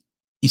कि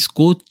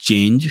इसको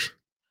चेंज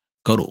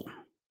करो।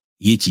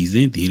 ये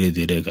चीजें धीरे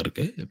धीरे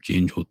करके जब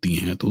चेंज होती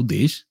हैं तो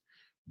देश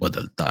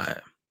बदलता है,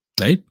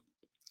 राइट?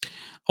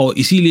 और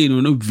इसीलिए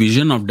इन्होंने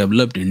विजन ऑफ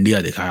डेवलप्ड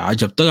इंडिया दिखाया। आज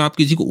जब तक आप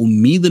किसी को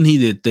उम्मीद नहीं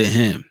देते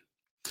हैं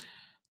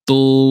तो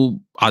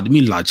आदमी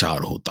लाचार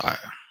होता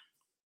है,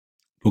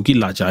 क्योंकि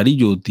लाचारी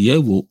जो होती है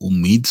वो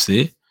उम्मीद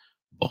से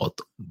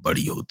बहुत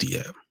बड़ी होती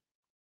है।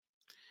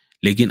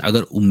 लेकिन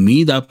अगर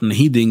उम्मीद आप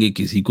नहीं देंगे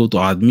किसी को तो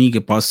आदमी के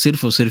पास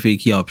सिर्फ और सिर्फ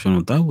एक ही ऑप्शन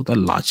होता है, वो होता है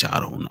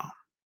लाचार होना।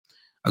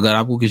 अगर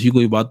आपको किसी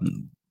को ये बात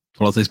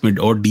थोड़ा सा इसमें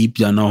और डीप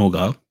जाना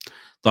होगा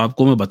तो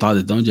आपको मैं बता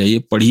देता हूँ, जाइए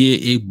पढ़िए,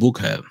 एक बुक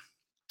है,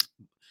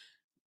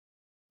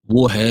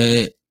 वो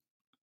है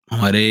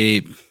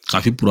हमारे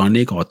काफी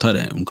पुराने एक ऑथर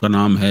हैं, उनका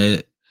नाम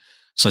है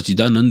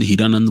सच्चिदानंद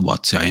हीरानंद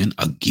वात्स्यायन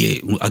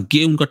अज्ञेय,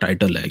 अज्ञेय उनका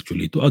टाइटल है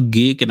एक्चुअली, तो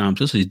अज्ञेय के नाम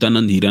से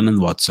सच्चिदानंद हीरानंद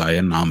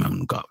वात्स्यायन नाम है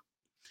उनका,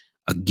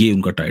 अज्ञेय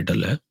उनका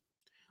टाइटल है।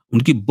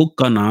 उनकी बुक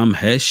का नाम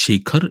है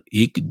शेखर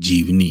एक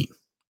जीवनी।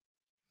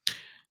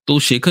 तो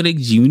शेखर एक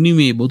जीवनी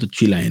में ये बहुत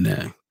अच्छी लाइन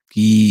है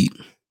कि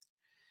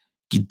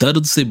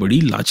दर्द से बड़ी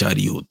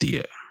लाचारी होती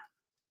है,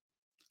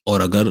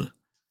 और अगर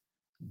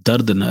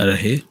दर्द न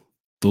रहे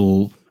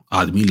तो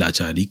आदमी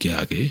लाचारी के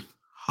आगे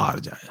हार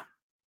जाए।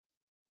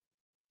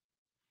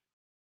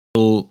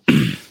 तो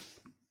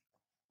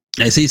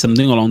ऐसे ही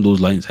समथिंग अलोंग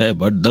दोज लाइंस है,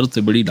 बट दर्द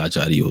से बड़ी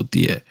लाचारी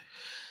होती है।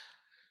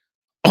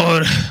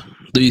 और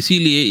तो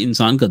इसीलिए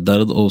इंसान का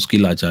दर्द और उसकी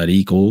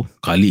लाचारी को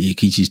खाली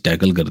एक ही चीज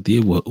टैकल करती है,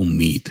 वो है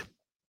उम्मीद।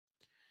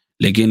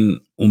 लेकिन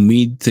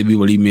उम्मीद से भी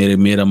बड़ी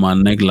मेरा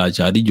मानना है कि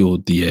लाचारी जो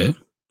होती है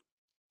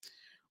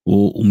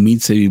वो उम्मीद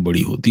से भी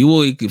बड़ी होती है।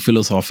 वो एक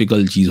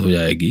फिलोसॉफिकल चीज हो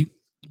जाएगी,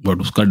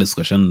 बट उसका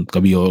डिस्कशन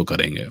कभी और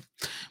करेंगे।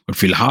 बट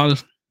फिलहाल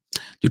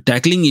जो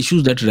tackling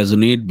issues that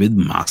resonate with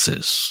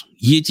masses,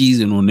 ये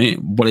चीज इन्होंने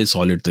बड़े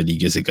सॉलिड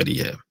तरीके से करी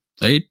है,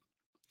 राइट?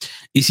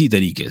 इसी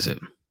तरीके से।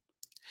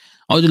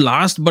 और जो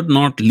लास्ट बट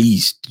नॉट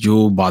लीस्ट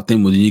जो बातें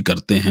मोदी जी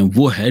करते हैं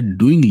वो है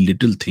doing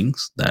little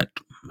things that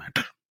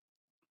matter.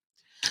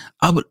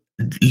 अब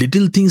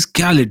लिटिल थिंग्स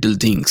क्या लिटिल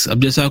थिंग्स?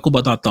 अब जैसे आपको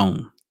बताता हूं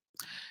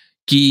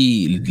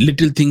कि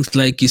लिटिल थिंग्स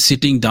लाइक कि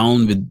sitting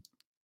down with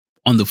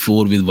on the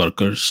floor with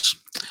workers,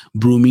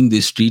 brooming the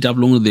street. आप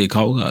लोगों ने देखा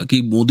होगा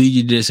कि मोदी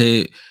जी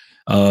जैसे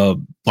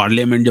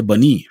पार्लियामेंट जब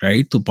बनी,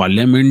 राइट, तो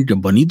पार्लियामेंट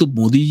जब बनी तो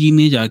मोदी जी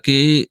ने जाके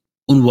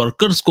उन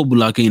वर्कर्स को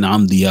बुला के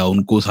इनाम दिया,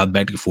 उनको साथ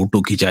बैठ के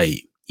फोटो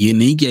खिंचाई। ये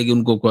नहीं किया कि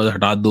उनको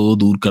हटा दो,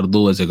 दूर कर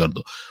दो, ऐसे कर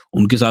दो।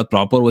 उनके साथ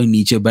प्रॉपर वही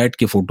नीचे बैठ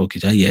के फोटो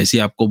खिंचाई। ऐसे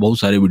आपको बहुत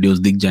सारे वीडियोस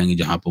दिख जाएंगे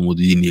जहां पर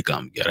मोदी जी ने ये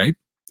काम किया, राइट?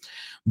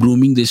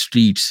 ब्रूमिंग द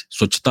स्ट्रीट्स,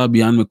 स्वच्छता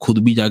अभियान में खुद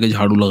भी जाके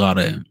झाड़ू लगा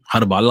रहे हैं,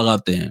 हर बार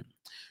लगाते हैं।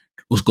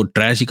 उसको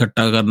ट्रैश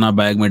इकट्ठा करना,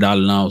 बैग में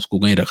डालना, उसको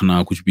कहीं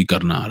रखना, कुछ भी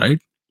करना,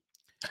 right?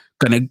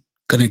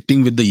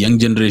 Connecting with the young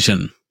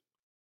generation.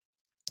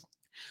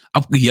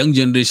 अब यंग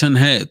जनरेशन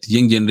है,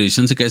 यंग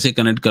जनरेशन से कैसे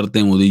कनेक्ट करते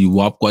हैं मोदी जी,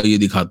 वो आपको आइए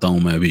दिखाता हूं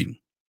मैं अभी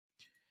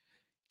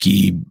कि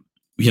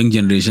यंग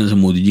जनरेशन से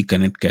मोदी जी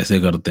कनेक्ट कैसे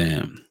करते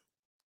हैं।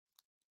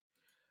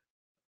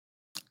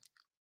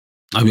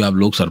 अभी आप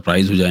लोग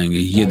सरप्राइज हो जाएंगे।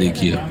 ये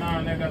देखिए,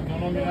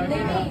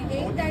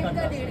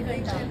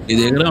 ये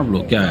देख रहे हैं आप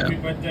लोग, क्या है?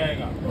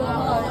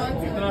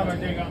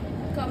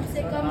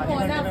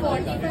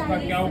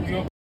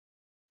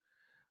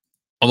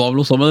 अब आप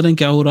लोग समझ रहे हैं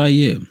क्या हो रहा है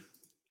ये?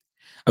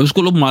 अब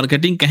इसको लोग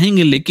मार्केटिंग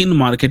कहेंगे, लेकिन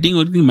मार्केटिंग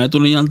मैं तो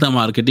नहीं जानता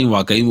मार्केटिंग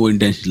वाकई वो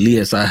इंटेंशनली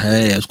ऐसा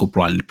है या उसको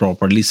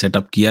प्रॉपरली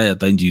सेटअप किया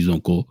जाता है। इन चीजों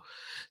को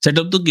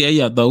सेटअप तो किया ही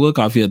जाता होगा,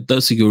 काफी हद तक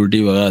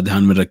सिक्योरिटी वगैरह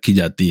ध्यान में रखी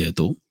जाती है।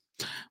 तो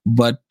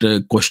बट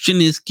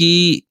क्वेश्चन इज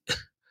कि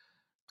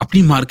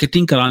अपनी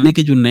मार्केटिंग कराने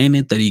के जो नए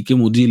नए तरीके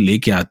मोदी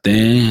लेके आते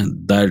हैं,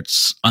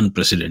 दैट्स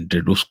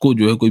अनप्रेसिडेंटेड। उसको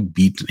जो है कोई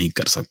बीट नहीं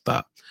कर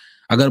सकता।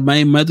 अगर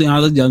मैं तो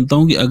यहाँ तक जानता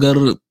हूँ कि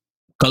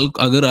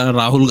अगर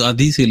राहुल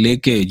गांधी से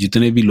लेके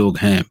जितने भी लोग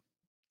हैं,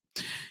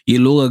 ये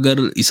लोग अगर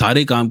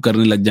सारे काम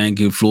करने लग जाएं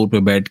कि फ्लोर पे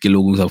बैठ के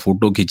लोगों के साथ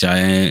फोटो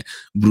खिंचाएं,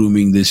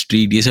 ब्रूमिंग द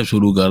स्ट्रीट, ये सब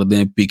शुरू कर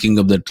दें, पिकिंग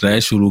अप द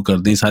ट्रैश शुरू कर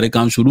दें, सारे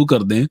काम शुरू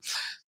कर दें,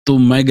 तो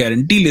मैं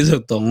गारंटी ले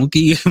सकता हूँ कि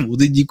ये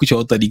मोदी जी कुछ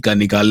और तरीका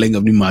निकाल लेंगे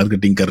अपनी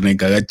मार्केटिंग करने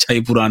का। अच्छा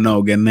ही पुराना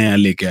हो गया, नया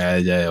लेके आया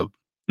जाए अब।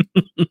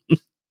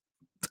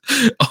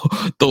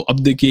 तो अब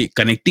देखिए,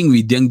 कनेक्टिंग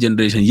विद यंग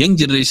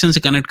जनरेशन से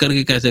कनेक्ट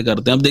करके कैसे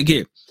करते हैं। अब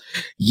देखिए,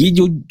 ये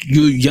जो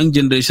यंग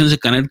जनरेशन से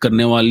कनेक्ट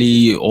करने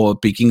वाली और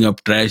पिकिंग अप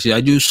ट्रैश या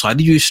जो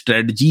सारी जो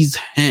स्ट्रेटजीज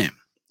हैं,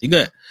 ठीक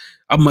है।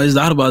 अब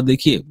मजेदार बात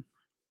देखिए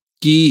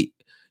कि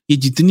ये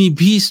जितनी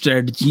भी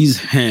स्ट्रेटजीज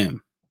हैं,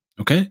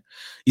 ओके,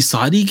 ये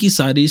सारी की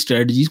सारी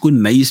स्ट्रेटजीज कोई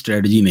नई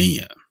स्ट्रेटजी नहीं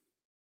है।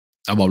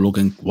 अब आप लोग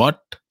कहेंगे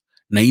व्हाट,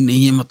 नई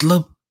नहीं है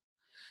मतलब?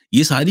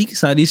 ये सारी की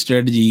सारी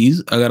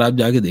स्ट्रेटजीज अगर आप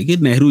जाके देखिए,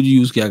 नेहरू जी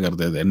यूज क्या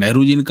करते थे।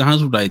 नेहरू जी ने कहाँ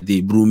से उठाई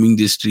थी? Brooming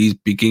the street,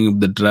 picking up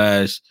the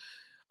trash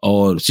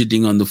और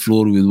sitting on the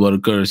floor with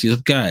workers. ये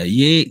सब क्या है?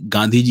 ये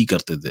गांधी जी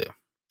करते थे।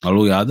 आप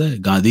लोग याद है,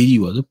 Gandhi ji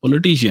was a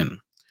politician.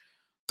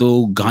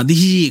 तो गांधी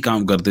जी ये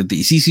काम करते थे,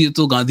 इसी से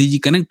तो गांधी जी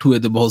कनेक्ट हुए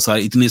थे बहुत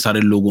सारे, इतने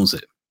सारे लोगों से।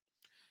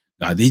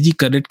 गांधी जी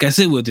कनेक्ट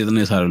कैसे हुए थे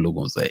इतने सारे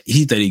लोगों से?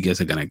 इसी तरीके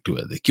से कनेक्ट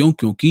हुए थे। क्यों?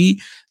 क्योंकि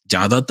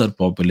ज्यादातर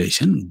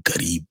पॉपुलेशन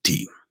गरीब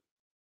थी।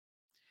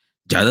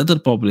 ज्यादातर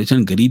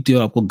पॉपुलेशन गरीब थी,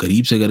 और आपको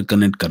गरीब से अगर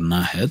कनेक्ट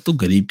करना है तो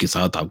गरीब के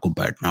साथ आपको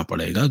बैठना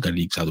पड़ेगा,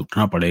 गरीब के साथ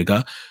उठना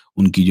पड़ेगा,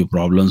 उनकी जो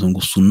प्रॉब्लम्स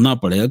उनको सुनना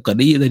पड़ेगा।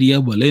 करिए दरिया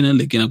भले ना,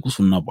 लेकिन आपको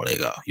सुनना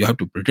पड़ेगा। You have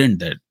to pretend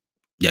that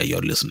या यू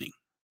आर लिसनिंग,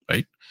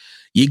 राइट?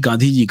 ये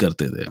गांधी जी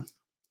करते थे।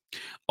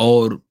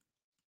 और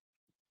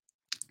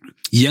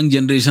यंग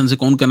जनरेशन से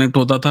कौन कनेक्ट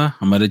होता था?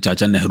 हमारे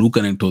चाचा नेहरू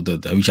कनेक्ट होते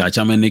थे। अभी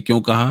चाचा मैंने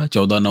क्यों कहा?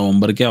 14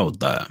 नवंबर क्या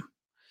होता है?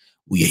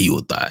 वो यही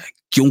होता है।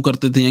 क्यों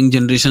करते थे यंग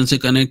जनरेशन से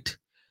कनेक्ट?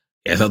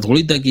 ऐसा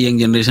थोड़ी था कि यंग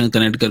जनरेशन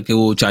कनेक्ट करके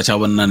वो चाचा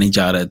बनना नहीं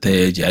चाह रहे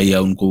थे, या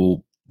उनको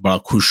बड़ा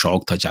खुश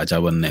शौक था चाचा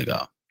बनने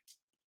का।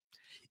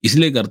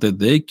 इसलिए करते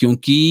थे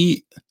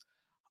क्योंकि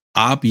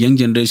आप यंग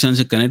जनरेशन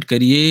से कनेक्ट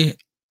करिए,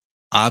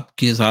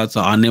 आपके साथ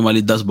आने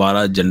वाली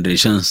 10-12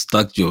 जनरेशंस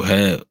तक जो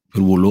है,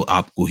 फिर वो लोग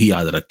आपको ही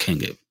याद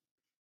रखेंगे,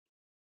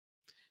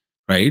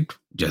 राइट?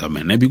 जैसा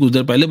मैंने भी कुछ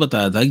देर पहले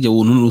बताया था कि जब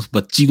उन्होंने उस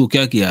बच्ची को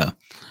क्या किया,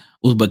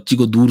 उस बच्ची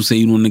को दूर से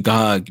ही उन्होंने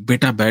कहा कि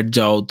बेटा बैठ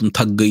जाओ, तुम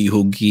थक गई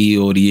होगी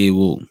और ये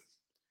वो,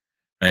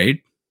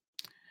 राइट?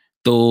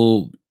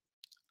 तो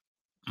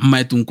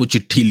मैं तुमको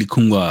चिट्ठी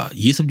लिखूंगा।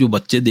 ये सब जो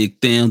बच्चे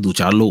देखते हैं,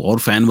 2-4 लोग और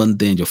फैन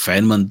बनते हैं, जो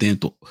फैन बनते हैं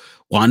तो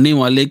वो आने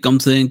वाले कम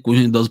से कुछ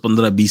 10,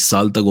 15, 20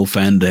 साल तक वो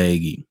फैन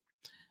रहेगी।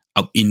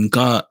 अब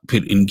इनका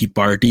फिर इनकी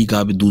पार्टी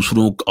का भी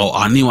दूसरों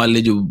और आने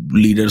वाले जो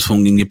लीडर्स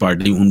होंगे इनकी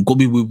पार्टी, उनको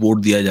भी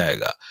वोट दिया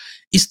जाएगा।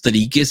 इस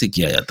तरीके से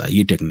किया जाता है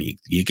ये टेक्निक।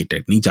 ये कि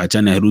टेक्निक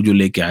चाचा नेहरू जो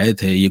लेके आए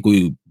थे, ये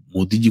कोई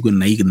मोदी जी को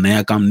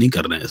नया काम नहीं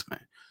कर रहे हैं इसमें।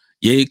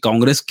 ये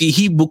कांग्रेस की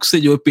ही बुक से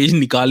जो है पेज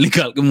निकाल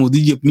निकाल के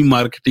मोदी जी अपनी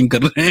मार्केटिंग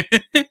कर रहे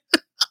हैं।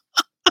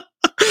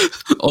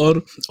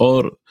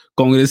 और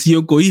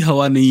कांग्रेसियों को ही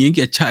हवा नहीं है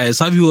कि अच्छा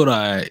ऐसा भी हो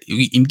रहा है,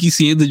 क्योंकि इनकी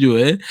सेंध जो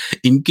है,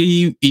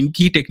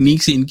 इनकी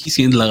टेक्निक से इनकी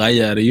सेंध लगाई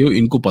जा रही है,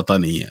 इनको पता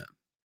नहीं है।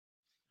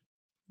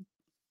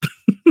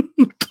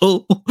 तो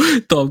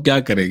अब क्या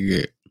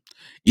करेंगे?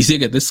 इसे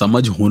कहते हैं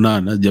समझ होना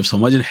ना। जब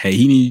समझ है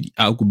ही नहीं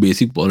आपको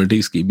बेसिक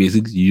पॉलिटिक्स की,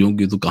 बेसिक चीजों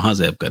की, तो कहाँ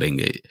से आप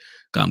करेंगे,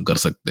 काम कर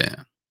सकते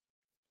हैं?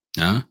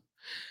 हाँ,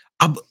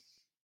 अब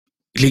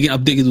लेकिन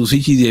अब देखिए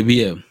दूसरी चीज ये भी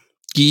है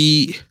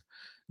कि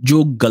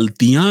जो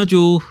गलतियां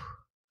जो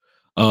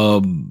अ,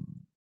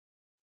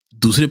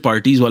 दूसरे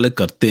पार्टीज वाले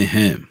करते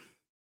हैं,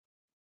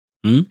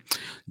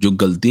 जो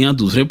गलतियां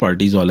दूसरे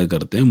पार्टीज वाले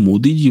करते हैं,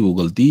 मोदी जी वो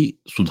गलती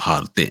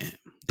सुधारते हैं,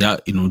 या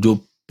जो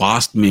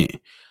पास्ट में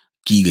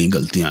की गई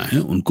गलतियां हैं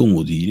उनको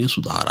मोदी जी ने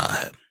सुधारा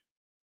है।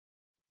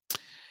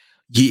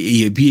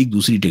 ये भी एक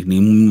दूसरी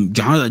टेक्निक,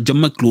 जहां जब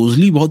मैं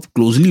बहुत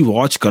क्लोजली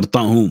वॉच करता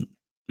हूं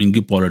इनकी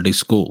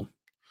पॉलिटिक्स को,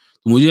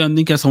 तो मुझे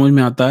अंदर क्या समझ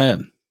में आता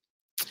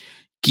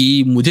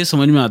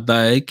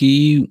है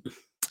कि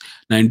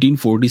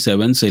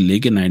 1947 से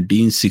लेके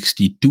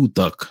 1962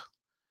 तक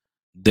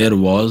देयर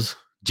वाज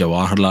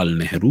जवाहरलाल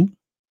नेहरू,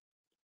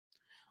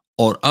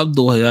 और अब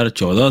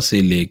 2014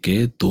 से लेके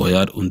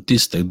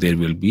 2029 तक there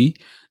will be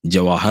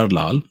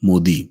Jawaharlal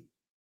Modi.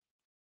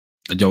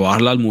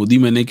 Jawaharlal Modi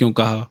मैंने क्यों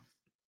कहा?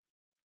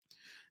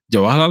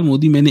 जवाहरलाल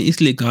मोदी मैंने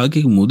इसलिए कहा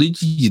कि मोदी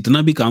जी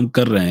जितना भी काम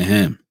कर रहे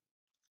हैं,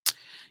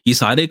 ये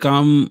सारे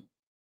काम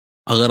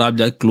अगर आप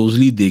जाके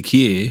क्लोजली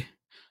देखिए,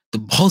 तो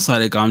बहुत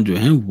सारे काम जो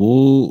हैं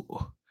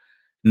वो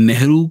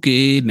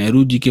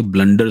नेहरू जी के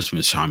ब्लंडर्स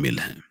में शामिल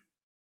हैं।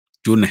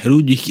 जो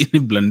नेहरू जी के ने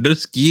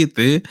ब्लंडर्स किए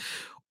थे,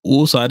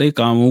 वो सारे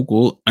कामों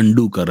को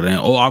अंडू कर रहे हैं।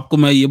 और आपको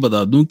मैं ये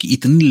बता दूं कि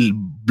इतनी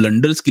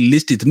ब्लंडर्स की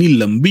लिस्ट इतनी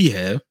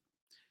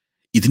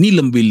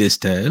लंबी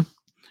लिस्ट है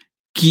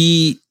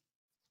कि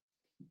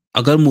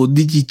अगर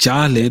मोदी जी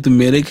चाह लें तो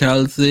मेरे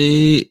ख्याल से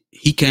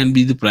he can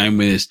be the prime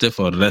minister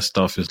for rest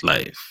of his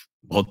life,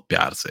 बहुत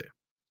प्यार से।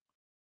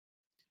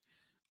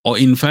 और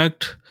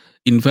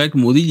इनफैक्ट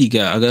मोदी जी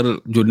क्या, अगर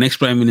जो नेक्स्ट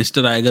प्राइम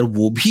मिनिस्टर आए अगर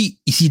वो भी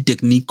इसी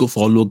टेक्निक को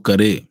फॉलो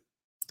करे,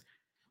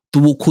 तो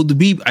वो खुद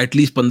भी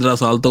एटलीस्ट 15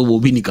 साल तक वो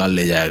भी निकाल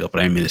ले जाएगा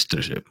प्राइम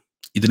मिनिस्टरशिप।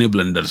 इतने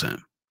ब्लंडर्स हैं,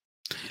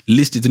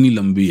 लिस्ट इतनी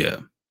लंबी है।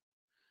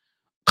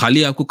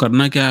 खाली आपको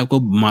करना क्या है, आपको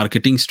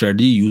मार्केटिंग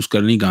स्ट्रेटजी यूज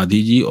करनी,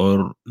 गांधी जी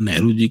और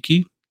नेहरू जी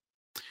की,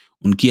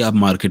 उनकी आप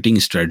मार्केटिंग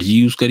स्ट्रेटजी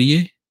यूज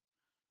करिए,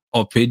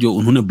 और फिर जो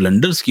उन्होंने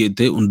ब्लंडर्स किए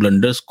थे उन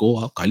ब्लंडर्स को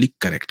आप खाली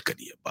करेक्ट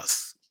करिए, बस।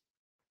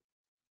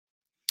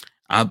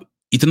 आप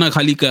इतना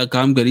खाली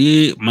काम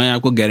करिए, मैं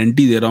आपको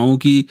गारंटी दे रहा हूं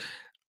कि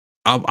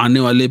आप आने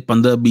वाले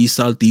 15, 20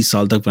 साल, 30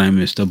 साल तक प्राइम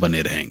मिनिस्टर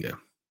बने रहेंगे।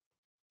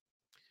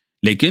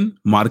 लेकिन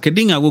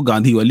मार्केटिंग आपको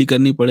गांधी वाली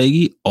करनी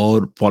पड़ेगी,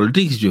 और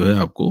पॉलिटिक्स जो है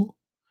आपको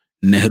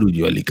नेहरू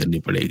जी वाली करनी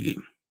पड़ेगी,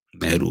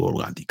 नेहरू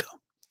और गांधी का।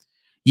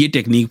 ये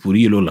टेक्निक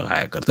पूरी ये लोग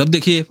लगाया करते। अब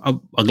देखिए,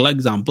 अब अगला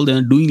एग्जांपल देना,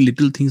 doing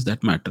little things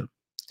that matter.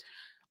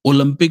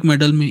 Olympic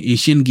medal में,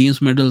 एशियन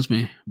गेम्स मेडल्स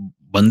में,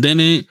 बंदे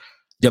ने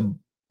जब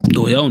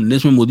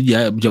 2019 में मोदी जी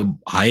जब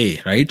आए,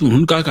 राइट, तो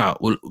उन्होंने कहा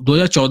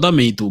 2014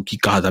 में ही तो कि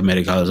कहा था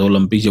मेरे ख्याल से,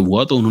 ओलंपिक जब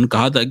हुआ तो उन्होंने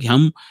कहा था कि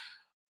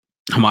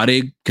हमारे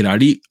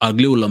खिलाड़ी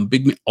अगले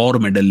ओलंपिक में और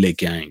मेडल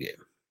लेके आएंगे,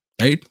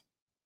 राइट।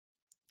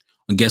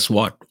 गेस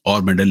व्हाट,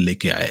 और मेडल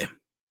लेके आए।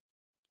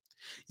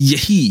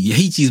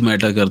 यही चीज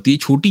मैटर करती है,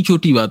 छोटी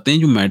छोटी बातें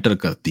जो मैटर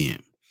करती हैं,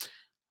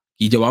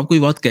 कि जब आप कोई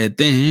बात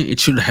कहते हैं it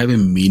should have a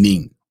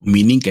meaning.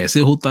 Meaning कैसे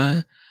होता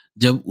है?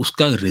 जब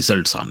उसका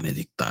रिजल्ट सामने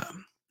दिखता है।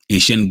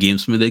 एशियन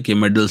गेम्स में देखिए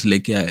मेडल्स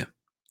लेके आए,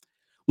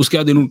 उसके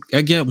बाद इन्होंने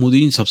क्या किया, मोदी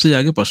जी सबसे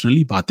जाके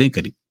पर्सनली बातें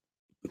करी।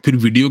 फिर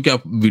वीडियो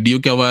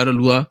क्या वायरल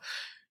हुआ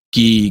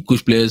कि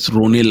कुछ प्लेयर्स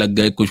रोने लग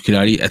गए, कुछ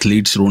खिलाड़ी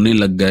एथलीट्स रोने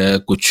लग गए,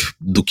 कुछ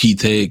दुखी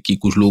थे कि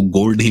कुछ लोग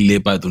गोल्ड नहीं ले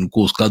पाए तो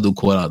उनको उसका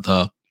दुख हो रहा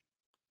था।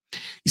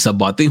 ये सब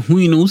बातें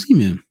हुई ना उसी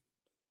में।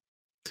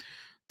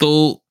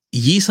 तो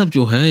ये सब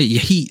जो है,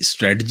 यही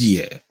स्ट्रेटजी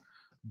है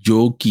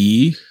जो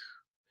कि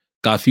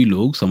काफी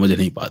लोग समझ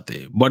नहीं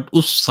पाते। बट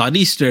उस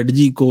सारी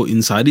स्ट्रेटजी को,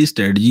 इन सारी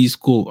स्ट्रेटजीज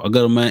को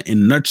अगर मैं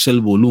इन नटशेल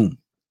बोलूं,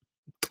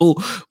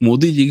 तो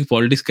मोदी जी की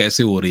पॉलिटिक्स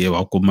कैसे हो रही है,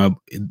 आपको मैं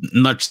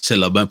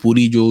नटशेल, अब मैं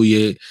पूरी जो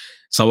ये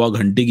सवा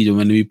घंटे की जो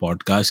मैंने भी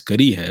पॉडकास्ट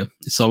करी है,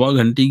 सवा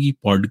घंटे की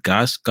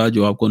पॉडकास्ट का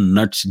जो आपको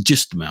नट्स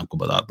जिस्ट मैं आपको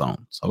बताता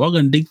हूँ। सवा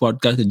घंटे की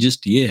पॉडकास्ट का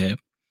जिस्ट ये है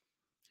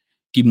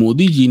कि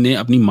मोदी जी ने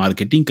अपनी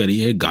मार्केटिंग करी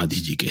है गांधी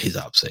जी के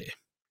हिसाब से,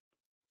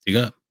 ठीक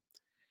है?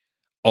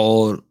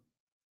 और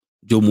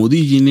जो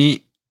मोदी जी ने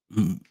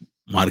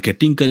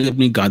मार्केटिंग करी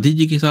अपनी गांधी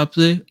जी के हिसाब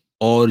से,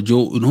 और जो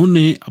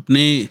उन्होंने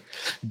अपने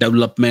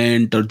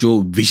डेवलपमेंट और जो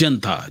विजन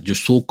था, जो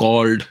सो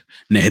कॉल्ड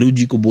नेहरू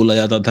जी को बोला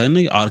जाता था ना,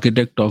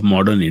 architect of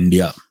modern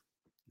India,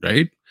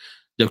 right?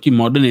 जबकि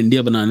मॉडर्न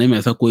इंडिया बनाने में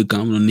ऐसा कोई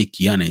काम उन्होंने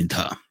किया नहीं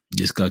था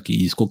जिसका कि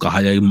इसको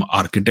कहा जाए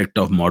architect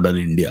of modern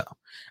India.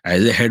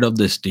 As a head of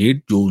the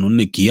state जो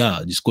उन्होंने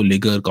किया, जिसको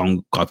लेकर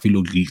काफी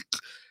लोग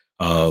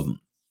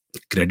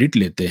क्रेडिट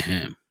लेते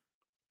हैं,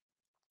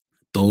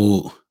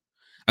 तो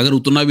अगर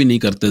उतना भी नहीं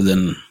करते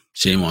then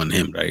shame on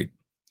him, right?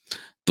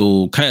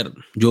 तो खैर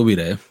जो भी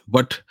रहे,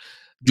 बट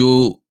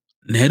जो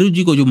नेहरू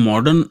जी को जो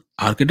modern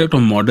architect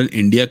of modern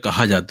India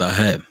कहा जाता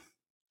है,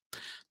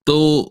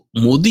 तो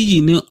मोदी जी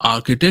ने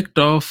आर्किटेक्ट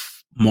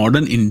ऑफ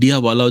मॉडर्न इंडिया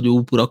वाला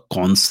जो पूरा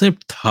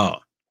कॉन्सेप्ट था,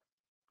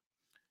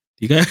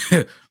 ठीक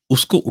है,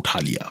 उसको उठा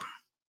लिया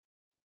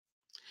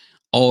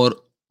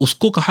और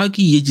उसको कहा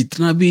कि ये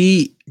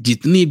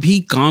जितने भी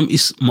काम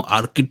इस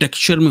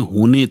आर्किटेक्चर में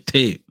होने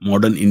थे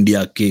मॉडर्न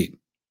इंडिया के,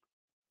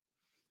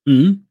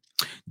 हम्म,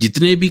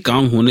 जितने भी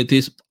काम होने थे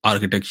इस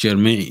आर्किटेक्चर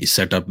में, इस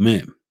सेटअप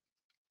में,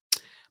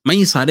 मैं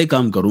ये सारे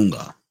काम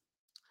करूंगा।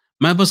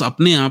 मैं बस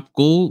अपने आप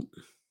को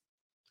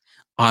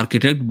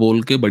आर्किटेक्ट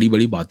बोल के बड़ी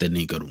बड़ी बातें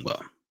नहीं करूंगा।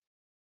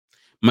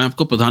 मैं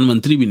आपको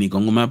प्रधानमंत्री भी नहीं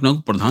कहूंगा, मैं अपने आप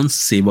को प्रधान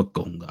सेवक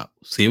कहूंगा।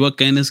 सेवक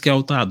कहने से क्या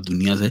होता है, आप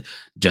दुनिया से,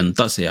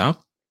 जनता से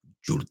आप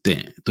जुड़ते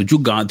हैं। तो जो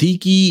गांधी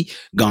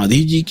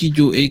जी की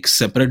जो एक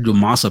सेपरेट जो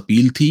मास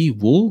अपील थी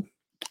वो,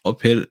 और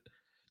फिर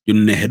जो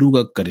नेहरू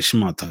का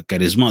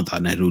करिश्मा था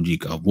नेहरू जी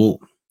का, वो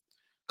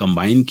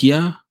कंबाइन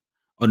किया।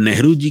 और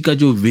नेहरू जी का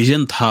जो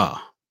विजन था,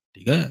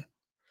 ठीक है,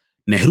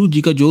 नेहरू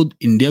जी का जो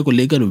इंडिया को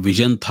लेकर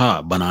विजन था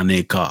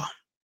बनाने का,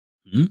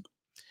 हम्म,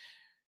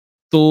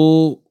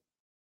 तो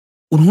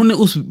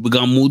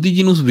उन्होंने मोदी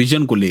जी ने उस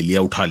विजन को ले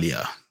लिया, उठा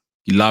लिया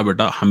कि ला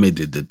बेटा हमें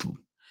दे दे तू।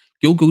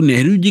 क्योंकि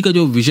नेहरू जी का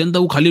जो विजन था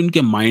वो खाली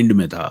उनके माइंड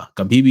में था,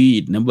 कभी भी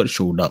इट नेवर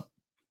शोड अप।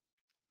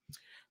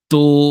 तो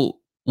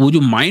वो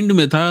जो माइंड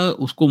में था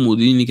उसको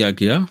मोदी जी ने क्या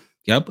किया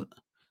कि अब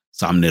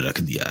सामने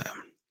रख दिया है,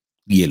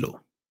 ये लो।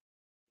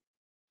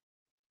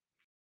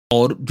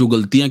 और जो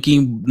गलतियां की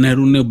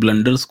नेहरू ने,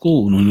 ब्लंडर्स को,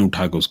 उन्होंने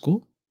उठा के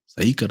उसको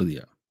सही कर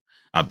दिया।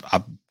 अब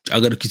आप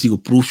अगर किसी को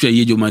प्रूफ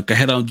चाहिए जो मैं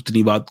कह रहा हूँ,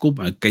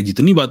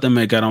 जितनी बातें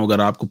मैं कह रहा हूँ,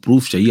 अगर आपको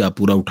प्रूफ चाहिए, आप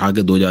पूरा उठा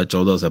के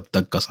 2014 से अब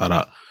तक का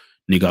सारा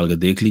निकाल के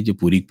देख लीजिए,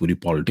 पूरी पूरी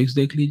पॉलिटिक्स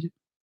देख लीजिए,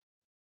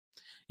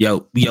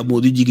 या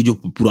मोदी जी की जो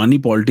पुरानी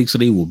पॉलिटिक्स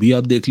रही वो भी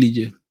आप देख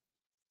लीजिए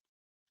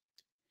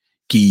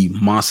कि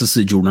मास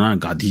से जुड़ना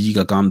गांधी जी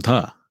का काम था।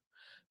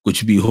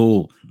 कुछ भी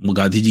हो,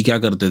 गांधी जी क्या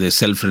करते थे,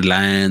 सेल्फ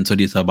रिलायंस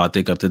और ये सब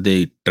बातें करते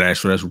थे,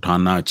 ट्रैश व्रैश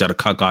उठाना,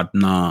 चरखा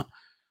काटना,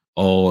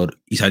 और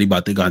ये सारी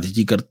बातें गांधी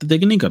जी करते थे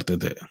कि नहीं करते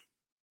थे।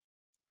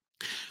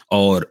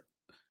 और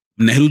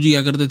नेहरू जी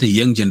क्या करते थे,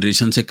 यंग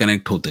जनरेशन से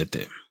कनेक्ट होते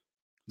थे।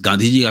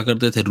 गांधी जी क्या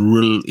करते थे,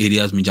 रूरल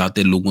एरियाज में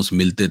जाते, लोगों से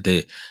मिलते थे,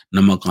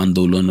 नमक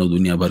आंदोलन और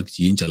दुनिया भर की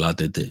चीजें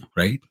चलाते थे,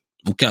 राइट?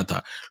 वो क्या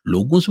था,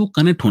 लोगों से वो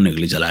कनेक्ट होने के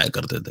लिए चलाया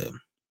करते थे,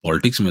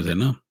 पॉलिटिक्स में थे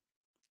ना।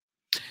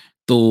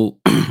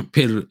 तो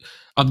फिर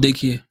अब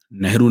देखिए,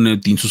 नेहरू ने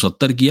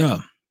 370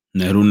 किया,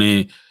 नेहरू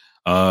ने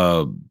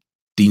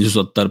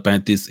 370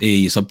 35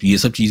 ये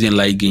सब चीजें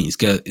लाई गई।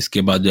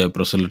 इसके बाद जो है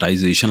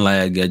प्रोसेलिटाइजेशन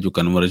लाया गया, जो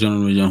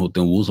कन्वर्जन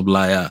होते हैं वो सब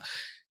लाया।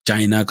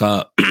 चाइना का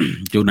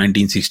जो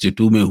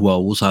 1962 में हुआ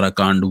वो सारा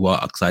कांड हुआ,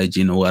 अक्साई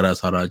चीन वगैरह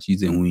सारा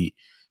चीजें हुई।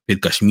 फिर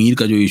कश्मीर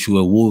का जो इशू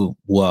है वो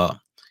हुआ।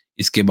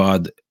 इसके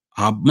बाद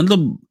आप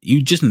मतलब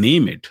you just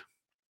name it,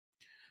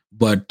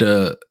 but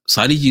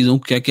सारी चीजों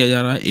को क्या किया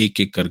जा रहा है, एक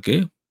एक करके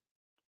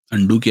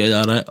अंडू किया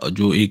जा रहा है। और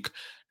जो एक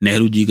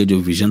नेहरू जी का जो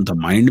विजन था,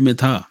 माइंड में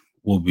था,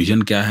 वो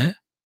विजन क्या है,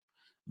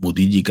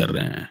 मोदी जी कर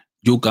रहे हैं।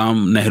 जो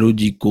काम नेहरू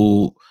जी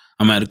को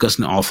अमेरिकस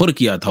ने ऑफर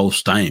किया था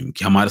उस टाइम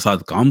कि हमारे साथ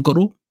काम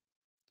करो,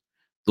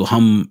 तो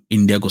हम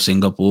इंडिया को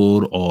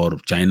सिंगापुर और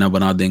चाइना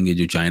बना देंगे,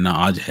 जो चाइना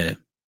आज है,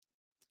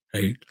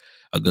 राइट?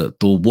 अगर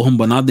तो वो हम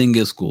बना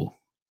देंगे, इसको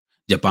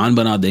जापान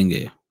बना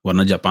देंगे।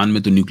 वरना जापान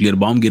में तो न्यूक्लियर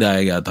बॉम्ब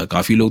गिराया गया था।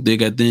 काफी लोग तो ये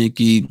कहते हैं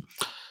कि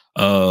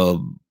अ,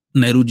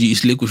 नेहरू जी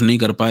इसलिए कुछ नहीं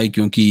कर पाए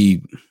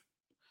क्योंकि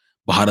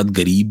भारत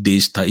गरीब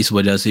देश था, इस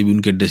वजह से भी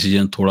उनके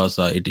डिसीजन थोड़ा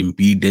सा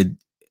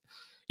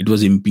it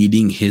was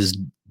इम्पीडिंग his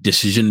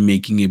decision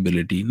making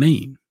ability.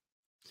 नहीं,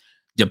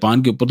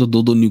 जापान के ऊपर तो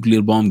दो दो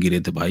न्यूक्लियर बॉम्ब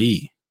गिरे थे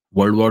भाई।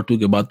 वर्ल्ड वॉर टू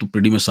के बाद तो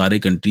प्रीटी में सारे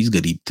कंट्रीज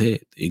गरीब थे।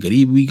 ये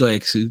गरीबी का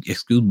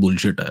एक्सक्यूज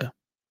बुलशिट है।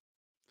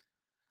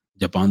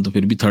 जापान तो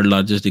फिर भी थर्ड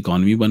लार्जेस्ट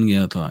इकोनॉमी बन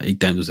गया था, एक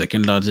टाइम तो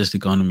सेकंड लार्जेस्ट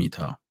इकोनॉमी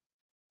था।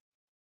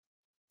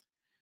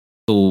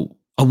 तो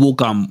अब वो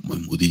काम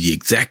मोदी जी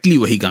एग्जैक्टली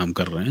वही काम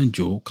कर रहे हैं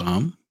जो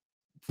काम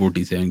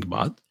 47 के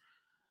बाद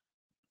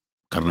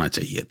करना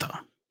चाहिए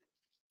था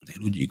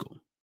नेहरू जी को।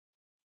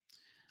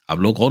 आप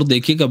लोग और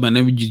देखिएगा,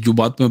 मैंने भी जो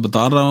बात मैं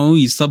बता रहा हूँ,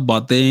 ये सब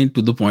बातें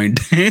टू द पॉइंट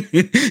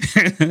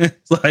हैं।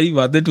 सारी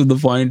बातें टू द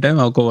पॉइंट है,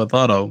 मैं आपको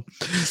बता रहा हूँ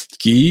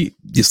कि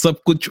ये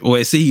सब कुछ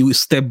वैसे ही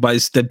स्टेप बाय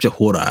स्टेप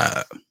हो रहा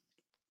है।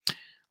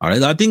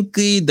 Alright, I think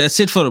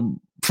that's it for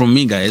from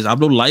me guys.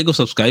 आप लोग लाइक और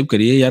सब्सक्राइब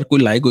करिए यार,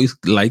 कोई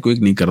लाइक को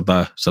नहीं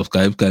करता,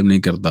 सब्सक्राइब नहीं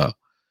करता।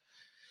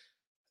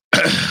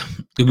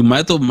 क्योंकि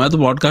मैं तो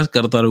पॉडकास्ट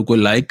करता रहूं, कोई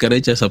लाइक करे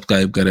चाहे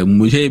सब्सक्राइब करे,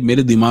 मुझे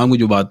मेरे दिमाग में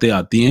जो बातें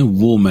आती हैं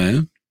वो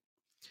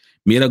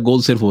मेरा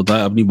गोल सिर्फ होता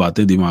है अपनी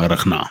बातें दिमाग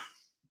रखना।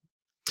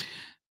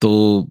 तो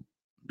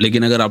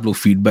लेकिन अगर आप लोग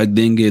फीडबैक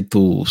देंगे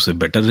तो उससे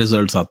बेटर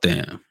रिजल्ट्स आते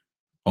हैं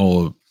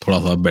और थोड़ा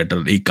सा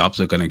बेटर एक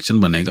आपसे कनेक्शन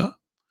बनेगा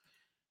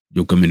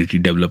जो कम्युनिटी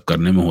डेवलप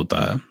करने में होता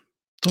है।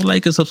 तो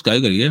लाइक और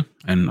सब्सक्राइब करिए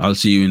and I will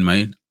see you in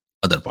my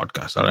other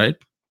podcast. Alright.